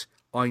 folks,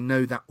 I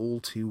know that all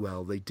too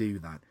well. They do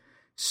that.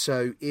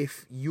 So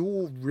if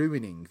you're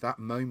ruining that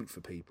moment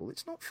for people,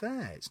 it's not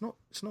fair. It's not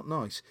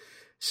nice.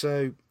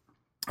 So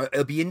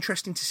it'll be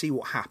interesting to see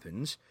what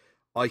happens.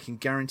 I can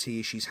guarantee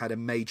you she's had a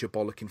major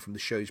bollocking from the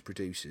show's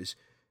producers.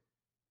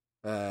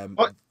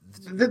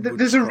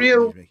 There's a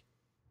real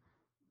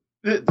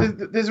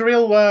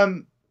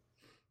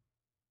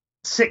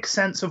sixth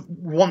sense of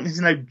wanting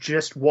to know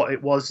just what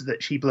it was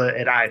that she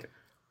blurted out.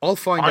 I'll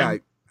find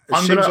out.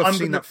 As soon as I've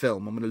seen that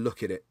film, I'm going to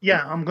look at it.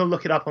 Yeah, I'm going to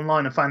look it up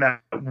online and find out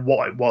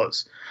what it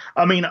was.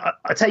 I mean,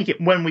 I take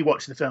it when we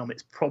watch the film,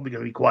 it's probably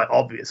going to be quite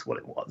obvious what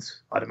it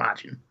was, I'd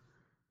imagine.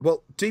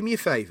 Well, do me a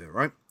favour,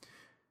 right?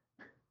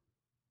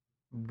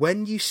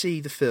 When you see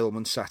the film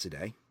on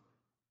Saturday,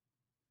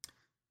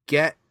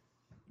 get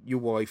your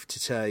wife to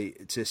say,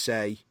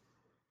 sorry,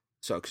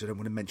 because I don't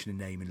want to mention a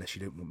name unless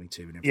you don't want me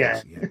to. And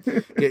Yeah.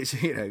 It's,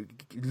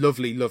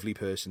 lovely, lovely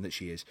person that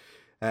she is.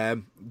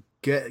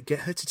 Get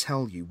her to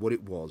tell you what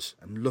it was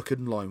and look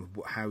online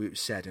with how it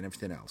was said and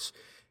everything else.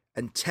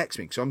 And text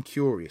me, because I'm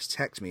curious.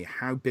 Text me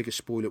how big a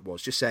spoiler it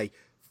was. Just say,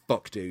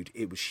 fuck, dude,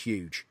 it was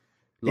huge.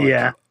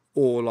 Yeah.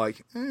 Or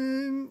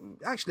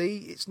actually,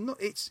 it's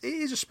not. It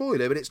is a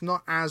spoiler, but it's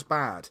not as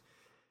bad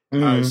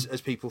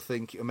as people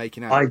think are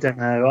making out. I don't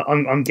know.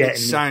 I'm getting. It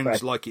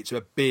sounds like it's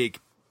a big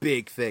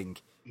thing.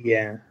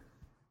 Yeah.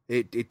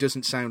 It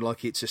doesn't sound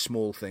like it's a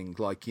small thing.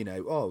 Like,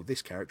 oh,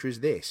 this character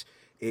is this.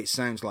 It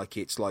sounds like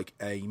it's like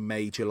a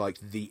major, like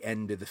the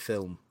end of the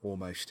film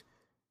almost.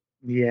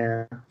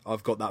 Yeah.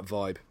 I've got that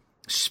vibe.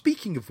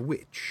 Speaking of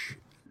which,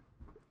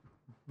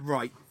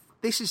 right,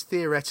 this is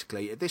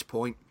theoretically, at this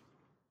point,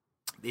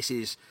 this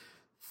is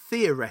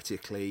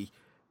theoretically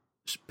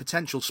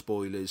potential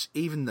spoilers,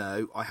 even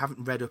though I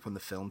haven't read up on the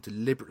film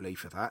deliberately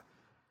for that.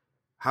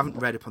 Haven't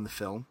read up on the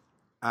film,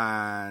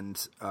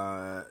 and,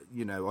 I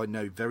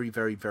know very,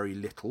 very, very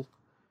little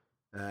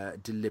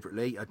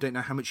deliberately. I don't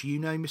know how much you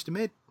know, Mr.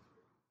 Mid.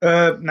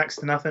 Next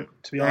to nothing,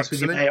 to be honest with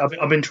you, mate.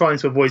 I've been trying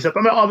to avoid stuff.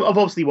 I mean, I've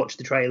obviously watched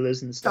the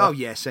trailers and stuff. Oh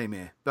yeah, same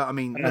here. But I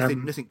mean,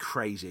 nothing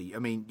crazy. I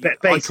mean, I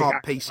basic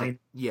can't piece it. outline.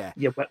 Yeah,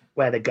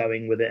 where they're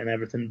going with it and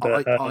everything.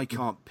 But I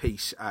can't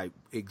piece out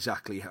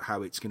exactly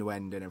how it's going to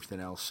end and everything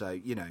else. So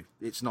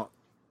it's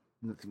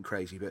nothing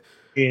crazy. But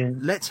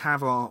let's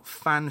have our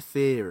fan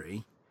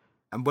theory,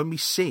 and when we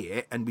see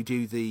it and we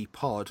do the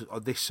pod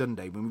on this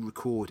Sunday, when we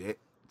record it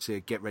to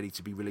get ready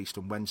to be released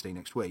on Wednesday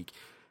next week,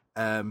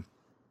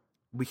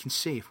 we can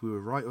see if we were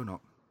right or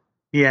not.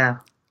 Yeah.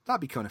 That'd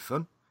be kind of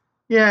fun.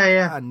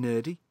 Yeah. And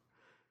nerdy.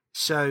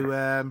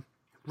 So,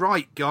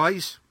 right,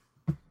 guys.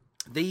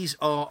 These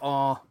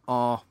are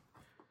our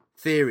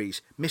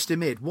theories. Mr.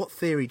 Mid, what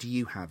theory do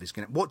you have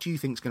what do you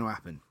think is going to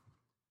happen?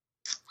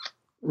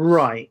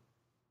 Right.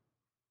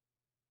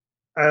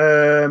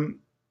 I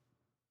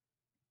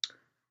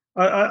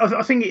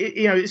think,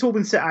 it's all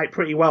been set out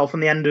pretty well from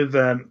the end of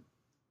The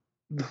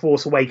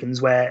Force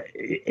Awakens, where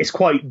it's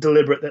quite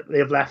deliberate that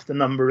they've left a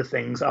number of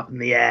things up in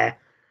the air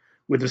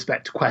with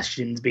respect to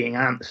questions being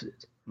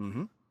answered.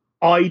 Mm-hmm.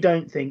 I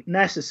don't think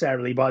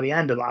necessarily by the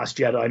end of Last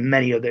Jedi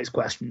many of those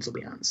questions will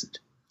be answered.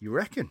 You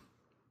reckon?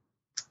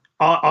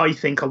 I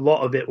think a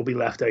lot of it will be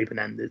left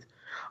open-ended.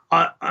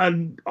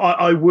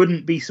 I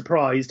wouldn't be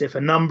surprised if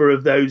a number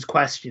of those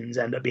questions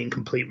end up being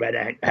complete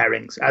red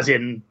herrings, as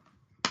in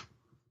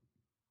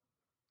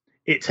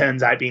it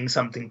turns out being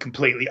something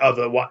completely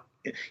other.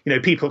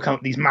 People have come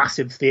up with these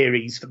massive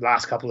theories for the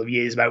last couple of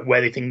years about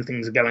where they think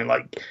things are going,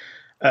 why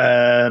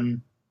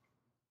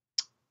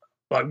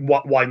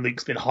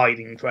Luke's been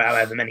hiding for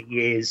however many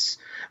years,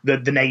 the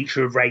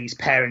nature of Rey's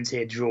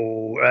parentage,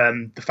 or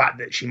the fact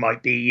that she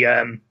might be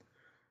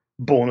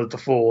born of the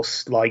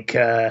Force, like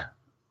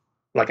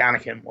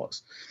Anakin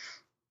was.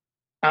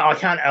 I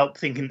can't help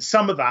thinking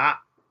some of that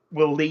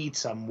will lead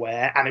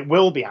somewhere, and it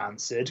will be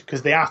answered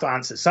because they have to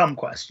answer some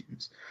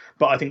questions.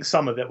 But I think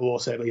some of it will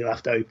also be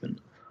left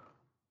open.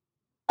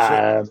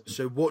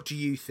 So what do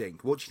you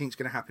think? What do you think is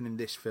going to happen in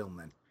this film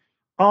then?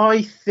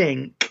 I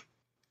think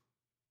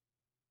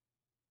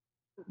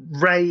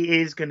Rey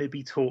is going to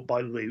be taught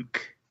by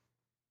Luke,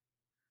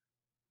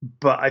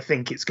 but I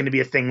think it's going to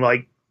be a thing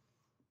like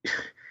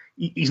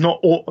he's not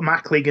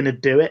automatically going to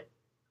do it,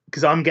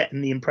 because I'm getting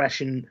the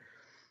impression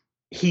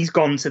he's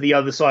gone to the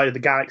other side of the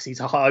galaxy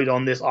to hide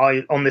on this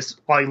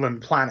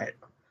island planet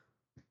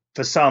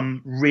for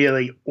some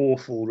really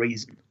awful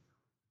reason.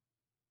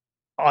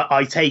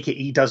 I take it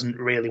he doesn't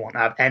really want to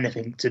have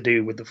anything to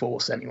do with the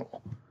Force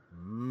anymore.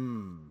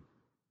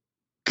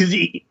 Because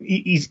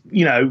he's,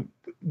 the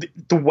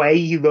way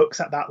he looks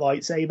at that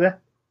lightsaber,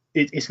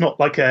 it's not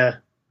like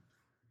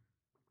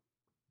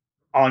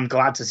I'm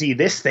glad to see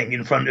this thing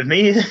in front of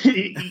me.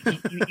 He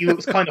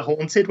looks kind of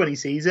haunted when he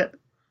sees it.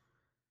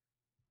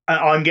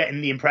 I'm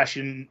getting the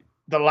impression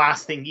the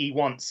last thing he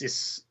wants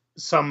is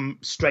some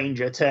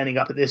stranger turning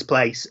up at this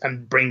place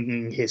and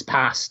bringing his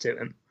past to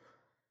him.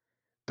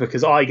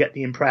 Because I get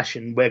the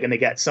impression we're going to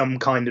get some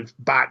kind of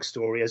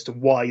backstory as to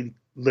why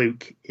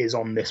Luke is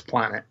on this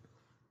planet.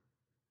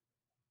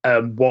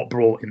 What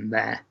brought him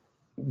there?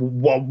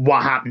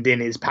 What happened in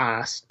his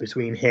past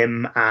between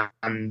him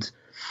and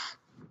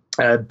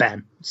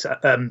Ben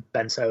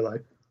Solo?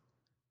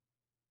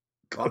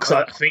 Because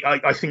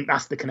I think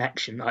that's the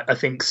connection. I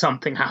think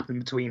something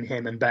happened between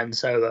him and Ben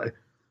Solo.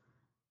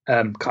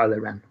 Kylo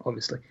Ren,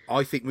 obviously.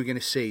 I think we're going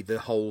to see the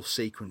whole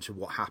sequence of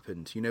what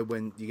happened.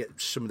 When you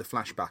get some of the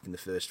flashback in the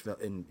first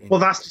film. Well,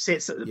 that's just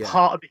it. So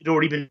part of it had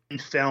already been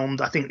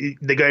filmed. I think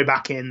they go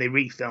back in, they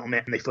refilm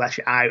it, and they flesh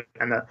it out.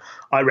 And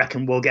I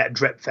reckon we'll get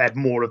drip-fed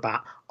more of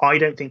that. I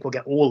don't think we'll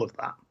get all of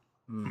that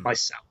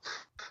myself.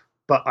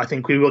 But I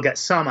think we will get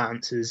some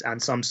answers,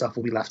 and some stuff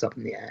will be left up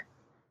in the air.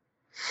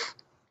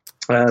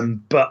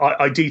 But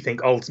I do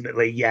think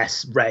ultimately,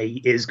 yes, Rey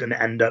is going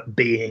to end up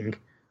being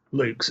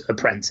Luke's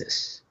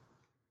apprentice.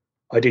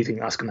 I do think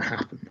that's going to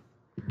happen.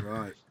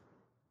 Right.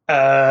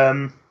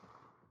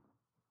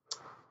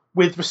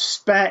 with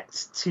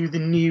respect to the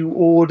New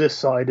Order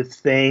side of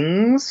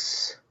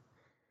things,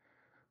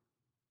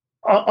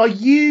 are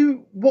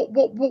you what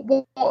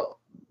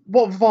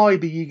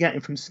vibe are you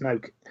getting from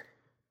Snoke?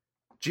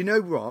 Do you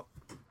know what?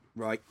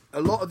 Right,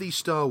 a lot of these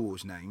Star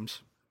Wars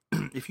names,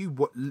 if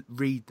you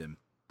read them,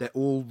 they're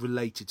all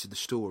related to the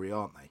story,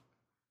 aren't they?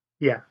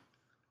 Yeah.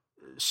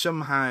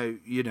 Somehow,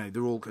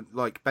 they're all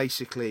like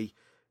basically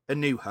A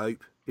New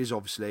Hope is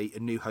obviously A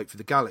New Hope for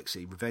the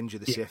Galaxy. Revenge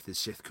of the Sith, the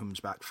Sith comes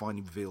back,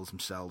 finally reveals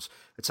themselves.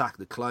 Attack of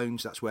the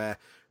Clones, that's where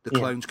the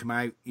clones come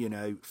out.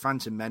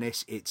 Phantom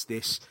Menace, it's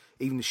this,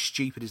 even as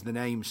stupid as the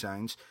name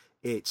sounds,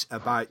 it's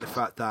about the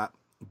fact that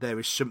there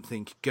is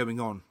something going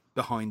on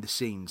behind the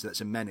scenes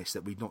that's a menace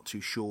that we're not too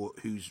sure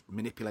who's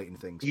manipulating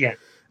things. Yeah.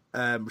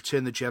 Return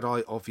of the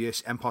Jedi,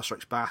 obvious. Empire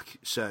Strikes Back,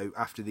 so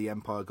after the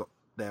Empire got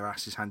their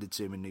asses handed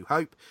to them in New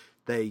Hope,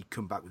 they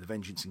come back with a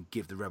vengeance and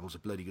give the rebels a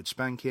bloody good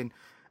spanking.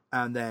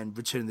 And then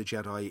Return of the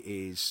Jedi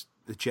is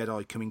the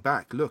Jedi coming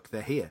back. Look,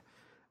 they're here.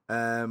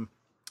 The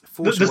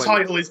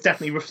title is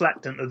definitely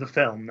reflectant of the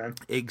film, then.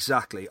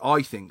 Exactly,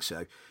 I think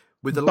so.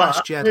 With The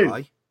Last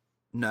Jedi,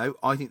 no,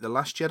 I think The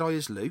Last Jedi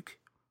is Luke.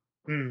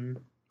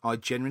 I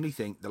genuinely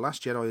think The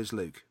Last Jedi is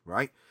Luke,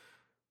 right?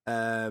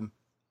 I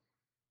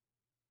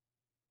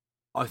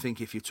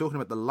think if you're talking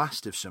about the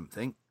last of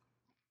something,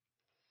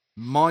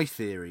 my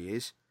theory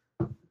is,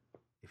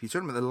 if you're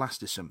talking about the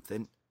last of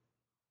something,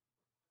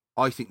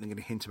 I think they're going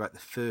to hint about the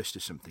first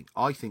of something.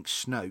 I think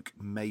Snoke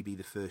may be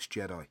the first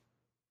Jedi.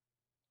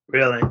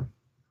 Really?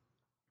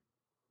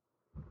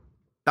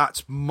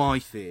 That's my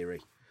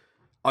theory.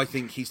 I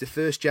think he's the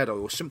first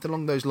Jedi or something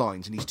along those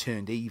lines, and he's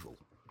turned evil.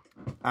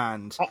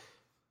 And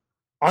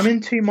I'm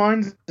in two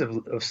minds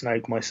of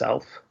Snoke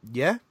myself.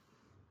 Yeah?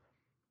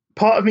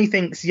 Part of me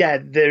thinks,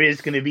 there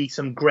is going to be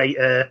some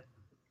greater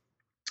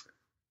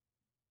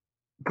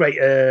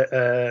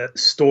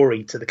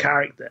story to the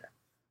character.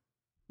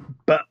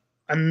 But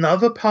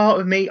another part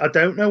of me, I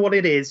don't know what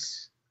it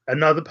is,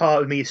 another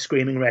part of me is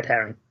screaming red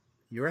herring.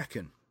 You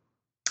reckon?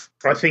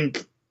 I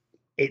think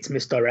it's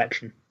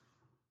misdirection.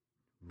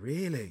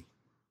 Really?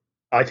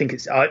 I think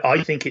it's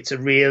a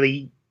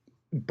really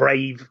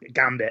brave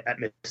gambit at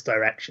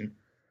misdirection.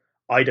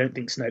 I don't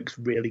think Snoke's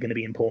really going to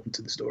be important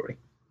to the story.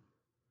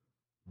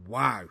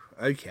 Wow.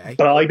 Okay.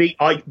 But I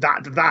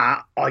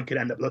could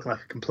end up looking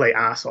like a complete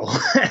asshole.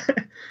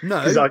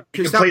 No,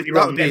 because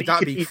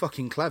that'd be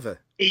fucking clever.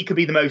 He could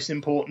be the most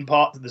important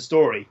part of the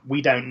story.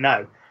 We don't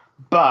know,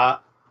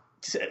 but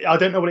I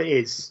don't know what it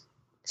is.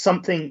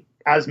 Something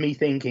as me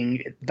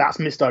thinking that's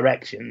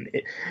misdirection.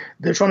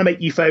 They're trying to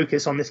make you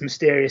focus on this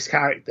mysterious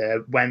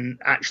character when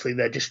actually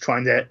they're just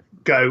trying to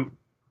go.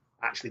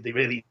 Actually, the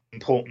really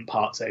important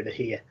part's over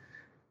here.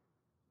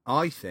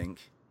 I think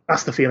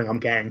that's the feeling I'm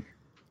getting.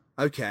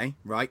 Okay,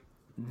 right.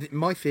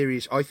 My theory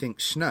is I think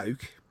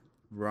Snoke,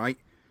 right?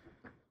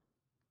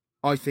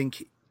 I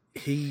think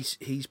he's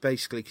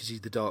basically, because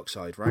he's the dark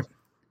side, right?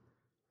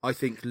 I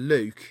think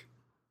Luke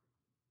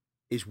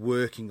is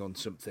working on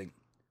something.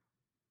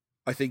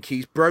 I think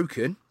he's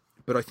broken,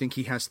 but I think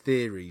he has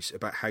theories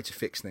about how to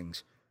fix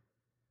things.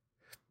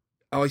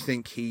 I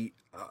think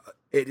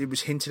it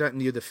was hinted at in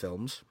the other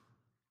films.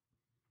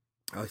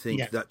 I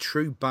think that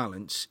true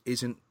balance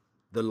isn't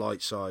the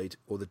light side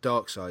or the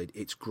dark side,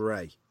 it's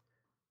grey.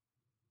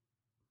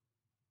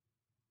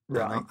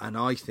 Right. And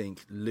I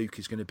think Luke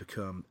is going to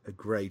become a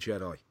grey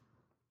Jedi.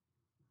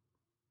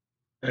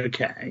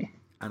 Okay.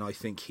 And I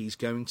think he's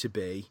going to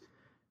be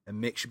a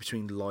mixture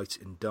between light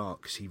and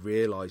dark, because he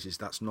realises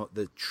that's not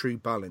the true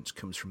balance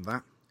comes from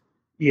that.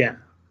 Yeah.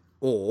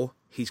 Or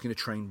he's going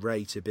to train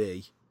Rey to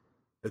be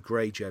a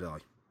grey Jedi.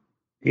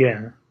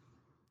 Yeah.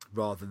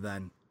 Rather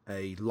than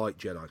a light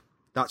Jedi.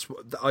 That's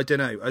what, I don't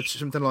know,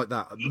 something like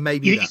that.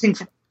 Maybe you think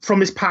from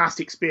his past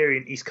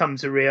experience, he's come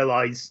to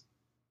realise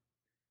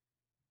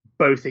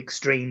both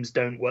extremes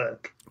don't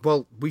work.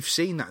 Well, we've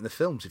seen that in the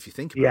films, if you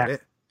think about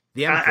it.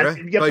 The Emperor,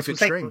 both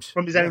extremes.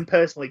 From his own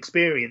personal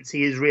experience,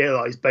 he has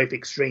realised both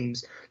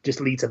extremes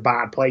just lead to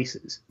bad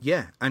places.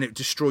 Yeah, and it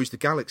destroys the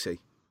galaxy.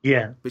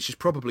 Yeah. Which is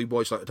probably why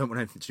he's like, I don't want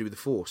anything to do with the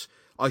Force.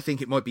 I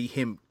think it might be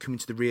him coming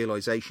to the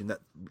realisation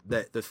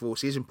that the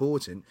Force is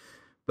important,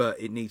 but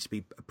it needs to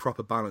be a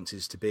proper balance,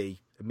 is to be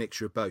a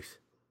mixture of both.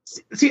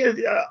 See,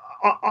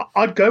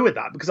 I'd go with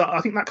that, because I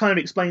think that kind of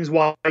explains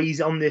why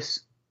he's on this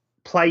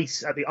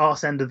place at the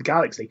arse end of the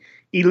galaxy.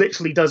 He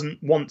literally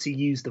doesn't want to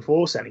use the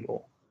Force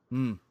anymore.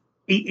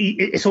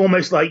 It's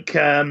almost like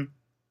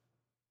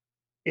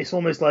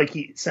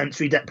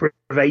sensory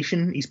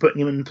deprivation. He's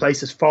putting him in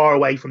places far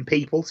away from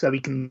people so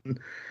he can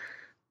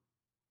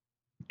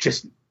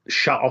just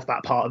shut off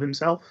that part of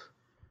himself.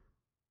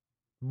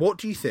 What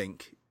do you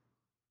think?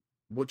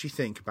 What do you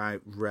think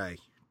about Rey?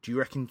 Do you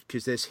reckon,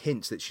 because there's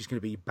hints that she's going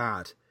to be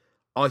bad?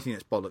 I think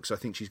that's bollocks. I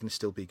think she's going to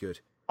still be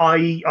good.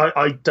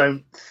 I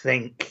don't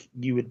think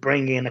you would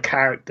bring in a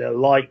character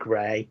like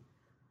Rey,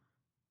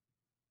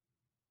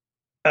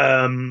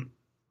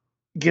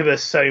 give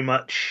us so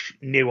much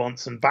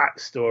nuance and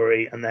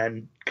backstory, and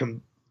then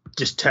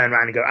just turn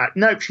around and go,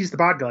 nope, she's the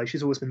bad guy.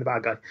 She's always been the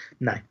bad guy.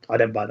 No, I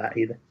don't buy that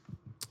either.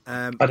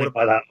 I don't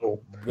buy that at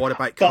all. What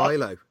about But-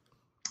 Kylo?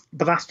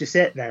 But that's just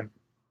it then.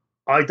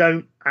 I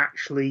don't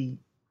actually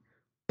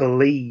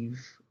believe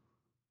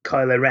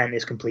Kylo Ren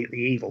is completely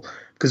evil,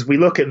 because we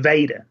look at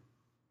Vader,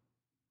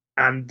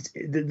 and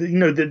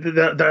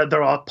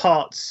there are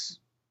parts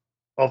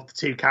of the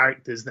two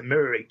characters that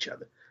mirror each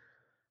other,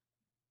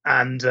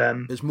 and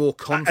There's more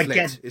conflict,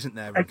 again- isn't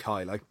there, in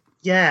Kylo?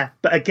 yeah,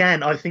 but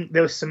again, I think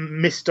there was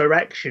some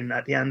misdirection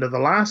at the end of the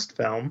last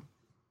film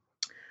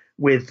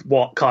with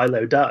what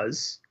Kylo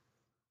does.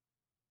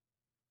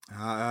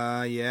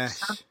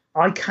 Yes.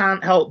 I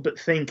can't help but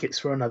think it's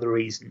for another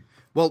reason.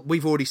 Well,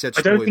 we've already said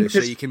I don't think spoilers, so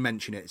this- you can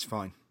mention it. It's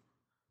fine.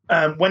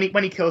 When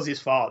he kills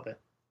his father,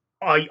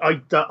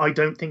 I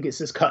don't think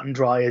it's as cut and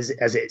dry as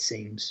it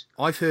seems.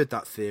 I've heard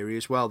that theory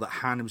as well, that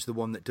Han was the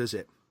one that does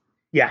it.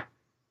 Yeah,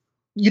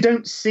 you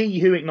don't see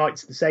who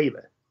ignites the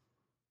saber.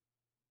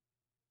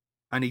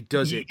 And he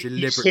does it You just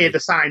deliberately. hear the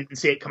sound and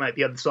see it come out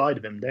the other side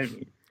of him, don't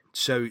you?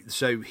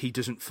 So he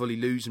doesn't fully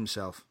lose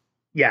himself.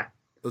 Yeah,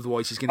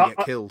 Otherwise, he's going to get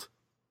I- killed.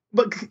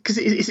 but because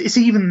it's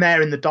even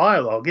there in the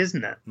dialogue,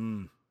 isn't it?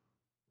 Mm.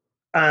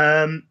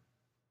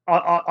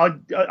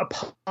 A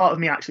part of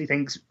me actually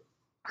thinks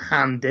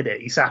Han did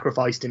it. He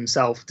sacrificed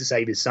himself to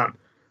save his son.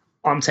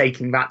 I'm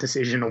taking that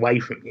decision away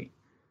from you,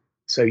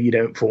 so you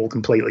don't fall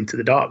completely to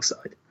the dark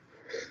side.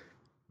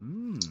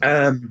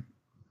 Mm.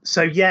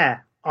 So yeah,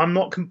 I'm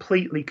not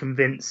completely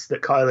convinced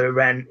that Kylo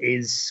Ren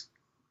is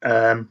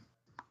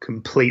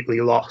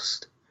completely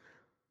lost.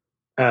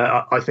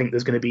 I think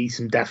there's going to be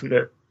some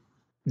definite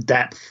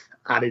depth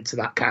added to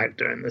that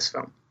character in this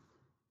film.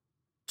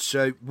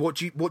 So what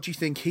do you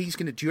think he's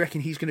going to? Do you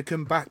reckon he's going to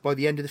come back by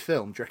the end of the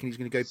film? Do you reckon he's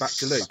going to go back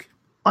to Luke?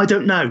 I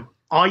don't know.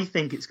 I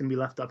think it's going to be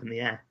left up in the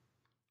air.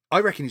 I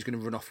reckon he's going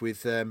to run off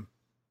with.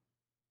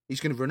 He's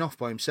going to run off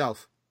by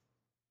himself.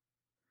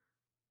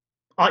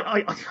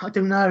 I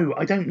don't know.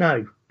 I don't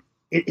know.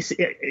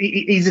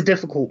 He's a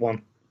difficult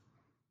one.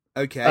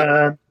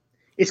 Okay.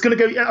 It's going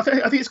to go. I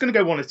think it's going to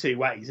go one of two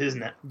ways,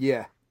 isn't it?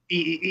 Yeah.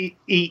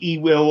 He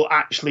will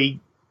actually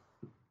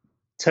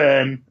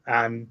turn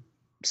and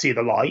see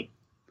the light,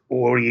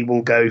 or he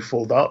will go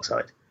full dark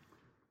side.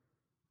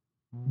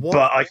 What?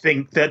 But I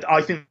think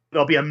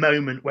there'll be a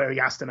moment where he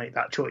has to make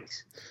that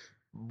choice.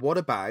 What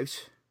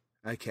about?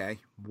 Okay.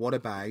 What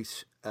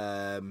about?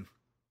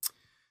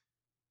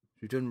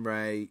 We've done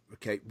Rey.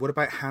 Okay. What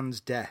about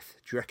Han's death?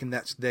 Do you reckon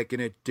they're going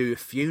to do a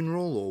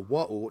funeral or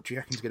what? Or what do you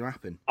reckon is going to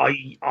happen?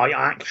 I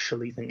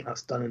actually think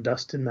that's done and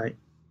dusted, mate.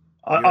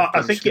 You reckon I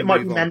it's think gonna it might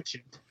move be on?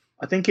 mentioned.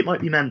 I think it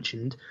might be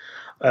mentioned.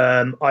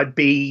 I'd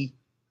be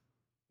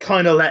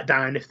kind of let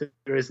down if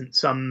there isn't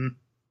some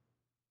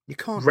You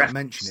can't not reference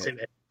mention to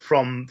it. it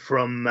from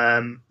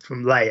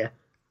Leia.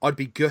 I'd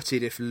be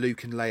gutted if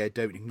Luke and Leia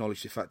don't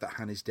acknowledge the fact that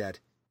Han is dead.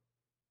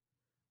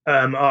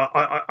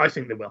 I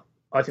think they will.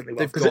 I think they will.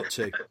 They've 'Cause got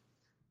to.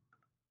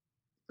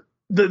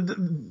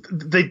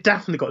 they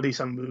definitely got to do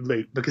something with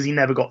Luke, because he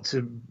never got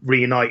to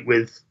reunite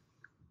with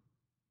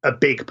a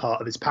big part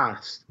of his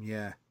past.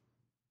 Yeah.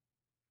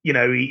 You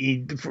know,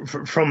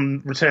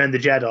 from Return of the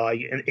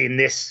Jedi in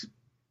this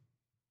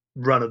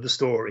run of the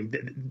story,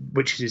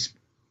 which is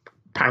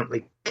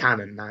apparently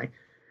canon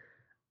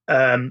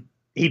now,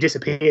 he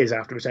disappears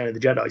after Return of the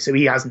Jedi, so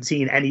he hasn't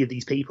seen any of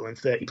these people in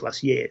 30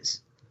 plus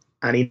years,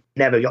 and he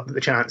never got the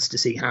chance to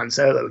see Han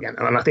Solo again.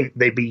 And I think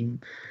they'd be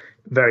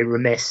very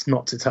remiss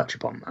not to touch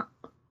upon that.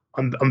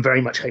 I'm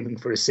very much hoping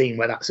for a scene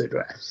where that's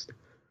addressed.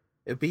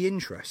 It'd be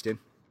interesting.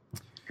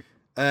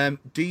 What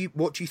do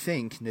you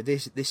think? Now,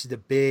 this is the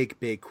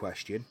big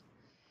question.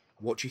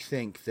 What do you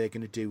think they're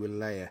going to do with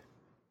Leia?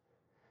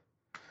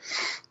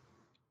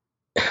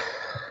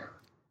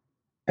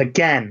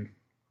 Again,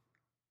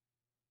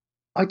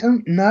 I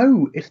don't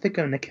know if they're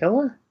going to kill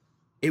her.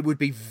 It would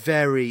be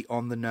very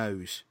on the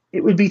nose.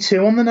 It would be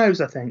too on the nose,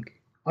 I think.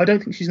 I don't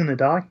think she's going to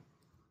die.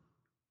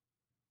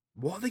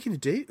 What are they going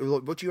to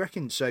do? What do you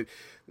reckon? So,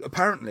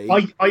 apparently,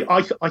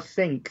 I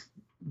think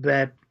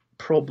they're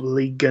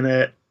probably going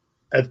to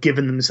have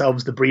given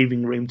themselves the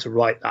breathing room to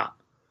write that.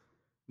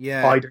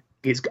 yeah,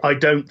 I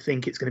don't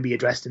think it's going to be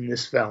addressed in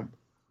this film,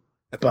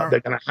 but they're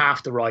going to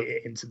have to write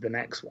it into the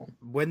next one.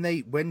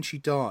 when she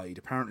died,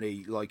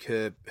 apparently, like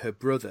her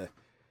brother,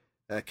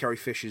 Carrie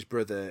Fisher's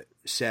brother,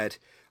 said,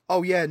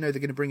 "Oh yeah, no, they're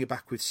going to bring it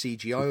back with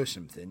CGI or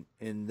something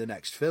in the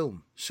next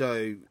film."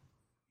 So,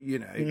 you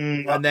know,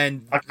 and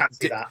then I can't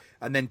see that.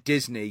 And then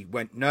Disney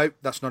went, "No,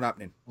 that's not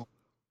happening."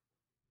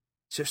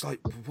 So it's like,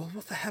 well,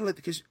 what the hell?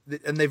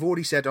 And they've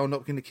already said, "Oh,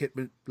 not going to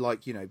kill."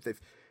 Like, you know,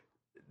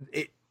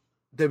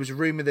 there was a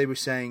rumor they were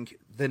saying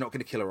they're not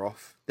going to kill her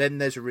off. Then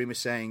there's a rumor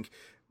saying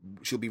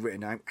she'll be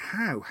written out.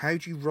 How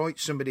do you write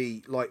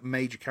somebody like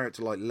major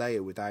character like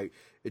Leia without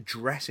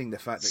addressing the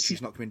fact that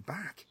she's not coming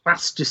back?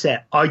 That's just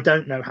it. I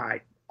don't know how.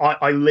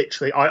 I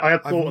literally, I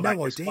have thought about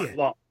no this idea. quite a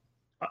lot.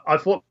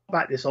 I've thought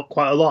about this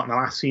quite a lot in the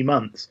last few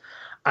months,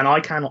 and I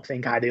cannot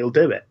think how they'll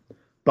do it.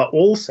 But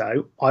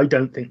also, I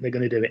don't think they're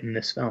going to do it in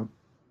this film.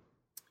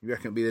 You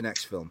reckon it'll be the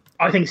next film?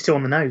 I think it's too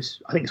on the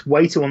nose. I think it's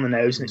way too on the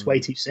nose, and it's way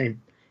too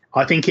soon.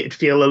 I think it'd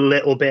feel a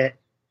little bit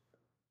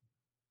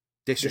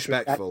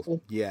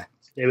Disrespectful. Yeah,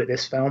 to do with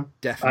this film.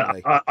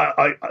 definitely.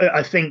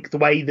 I think the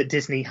way that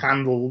Disney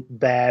handle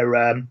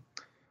their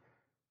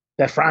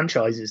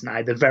franchises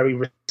now, they're very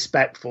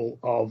respectful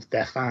of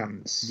their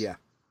fans. Yeah.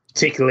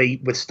 Particularly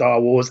with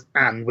Star Wars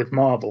and with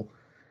Marvel.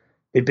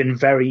 They've been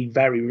very,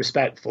 very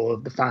respectful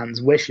of the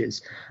fans'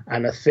 wishes.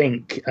 And I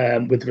think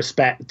with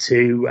respect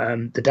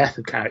to the death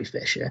of Carrie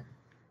Fisher,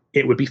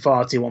 it would be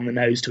far too on the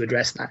nose to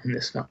address that in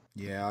this film.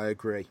 Yeah, I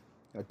agree.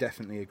 I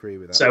definitely agree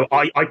with that. So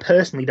I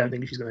personally don't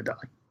think she's going to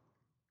die.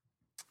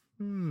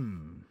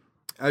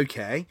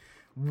 Okay.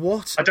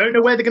 What? I don't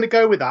know where they're going to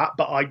go with that,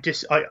 but I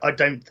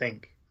don't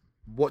think.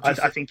 What do you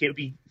I think it would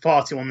be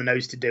far too on the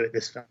nose to do it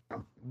this film.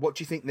 What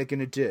do you think they're going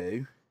to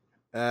do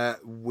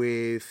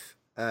with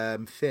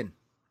Finn?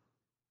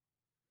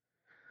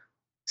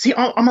 See,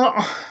 I'm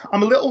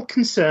a little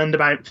concerned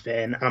about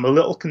Finn, and I'm a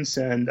little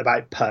concerned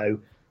about Poe.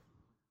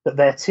 That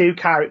their two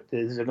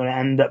characters are going to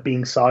end up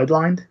being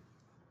sidelined.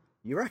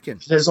 You reckon?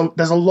 There's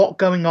a lot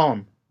going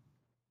on,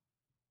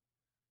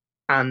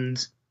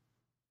 and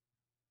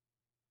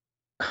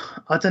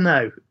I don't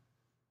know.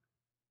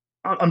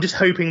 I'm just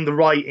hoping the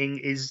writing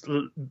is,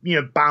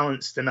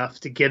 balanced enough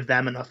to give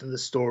them enough of the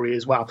story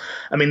as well.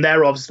 I mean,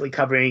 they're obviously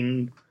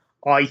covering,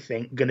 I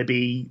think, going to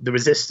be the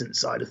Resistance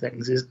side of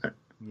things, isn't it?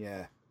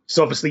 Yeah.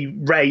 So obviously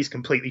Rey's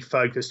completely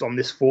focused on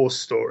this Force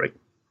story.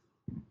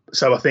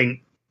 So I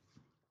think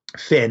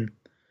Finn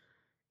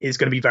is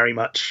going to be very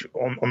much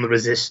on the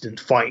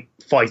Resistance,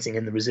 fighting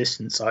in the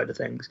Resistance side of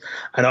things.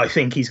 And I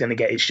think he's going to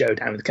get his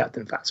showdown with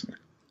Captain Phasma.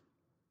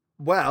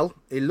 Well,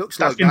 it looks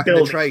That's like that in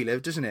been the trailer,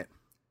 doesn't it?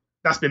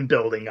 That's been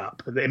building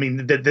up. I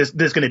mean, there's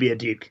going to be a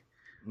Duke.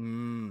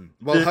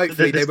 Well,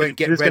 hopefully they won't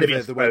get rid of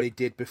her the way they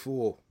did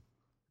before.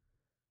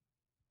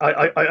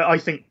 I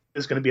think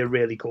there's going to be a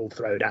really cool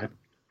throwdown.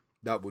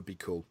 That would be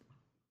cool.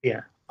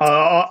 Yeah.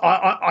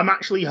 I'm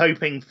actually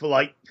hoping for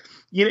like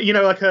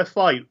a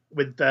fight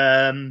with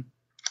the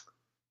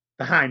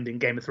Hound in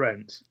Game of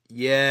Thrones.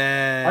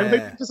 Yeah. I'm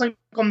hoping for something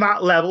on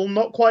that level,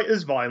 not quite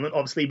as violent,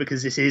 obviously,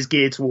 because this is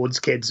geared towards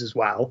kids as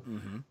well.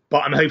 Mm-hmm.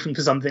 But I'm hoping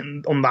for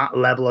something on that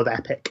level of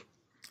epic.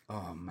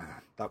 Oh man,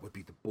 that would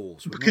be the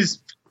balls. Because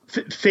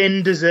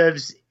Finn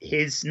deserves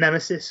his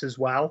nemesis as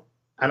well,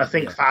 and I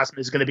think Phasma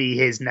is going to be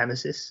his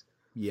nemesis.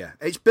 Yeah,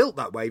 it's built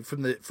that way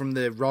from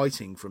the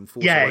writing from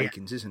Force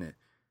Awakens, isn't it?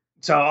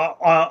 So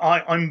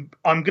I'm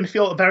going to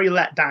feel very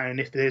let down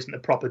if there isn't a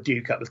proper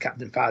duke up with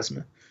Captain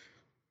Phasma.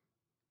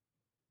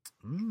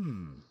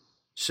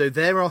 So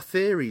there are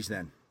theories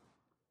then.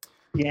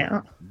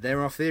 Yeah, there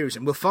are theories,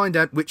 and we'll find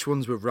out which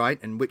ones were right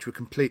and which were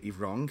completely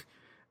wrong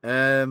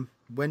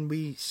when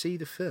we see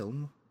the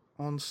film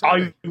on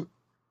Saturday.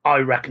 I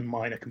reckon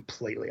mine are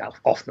completely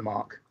off the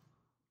mark.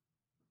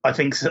 I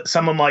think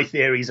some of my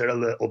theories are a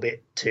little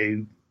bit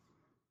too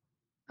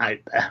out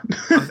there.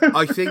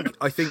 I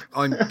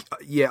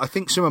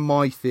think some of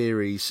my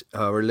theories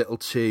are a little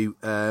too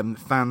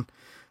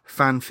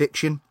fan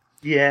fiction.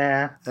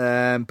 Yeah.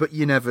 But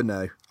you never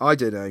know. I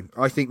don't know.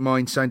 I think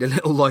mine sound a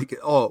little like,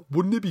 oh,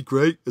 wouldn't it be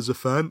great as a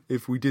fan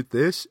if we did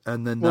this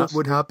and then that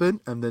would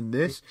happen and then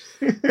this?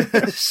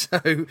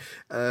 So,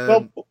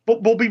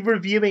 we'll be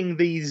reviewing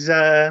these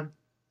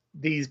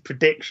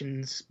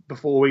predictions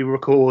before we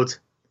record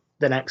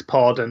the next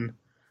pod, and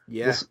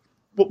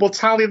we'll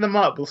tally them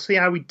up. We'll see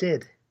how we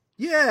did.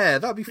 Yeah,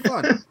 that'd be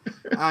fun.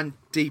 And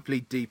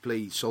deeply,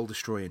 deeply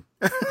soul-destroying.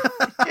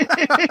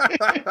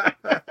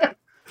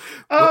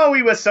 Oh,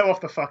 we were so off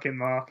the fucking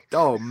mark.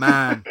 Oh,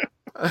 man.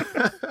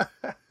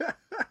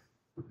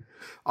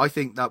 I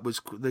think that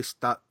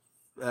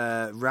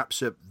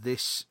wraps up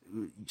this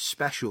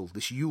special,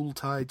 this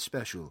Yuletide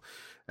special.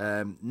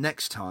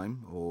 Next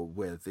time, or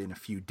within a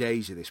few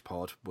days of this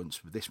pod,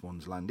 once this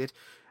one's landed,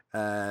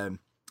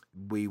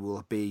 we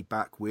will be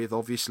back with,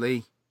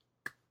 obviously,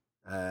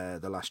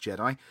 The Last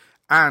Jedi,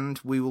 and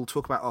we will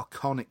talk about our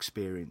con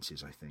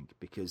experiences, I think,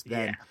 because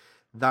then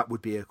that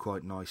would be a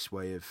quite nice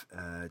way of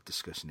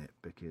discussing it,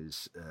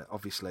 because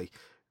obviously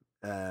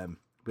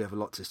we have a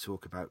lot to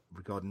talk about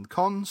regarding the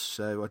cons,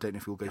 so I don't know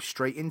if we'll go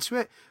straight into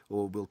it,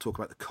 or we'll talk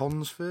about the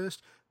cons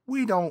first.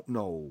 We don't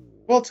know.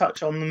 We'll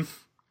touch on them.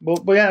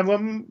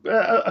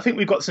 I think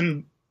we've got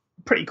some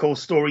pretty cool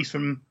stories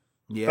from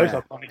both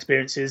our con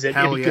experiences. It'd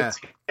be good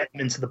to get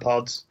them into the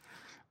pods.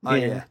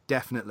 Yeah,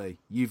 definitely.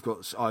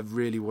 I'm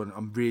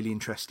really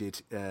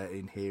interested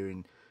in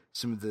hearing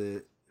some of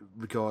the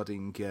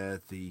regarding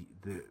the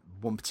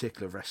one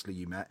particular wrestler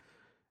you met,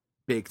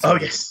 Big Time.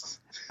 Oh yes,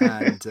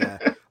 and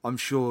I'm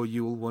sure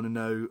you will want to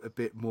know a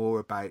bit more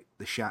about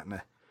the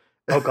Shatner.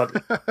 Oh god.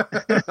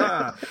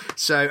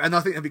 So, and I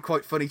think it'd be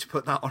quite funny to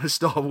put that on a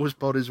Star Wars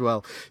pod as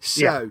well.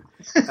 So,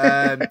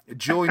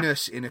 join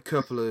us in a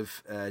couple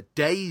of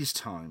days'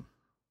 time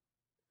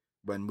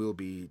when we'll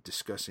be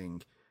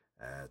discussing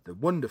the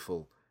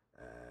wonderful,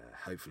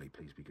 hopefully,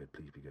 please be good,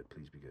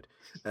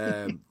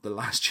 The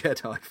Last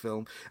Jedi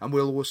film, and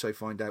we'll also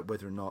find out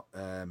whether or not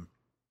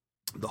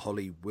the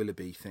Holly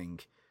Willoughby thing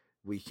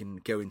we can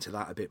go into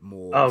that a bit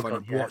more Oh, and find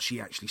God, out yeah. what she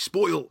actually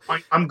spoiled.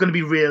 I'm going to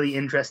be really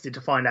interested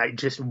to find out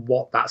just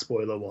what that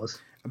spoiler was.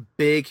 A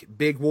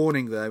big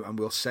warning, though, and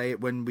we'll say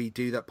it when we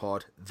do that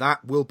pod.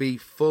 That will be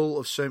full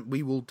of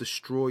we will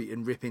destroy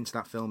and rip into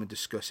that film and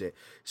discuss it.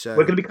 So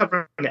We're going to be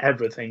covering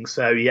everything.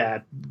 So, yeah,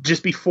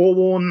 just be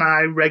forewarned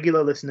now,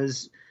 regular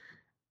listeners.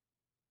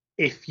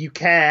 If you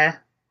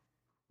care,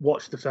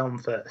 watch the film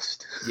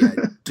first. yeah,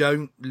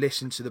 don't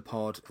listen to the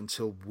pod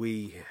until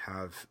we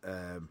have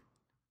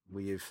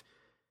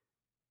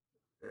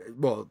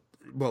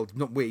well,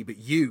 not we, but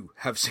you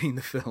have seen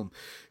the film.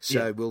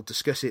 So Yeah. we'll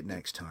discuss it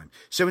next time.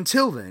 So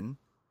until then,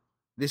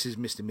 this is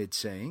Mr. Mid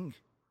saying,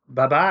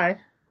 Bye-bye.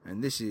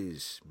 and this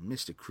is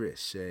Mr. Chris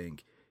saying,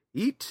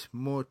 eat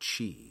more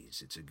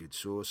cheese. It's a good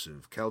source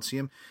of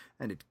calcium,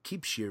 and it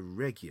keeps you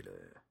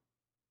regular.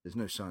 There's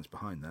no science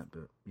behind that,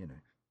 but,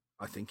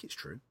 I think it's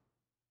true.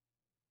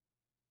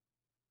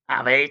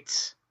 Have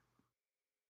it.